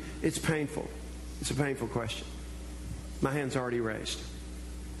of you, it's painful. It's a painful question. My hand's already raised.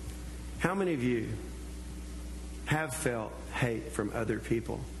 How many of you have felt hate from other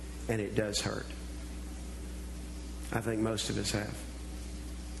people and it does hurt? I think most of us have.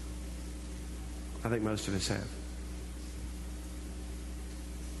 I think most of us have.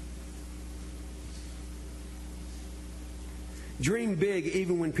 Dream big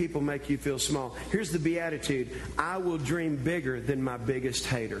even when people make you feel small. Here's the beatitude. I will dream bigger than my biggest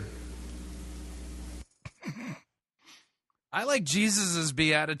hater. I like Jesus'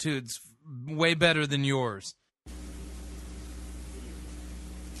 beatitudes way better than yours.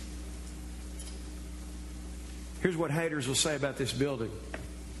 Here's what haters will say about this building.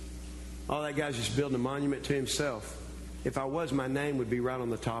 Oh, that guy's just building a monument to himself. If I was, my name would be right on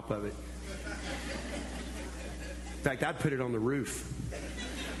the top of it. In fact, I'd put it on the roof.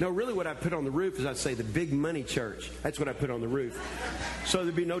 No, really what I'd put on the roof is I'd say the Big Money Church. That's what I put on the roof. So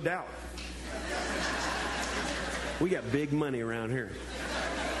there'd be no doubt. We got big money around here.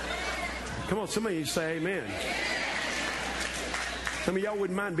 Come on, somebody you say amen. Some of y'all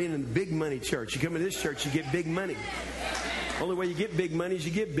wouldn't mind being in the Big Money Church. You come to this church, you get big money. Only way you get big money is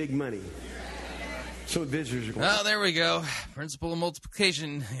you give big money. So visitors are going, oh, there we go. Principle of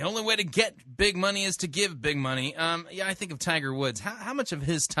multiplication. The only way to get big money is to give big money. Yeah, I think of Tiger Woods. How much of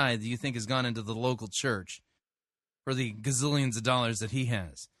his tithe do you think has gone into the local church for the gazillions of dollars that he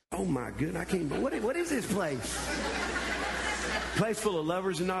has? Oh, my goodness. I can't believe. What is this place? Place full of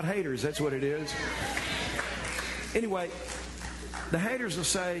lovers and not haters. That's what it is. Anyway, the haters will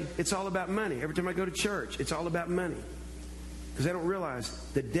say, it's all about money. Every time I go to church, it's all about money. Because they don't realize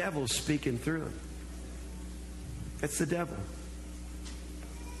the devil's speaking through them. That's the devil.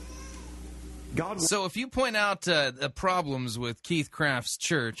 So if you point out the problems with Keith Craft's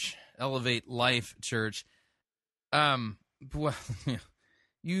church, Elevate Life Church, well,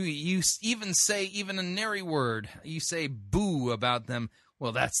 you even say even a nary word. You say boo about them.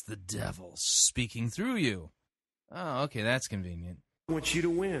 Well, that's the devil speaking through you. Oh, okay, that's convenient. He wants you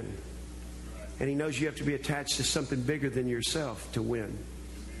to win. And he knows you have to be attached to something bigger than yourself to win.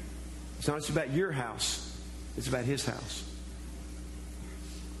 It's not just about your house. It's about his house.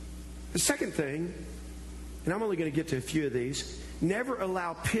 The second thing, and I'm only going to get to a few of these, never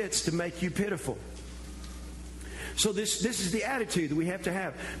allow pits to make you pitiful. So this is the attitude that we have to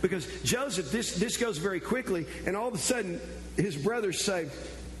have. Because Joseph, this goes very quickly, and all of a sudden his brothers say,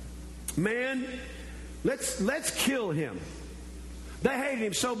 man, let's kill him. They hated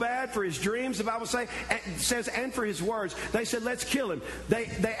him so bad for his dreams, the Bible says, and for his words. They said, let's kill him.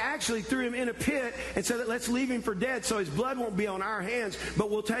 They actually threw him in a pit and said, let's leave him for dead so his blood won't be on our hands, but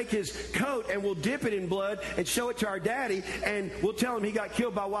we'll take his coat and we'll dip it in blood and show it to our daddy, and we'll tell him he got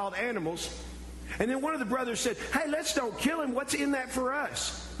killed by wild animals. And then one of the brothers said, hey, let's don't kill him. What's in that for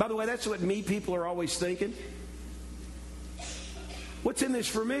us? By the way, that's what me people are always thinking. What's in this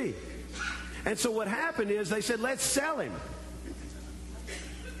for me? And so what happened is they said, let's sell him.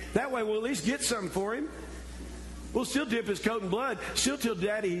 That way we'll at least get something for him. We'll still dip his coat in blood. Still tell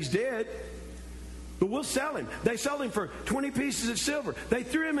daddy he's dead. But we'll sell him. They sold him for 20 pieces of silver. They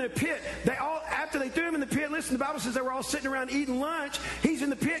threw him in a pit. After they threw him in the pit, listen, the Bible says they were all sitting around eating lunch. He's in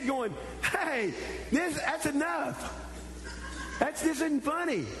the pit going, hey, that's enough. This isn't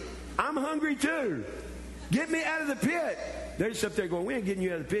funny. I'm hungry too. Get me out of the pit. They're just up there going, we ain't getting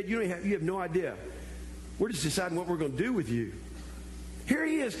you out of the pit. You have no idea. We're just deciding what we're going to do with you. Here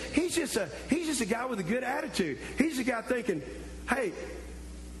he is. He's just a guy with a good attitude. He's a guy thinking, hey,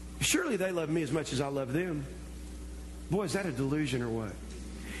 surely they love me as much as I love them. Boy, is that a delusion or what?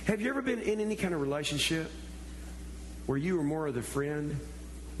 Have you ever been in any kind of relationship where you were more of the friend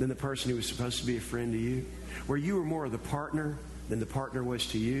than the person who was supposed to be a friend to you? Where you were more of the partner than the partner was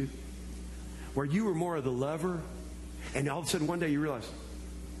to you? Where you were more of the lover, and all of a sudden one day you realize,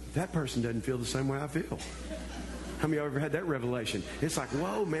 that person doesn't feel the same way I feel. How many of you ever had that revelation? It's like,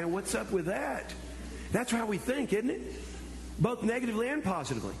 whoa, man, what's up with that? That's how we think, isn't it? Both negatively and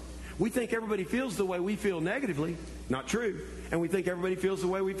positively. We think everybody feels the way we feel negatively. Not true. And we think everybody feels the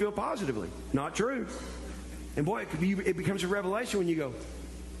way we feel positively. Not true. And boy, it becomes a revelation when you go,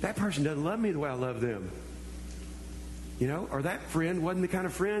 that person doesn't love me the way I love them. You know, or that friend wasn't the kind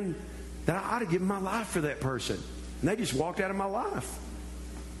of friend that I ought to give my life for that person. And they just walked out of my life.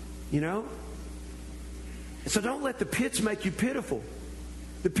 You know? So don't let the pits make you pitiful.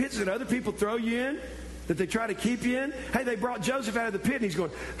 The pits that other people throw you in, that they try to keep you in. Hey, they brought Joseph out of the pit, and he's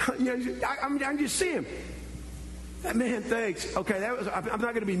going, I just see him. That man thinks, okay, I'm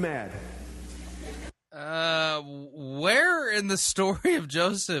not going to be mad. Where in the story of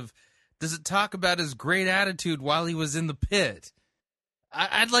Joseph does it talk about his great attitude while he was in the pit?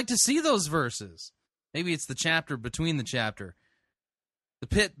 I'd like to see those verses. Maybe it's the chapter between the chapter. The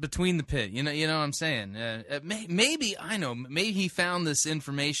pit between the pit. You know what I'm saying? Maybe he found this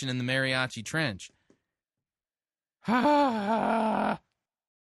information in the Mariachi Trench. But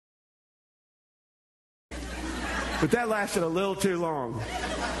that lasted a little too long.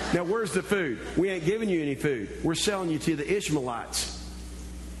 Now, where's the food? We ain't giving you any food. We're selling you to the Ishmaelites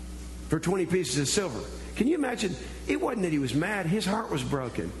for 20 pieces of silver. Can you imagine? It wasn't that he was mad. His heart was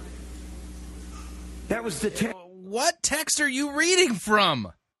broken. That was the test. What text are you reading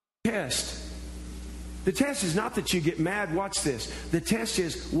from? Test. The test is not that you get mad. Watch this. The test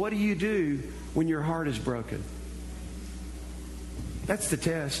is, what do you do when your heart is broken? That's the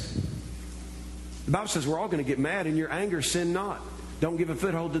test. The Bible says we're all going to get mad. In your anger, sin not. Don't give a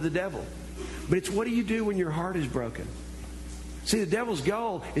foothold to the devil. But it's what do you do when your heart is broken? See, the devil's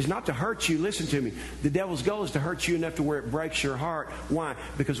goal is not to hurt you. Listen to me. The devil's goal is to hurt you enough to where it breaks your heart. Why?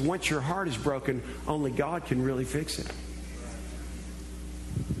 Because once your heart is broken, only God can really fix it.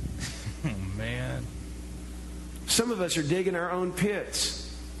 Oh, man. Some of us are digging our own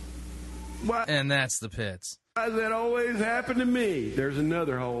pits. Why? And that's the pits. Why does that always happen to me? There's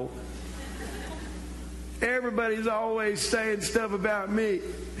another hole. Everybody's always saying stuff about me.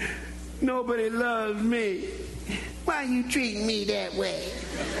 Nobody loves me. Why you treating me that way?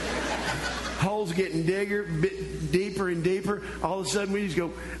 Holes getting deeper and deeper. All of a sudden we just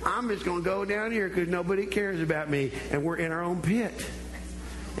go, I'm just going to go down here because nobody cares about me. And we're in our own pit.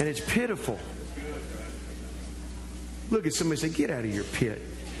 And it's pitiful. Look at somebody and say, get out of your pit.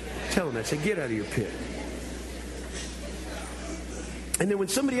 Tell them that. Say, get out of your pit. And then when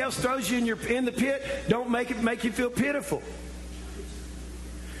somebody else throws you in the pit, don't make it make you feel pitiful.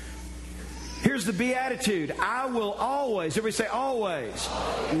 Here's the beatitude. I will always, everybody say always,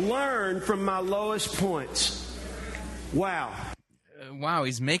 learn from my lowest points. Wow. Wow,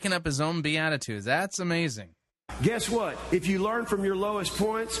 he's making up his own beatitudes. That's amazing. Guess what? If you learn from your lowest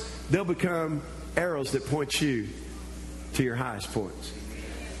points, they'll become arrows that point you to your highest points.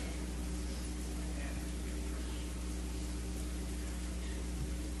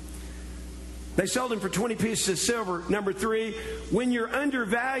 They sold him for 20 pieces of silver. Number 3, when you're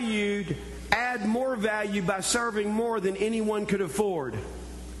undervalued, add more value by serving more than anyone could afford.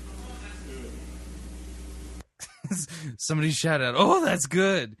 Somebody shout out, oh, that's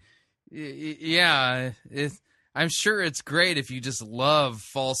good. Yeah, I'm sure it's great if you just love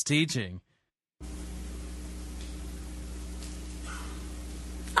false teaching.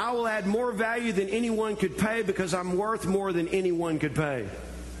 I will add more value than anyone could pay because I'm worth more than anyone could pay.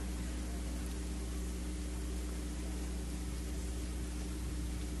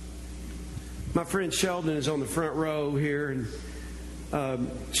 My friend Sheldon is on the front row here,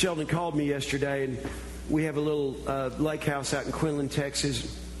 and Sheldon called me yesterday, and we have a little lake house out in Quinlan,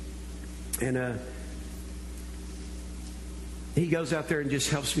 Texas, and he goes out there and just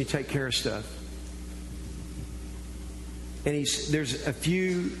helps me take care of stuff. And there's a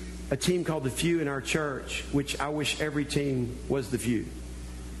team called the Few in our church, which I wish every team was the Few,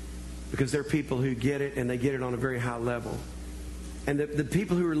 because they're people who get it, and they get it on a very high level. And the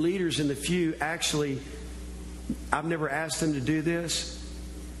people who are leaders in the Few, actually, I've never asked them to do this,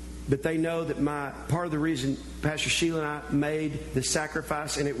 but they know that part of the reason Pastor Sheila and I made the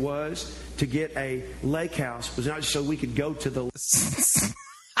sacrifice, and it was to get a lake house, was not just so we could go to the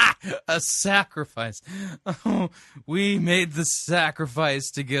a sacrifice. Oh, we made the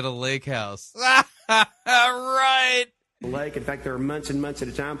sacrifice to get a lake house. Right. Lake. In fact, there are months and months at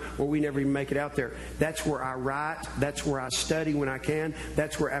a time where we never even make it out there. That's where I write. That's where I study when I can.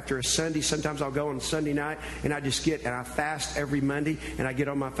 That's where after a Sunday, sometimes I'll go on Sunday night and I fast every Monday and I get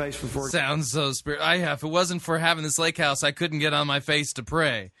on my face before Sounds so spiritual. If it wasn't for having this lake house, I couldn't get on my face to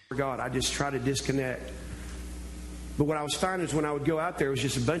pray. God, I just try to disconnect. But what I was finding is when I would go out there, it was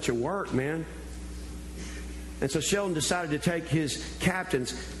just a bunch of work, man. And so Sheldon decided to take his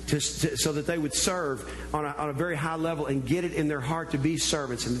captains so that they would serve on a very high level and get it in their heart to be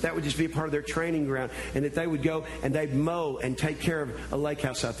servants, and that would just be a part of their training ground, and that they would go and they'd mow and take care of a lake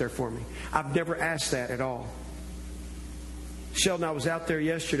house out there for me. I've never asked that at all. Sheldon, I was out there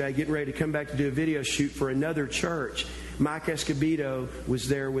yesterday getting ready to come back to do a video shoot for another church. Mike Escobedo was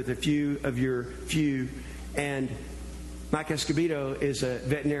there with a few of your Few, and Mike Escobedo is a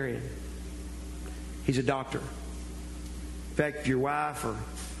veterinarian. He's a doctor. In fact, if your wife or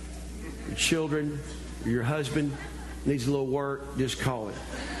your children or your husband needs a little work, just call him.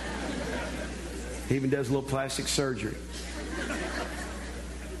 He even does a little plastic surgery.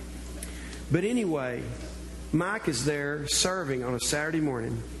 But anyway, Mike is there serving on a Saturday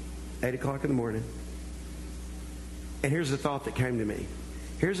morning, 8 o'clock in the morning. And here's the thought that came to me.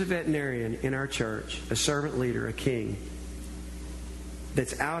 Here's a veterinarian in our church, a servant leader, a king,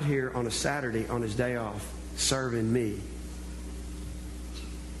 that's out here on a Saturday on his day off serving me.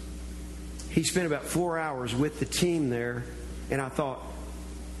 He spent about 4 hours with the team there, and I thought,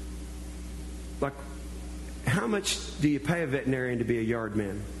 like, how much do you pay a veterinarian to be a yard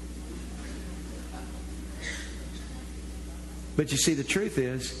man? But you see, the truth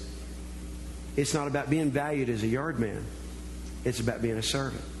is, it's not about being valued as a yard man. It's about being a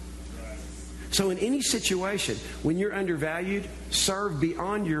servant. So in any situation, when you're undervalued, serve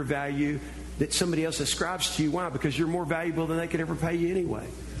beyond your value that somebody else ascribes to you. Why? Because you're more valuable than they could ever pay you anyway.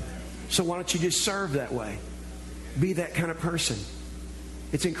 So why don't you just serve that way? Be that kind of person.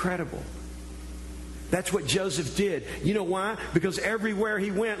 It's incredible. That's what Joseph did. You know why? Because everywhere he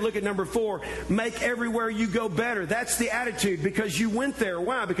went, look at number 4, make everywhere you go better. That's the attitude, because you went there.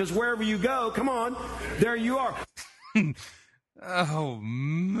 Why? Because wherever you go, come on, there you are. Oh,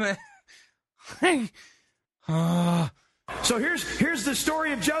 man. So here's the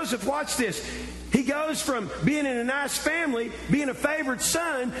story of Joseph. Watch this. He goes from being in a nice family, being a favored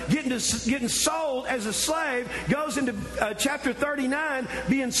son, getting sold as a slave, goes into chapter 39,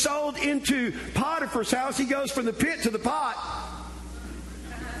 being sold into Potiphar's house. He goes from the pit to the pot.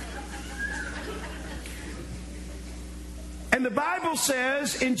 And the Bible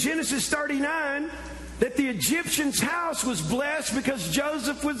says in Genesis 39 that the Egyptian's house was blessed because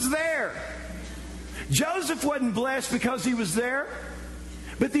Joseph was there. Joseph wasn't blessed because he was there,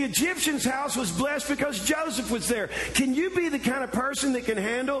 but the Egyptian's house was blessed because Joseph was there. Can you be the kind of person that can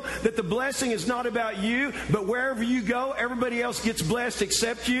handle that the blessing is not about you, but wherever you go, everybody else gets blessed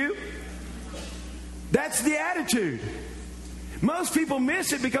except you? That's the attitude. Most people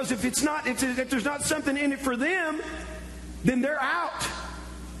miss it because if there's not something in it for them, then they're out.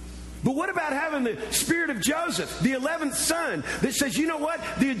 But what about having the spirit of Joseph, the 11th son, that says, you know what?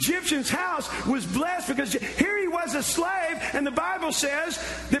 The Egyptian's house was blessed because here he was a slave, and the Bible says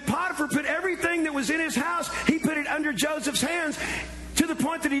that Potiphar put everything that was in his house, he put it under Joseph's hands to the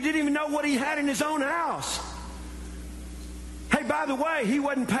point that he didn't even know what he had in his own house. Hey, by the way, he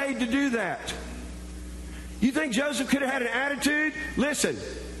wasn't paid to do that. You think Joseph could have had an attitude? Listen,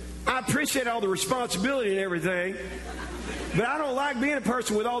 I appreciate all the responsibility and everything, but I don't like being a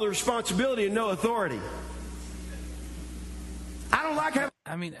person with all the responsibility and no authority. I don't like having...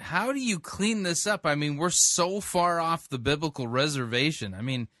 I mean, how do you clean this up? I mean, we're so far off the biblical reservation. I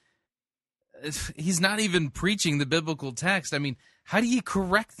mean, he's not even preaching the biblical text. I mean, how do you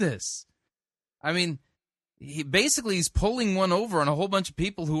correct this? I mean, he's pulling one over on a whole bunch of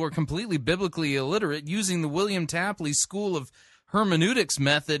people who are completely biblically illiterate, using the William Tapley School of Hermeneutics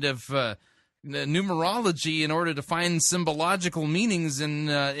method of numerology in order to find symbological meanings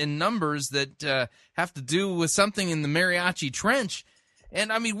in numbers that have to do with something in the Mariachi Trench.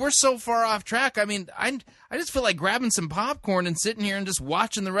 And I mean, we're so far off track. I mean, I just feel like grabbing some popcorn and sitting here and just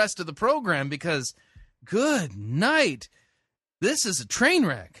watching the rest of the program, because good night, this is a train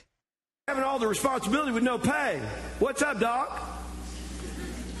wreck. Having all the responsibility with no pay. What's up, Doc?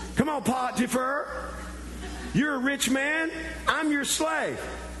 Come on, Potiphar. You're a rich man. I'm your slave.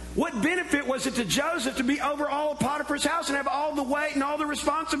 What benefit was it to Joseph to be over all of Potiphar's house and have all the weight and all the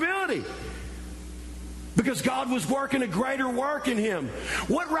responsibility? Because God was working a greater work in him.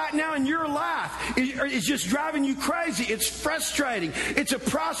 What right now in your life is just driving you crazy? It's frustrating. It's a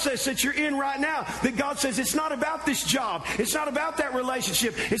process that you're in right now that God says it's not about this job. It's not about that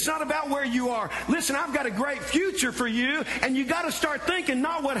relationship. It's not about where you are. Listen, I've got a great future for you, and you got to start thinking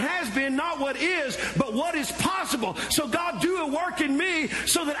not what has been, not what is, but what is possible. So God, do a work in me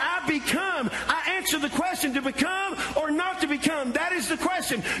so that I answer the question, to become or not to become. That is the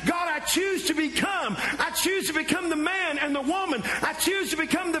question. God, I choose to become. I choose to become the man and the woman. I choose to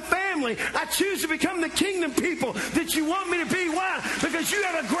become the family. I choose to become the kingdom people that you want me to be. Why? Because you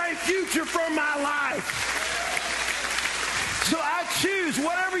have a great future for my life. So I choose,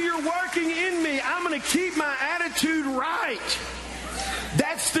 whatever you're working in me, I'm going to keep my attitude right.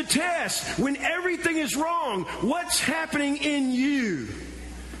 That's the test. When everything is wrong, what's happening in you?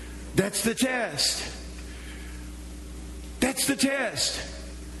 That's the test. That's the test.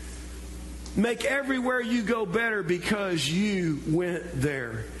 Make everywhere you go better because you went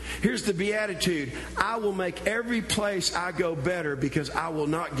there. Here's the beatitude. I will make every place I go better because I will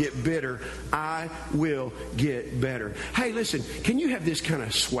not get bitter. I will get better. Hey, listen, can you have this kind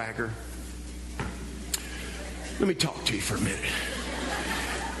of swagger? Let me talk to you for a minute.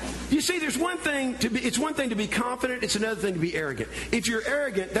 You see, it's one thing to be confident, it's another thing to be arrogant. If you're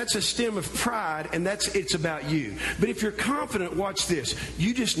arrogant, that's a stem of pride, and it's about you. But if you're confident, watch this.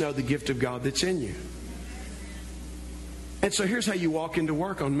 You just know the gift of God that's in you. And so here's how you walk into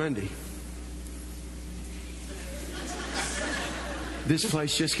work on Monday. This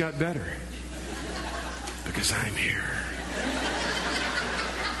place just got better because I'm here.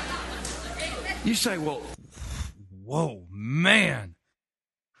 You say, well, whoa, man.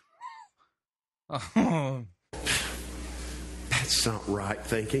 Oh. That's not right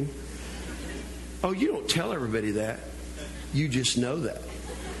thinking. Oh, you don't tell everybody that. You just know that.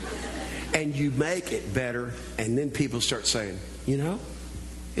 And you make it better, and then people start saying, you know,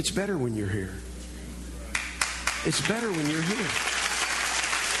 it's better when you're here. It's better when you're here.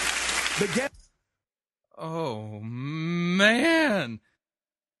 But oh, man.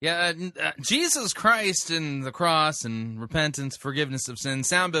 Yeah, Jesus Christ and the cross and repentance, forgiveness of sin,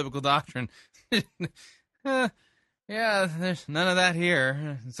 sound biblical doctrine. Yeah, there's none of that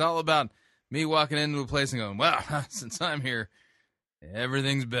here. It's all about me walking into a place and going, well, since I'm here,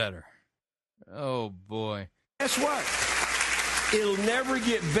 everything's better. Oh, boy. Guess what? It'll never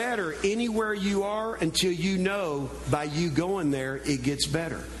get better anywhere you are until you know by you going there, it gets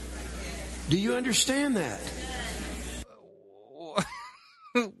better. Do you understand that?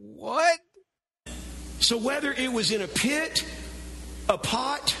 What? So whether it was in a pit, a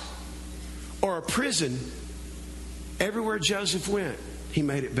pot, or a prison, everywhere Joseph went, he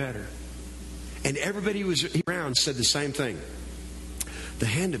made it better. And everybody who was around said the same thing. The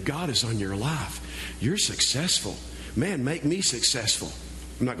hand of God is on your life. You're successful. Man, make me successful.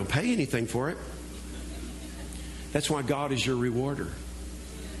 I'm not going to pay anything for it. That's why God is your rewarder.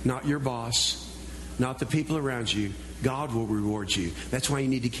 Not your boss. Not the people around you. God will reward you. That's why you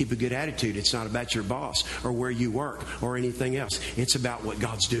need to keep a good attitude. It's not about your boss or where you work or anything else. It's about what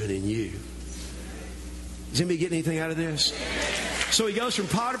God's doing in you. Does anybody get anything out of this? So he goes from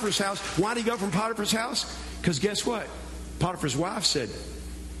Potiphar's house. Why did he go from Potiphar's house? Because guess what? Potiphar's wife said.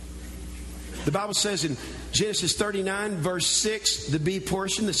 The Bible says in Genesis 39, verse 6, the B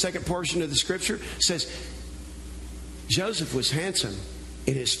portion, the second portion of the scripture, says, Joseph was handsome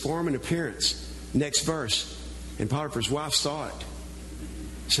in his form and appearance. Next verse. And Potiphar's wife saw it.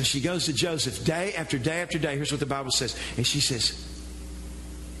 So she goes to Joseph day after day after day. Here's what the Bible says. And she says,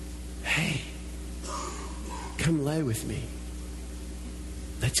 hey, come lay with me.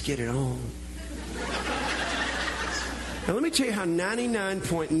 Let's get it on. Now let me tell you how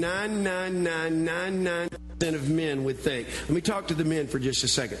 99.99999% of men would think. Let me talk to the men for just a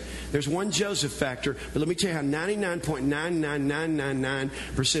second. There's one Joseph factor, but let me tell you how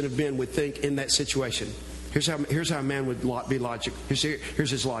 99.99999% of men would think in that situation. Here's how a man would be logic. Here's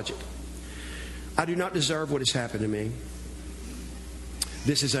his logic. I do not deserve what has happened to me.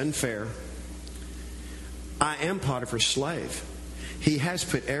 This is unfair. I am Potiphar's slave. He has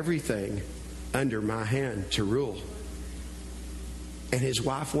put everything under my hand to rule. And his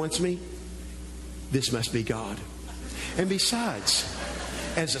wife wants me. This must be God. And besides,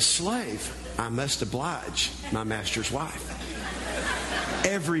 as a slave, I must oblige my master's wife.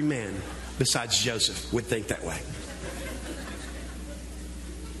 Every man besides Joseph would think that way.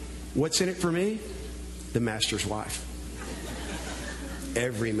 What's in it for me? The master's wife.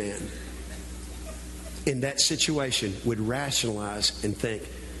 Every man in that situation would rationalize and think,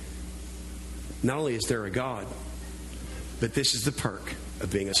 not only is there a God, but this is the perk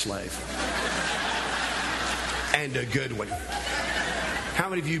of being a slave. And a good one. How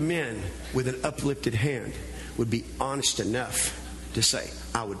many of you men with an uplifted hand would be honest enough to say,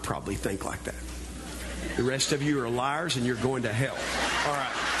 I would probably think like that? The rest of you are liars and you're going to hell. All right.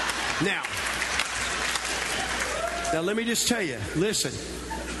 Now let me just tell you, listen,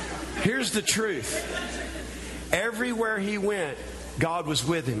 here's the truth. Everywhere he went, God was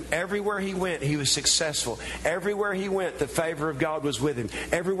with him. Everywhere he went, he was successful. Everywhere he went, the favor of God was with him.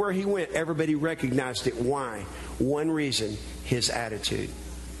 Everywhere he went, everybody recognized it. Why? One reason, his attitude.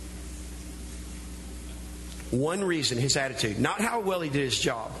 One reason, his attitude. Not how well he did his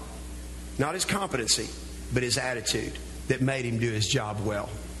job. Not his competency, but his attitude that made him do his job well.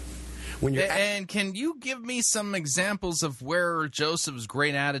 And can you give me some examples of where Joseph's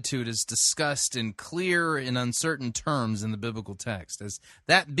great attitude is discussed in clear and uncertain terms in the biblical text, as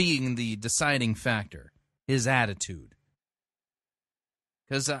that being the deciding factor, his attitude?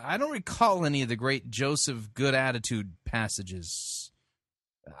 Because I don't recall any of the great Joseph good attitude passages.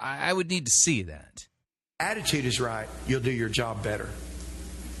 I would need to see that. Attitude is right, you'll do your job better.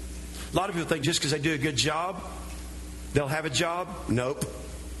 A lot of people think just because they do a good job, they'll have a job. Nope.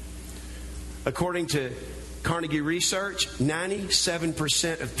 According to Carnegie Research,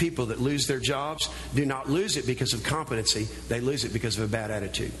 97% of people that lose their jobs do not lose it because of competency. They lose it because of a bad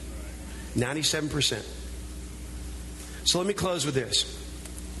attitude. 97%. So let me close with this.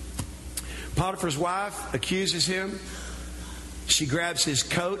 Potiphar's wife accuses him. She grabs his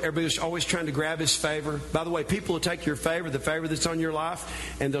coat. Everybody's always trying to grab his favor. By the way, people will take your favor, the favor that's on your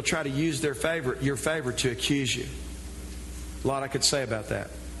life, and they'll try to use your favor to accuse you. A lot I could say about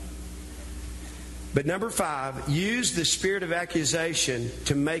that. But number 5, use the spirit of accusation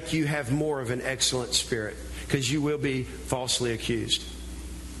to make you have more of an excellent spirit, because you will be falsely accused.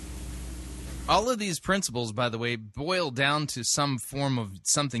 All of these principles, by the way, boil down to some form of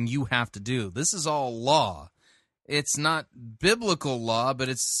something you have to do. This is all law. It's not biblical law, but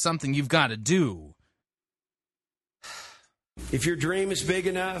it's something you've got to do. If your dream is big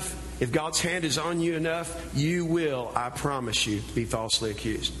enough, if God's hand is on you enough, you will, I promise you, be falsely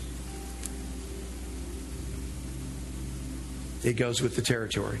accused. It goes with the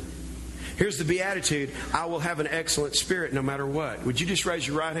territory. Here's the beatitude. I will have an excellent spirit no matter what. Would you just raise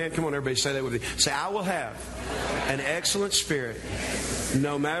your right hand? Come on, everybody, say that with me. Say, I will have an excellent spirit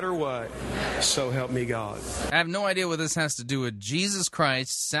no matter what. So help me God. I have no idea what this has to do with Jesus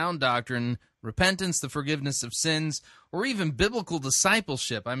Christ, sound doctrine, repentance, the forgiveness of sins, or even biblical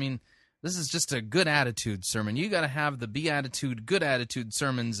discipleship. I mean, this is just a good attitude sermon. You got to have the beatitude, good attitude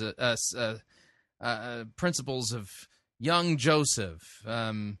sermons, principles of young Joseph,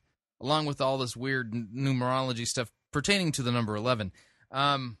 along with all this weird numerology stuff pertaining to the number 11.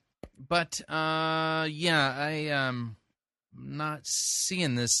 I am not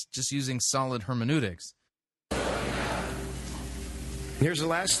seeing this just using solid hermeneutics. Here's the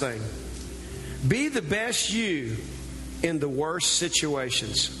last thing. Be the best you in the worst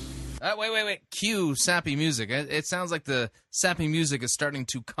situations. Wait. Cue sappy music. It sounds like the sappy music is starting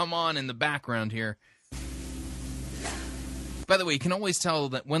to come on in the background here. By the way, you can always tell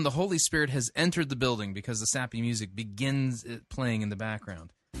that when the Holy Spirit has entered the building because the sappy music begins playing in the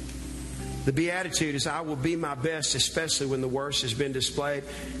background. The beatitude is, I will be my best, especially when the worst has been displayed.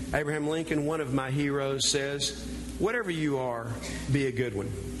 Abraham Lincoln, one of my heroes, says, whatever you are, be a good one.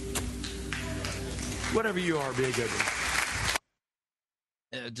 Whatever you are, be a good one.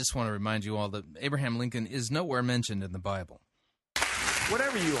 I just want to remind you all that Abraham Lincoln is nowhere mentioned in the Bible.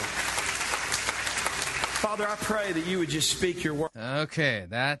 Whatever you are. Father, I pray that you would just speak your word. Okay,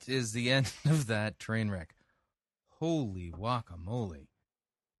 that is the end of that train wreck. Holy guacamole.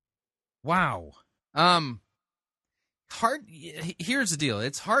 Wow. Here's the deal.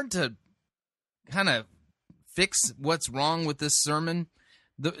 It's hard to kind of fix what's wrong with this sermon,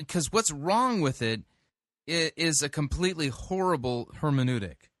 because what's wrong with it is a completely horrible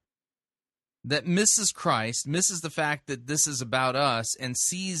hermeneutic that misses Christ, misses the fact that this is about us, and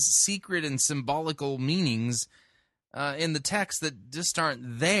sees secret and symbolical meanings in the text that just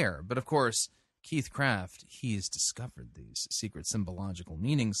aren't there. But of course, Keith Craft, he's discovered these secret symbological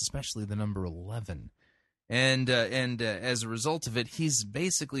meanings, especially the number 11. And as a result of it, he's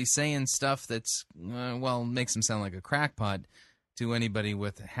basically saying stuff that's, makes him sound like a crackpot to anybody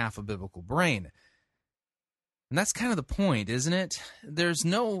with half a biblical brain. And that's kind of the point, isn't it? There is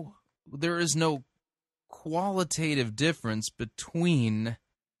no qualitative difference between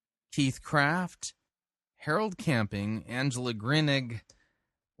Keith Craft, Harold Camping, Angela Grinig,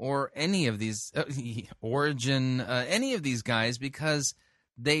 or any of these, Origin, any of these guys, because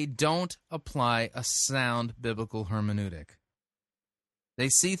they don't apply a sound biblical hermeneutic. They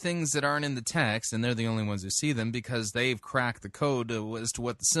see things that aren't in the text, and they're the only ones who see them because they've cracked the code as to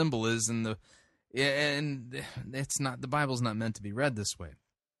what the symbol is, and it's not, the Bible's not meant to be read this way.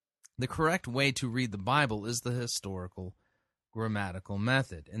 The correct way to read the Bible is the historical grammatical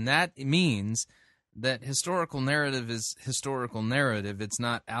method, and that means that historical narrative is historical narrative. It's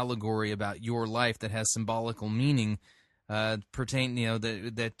not allegory about your life that has symbolical meaning, that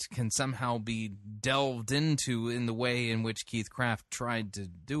can somehow be delved into in the way in which Keith Craft tried to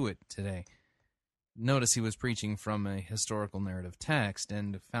do it today. Notice he was preaching from a historical narrative text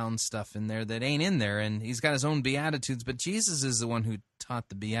and found stuff in there that ain't in there, and he's got his own Beatitudes, but Jesus is the one who taught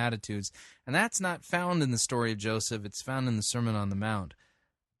the Beatitudes, and that's not found in the story of Joseph. It's found in the Sermon on the Mount.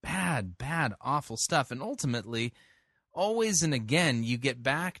 Bad, awful stuff, and ultimately, always and again, you get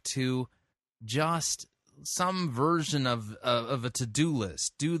back to just some version of a to-do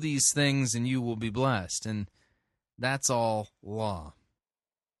list. Do these things and you will be blessed, and that's all law,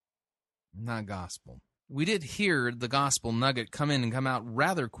 not gospel. We did hear the gospel nugget come in and come out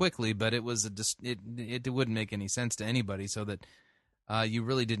rather quickly, but it wouldn't make any sense to anybody, so that you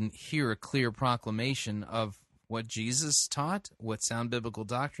really didn't hear a clear proclamation of what Jesus taught, what sound biblical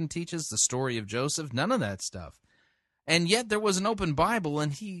doctrine teaches, the story of Joseph, none of that stuff. And yet there was an open Bible,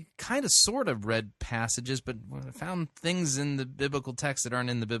 and he kind of sort of read passages, but found things in the biblical text that aren't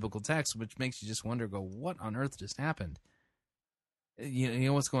in the biblical text, which makes you just wonder, what on earth just happened? You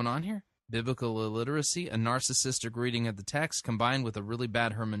know what's going on here? Biblical illiteracy, a narcissistic reading of the text, combined with a really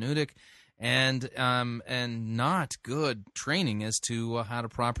bad hermeneutic, and not good training as to how to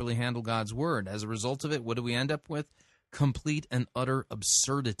properly handle God's Word. As a result of it, what do we end up with? Complete and utter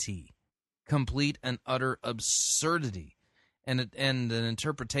absurdity. Complete and utter absurdity. And an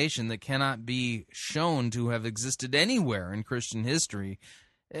interpretation that cannot be shown to have existed anywhere in Christian history,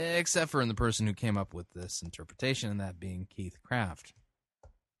 except for in the person who came up with this interpretation, and that being Keith Craft.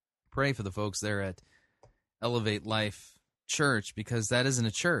 Pray for the folks there at Elevate Life Church, because that isn't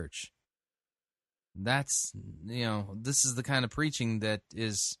a church. That's, this is the kind of preaching that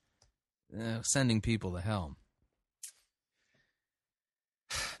is sending people to hell.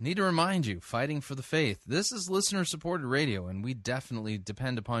 need to remind you, Fighting for the Faith. This is listener-supported radio, and we definitely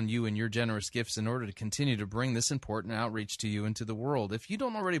depend upon you and your generous gifts in order to continue to bring this important outreach to you and to the world. If you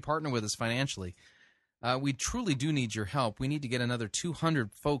don't already partner with us financially, we truly do need your help. We need to get another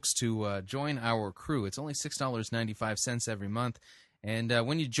 200 folks to join our crew. It's only $6.95 every month. And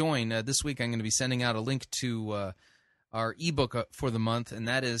when you join, this week I'm going to be sending out a link to our ebook for the month, and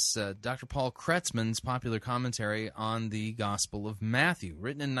that is Dr. Paul Kretzmann's popular commentary on the Gospel of Matthew.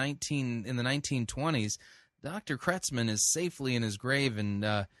 Written in the 1920s, Dr. Kretzmann is safely in his grave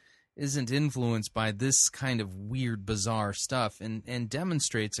and isn't influenced by this kind of weird, bizarre stuff, and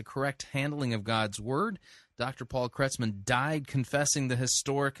demonstrates a correct handling of God's Word. Dr. Paul Kretzmann died confessing the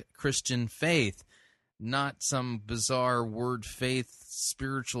historic Christian faith, not some bizarre word faith,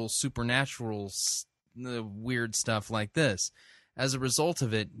 spiritual, supernatural weird stuff like this. As a result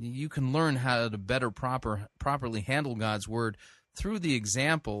of it, you can learn how to better properly handle God's Word through the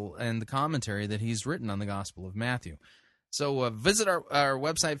example and the commentary that he's written on the Gospel of Matthew. So visit our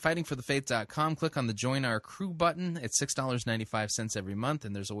website, fightingforthefaith.com. Click on the Join Our Crew button. It's $6.95 every month,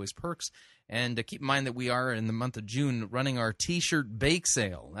 and there's always perks. And keep in mind that we are, in the month of June, running our T-shirt bake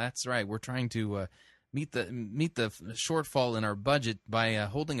sale. That's right. We're trying to meet the shortfall in our budget by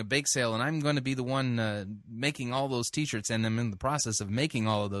holding a bake sale, and I'm going to be the one making all those T-shirts, and I'm in the process of making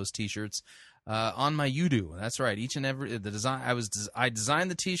all of those T-shirts on my Udoo. That's right. Each and every I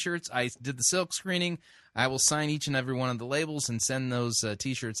designed the T-shirts. I did the silk screening. I will sign each and every one of the labels and send those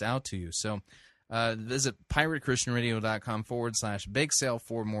T-shirts out to you. So visit piratechristianradio.com/bake sale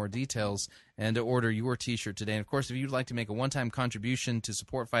for more details and to order your T-shirt today. And, of course, if you'd like to make a one-time contribution to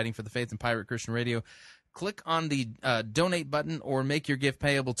support Fighting for the Faith and Pirate Christian Radio, click on the donate button or make your gift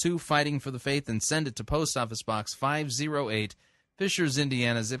payable to Fighting for the Faith and send it to Post Office Box 508, Fishers,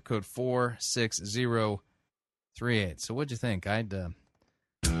 Indiana, zip code 46038. So what'd you think? I'd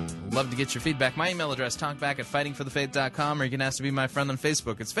love to get your feedback. My email address, talkback@fightingforthefaith.com, or you can ask to be my friend on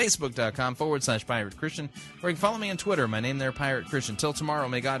Facebook. It's facebook.com/Pirate Christian, or you can follow me on Twitter. My name there, Pirate Christian. Till tomorrow,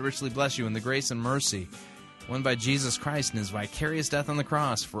 may God richly bless you in the grace and mercy won by Jesus Christ and his vicarious death on the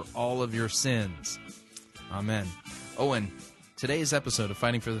cross for all of your sins. Amen. Oh, and today's episode of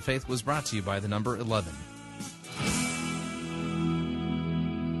Fighting for the Faith was brought to you by the number 11.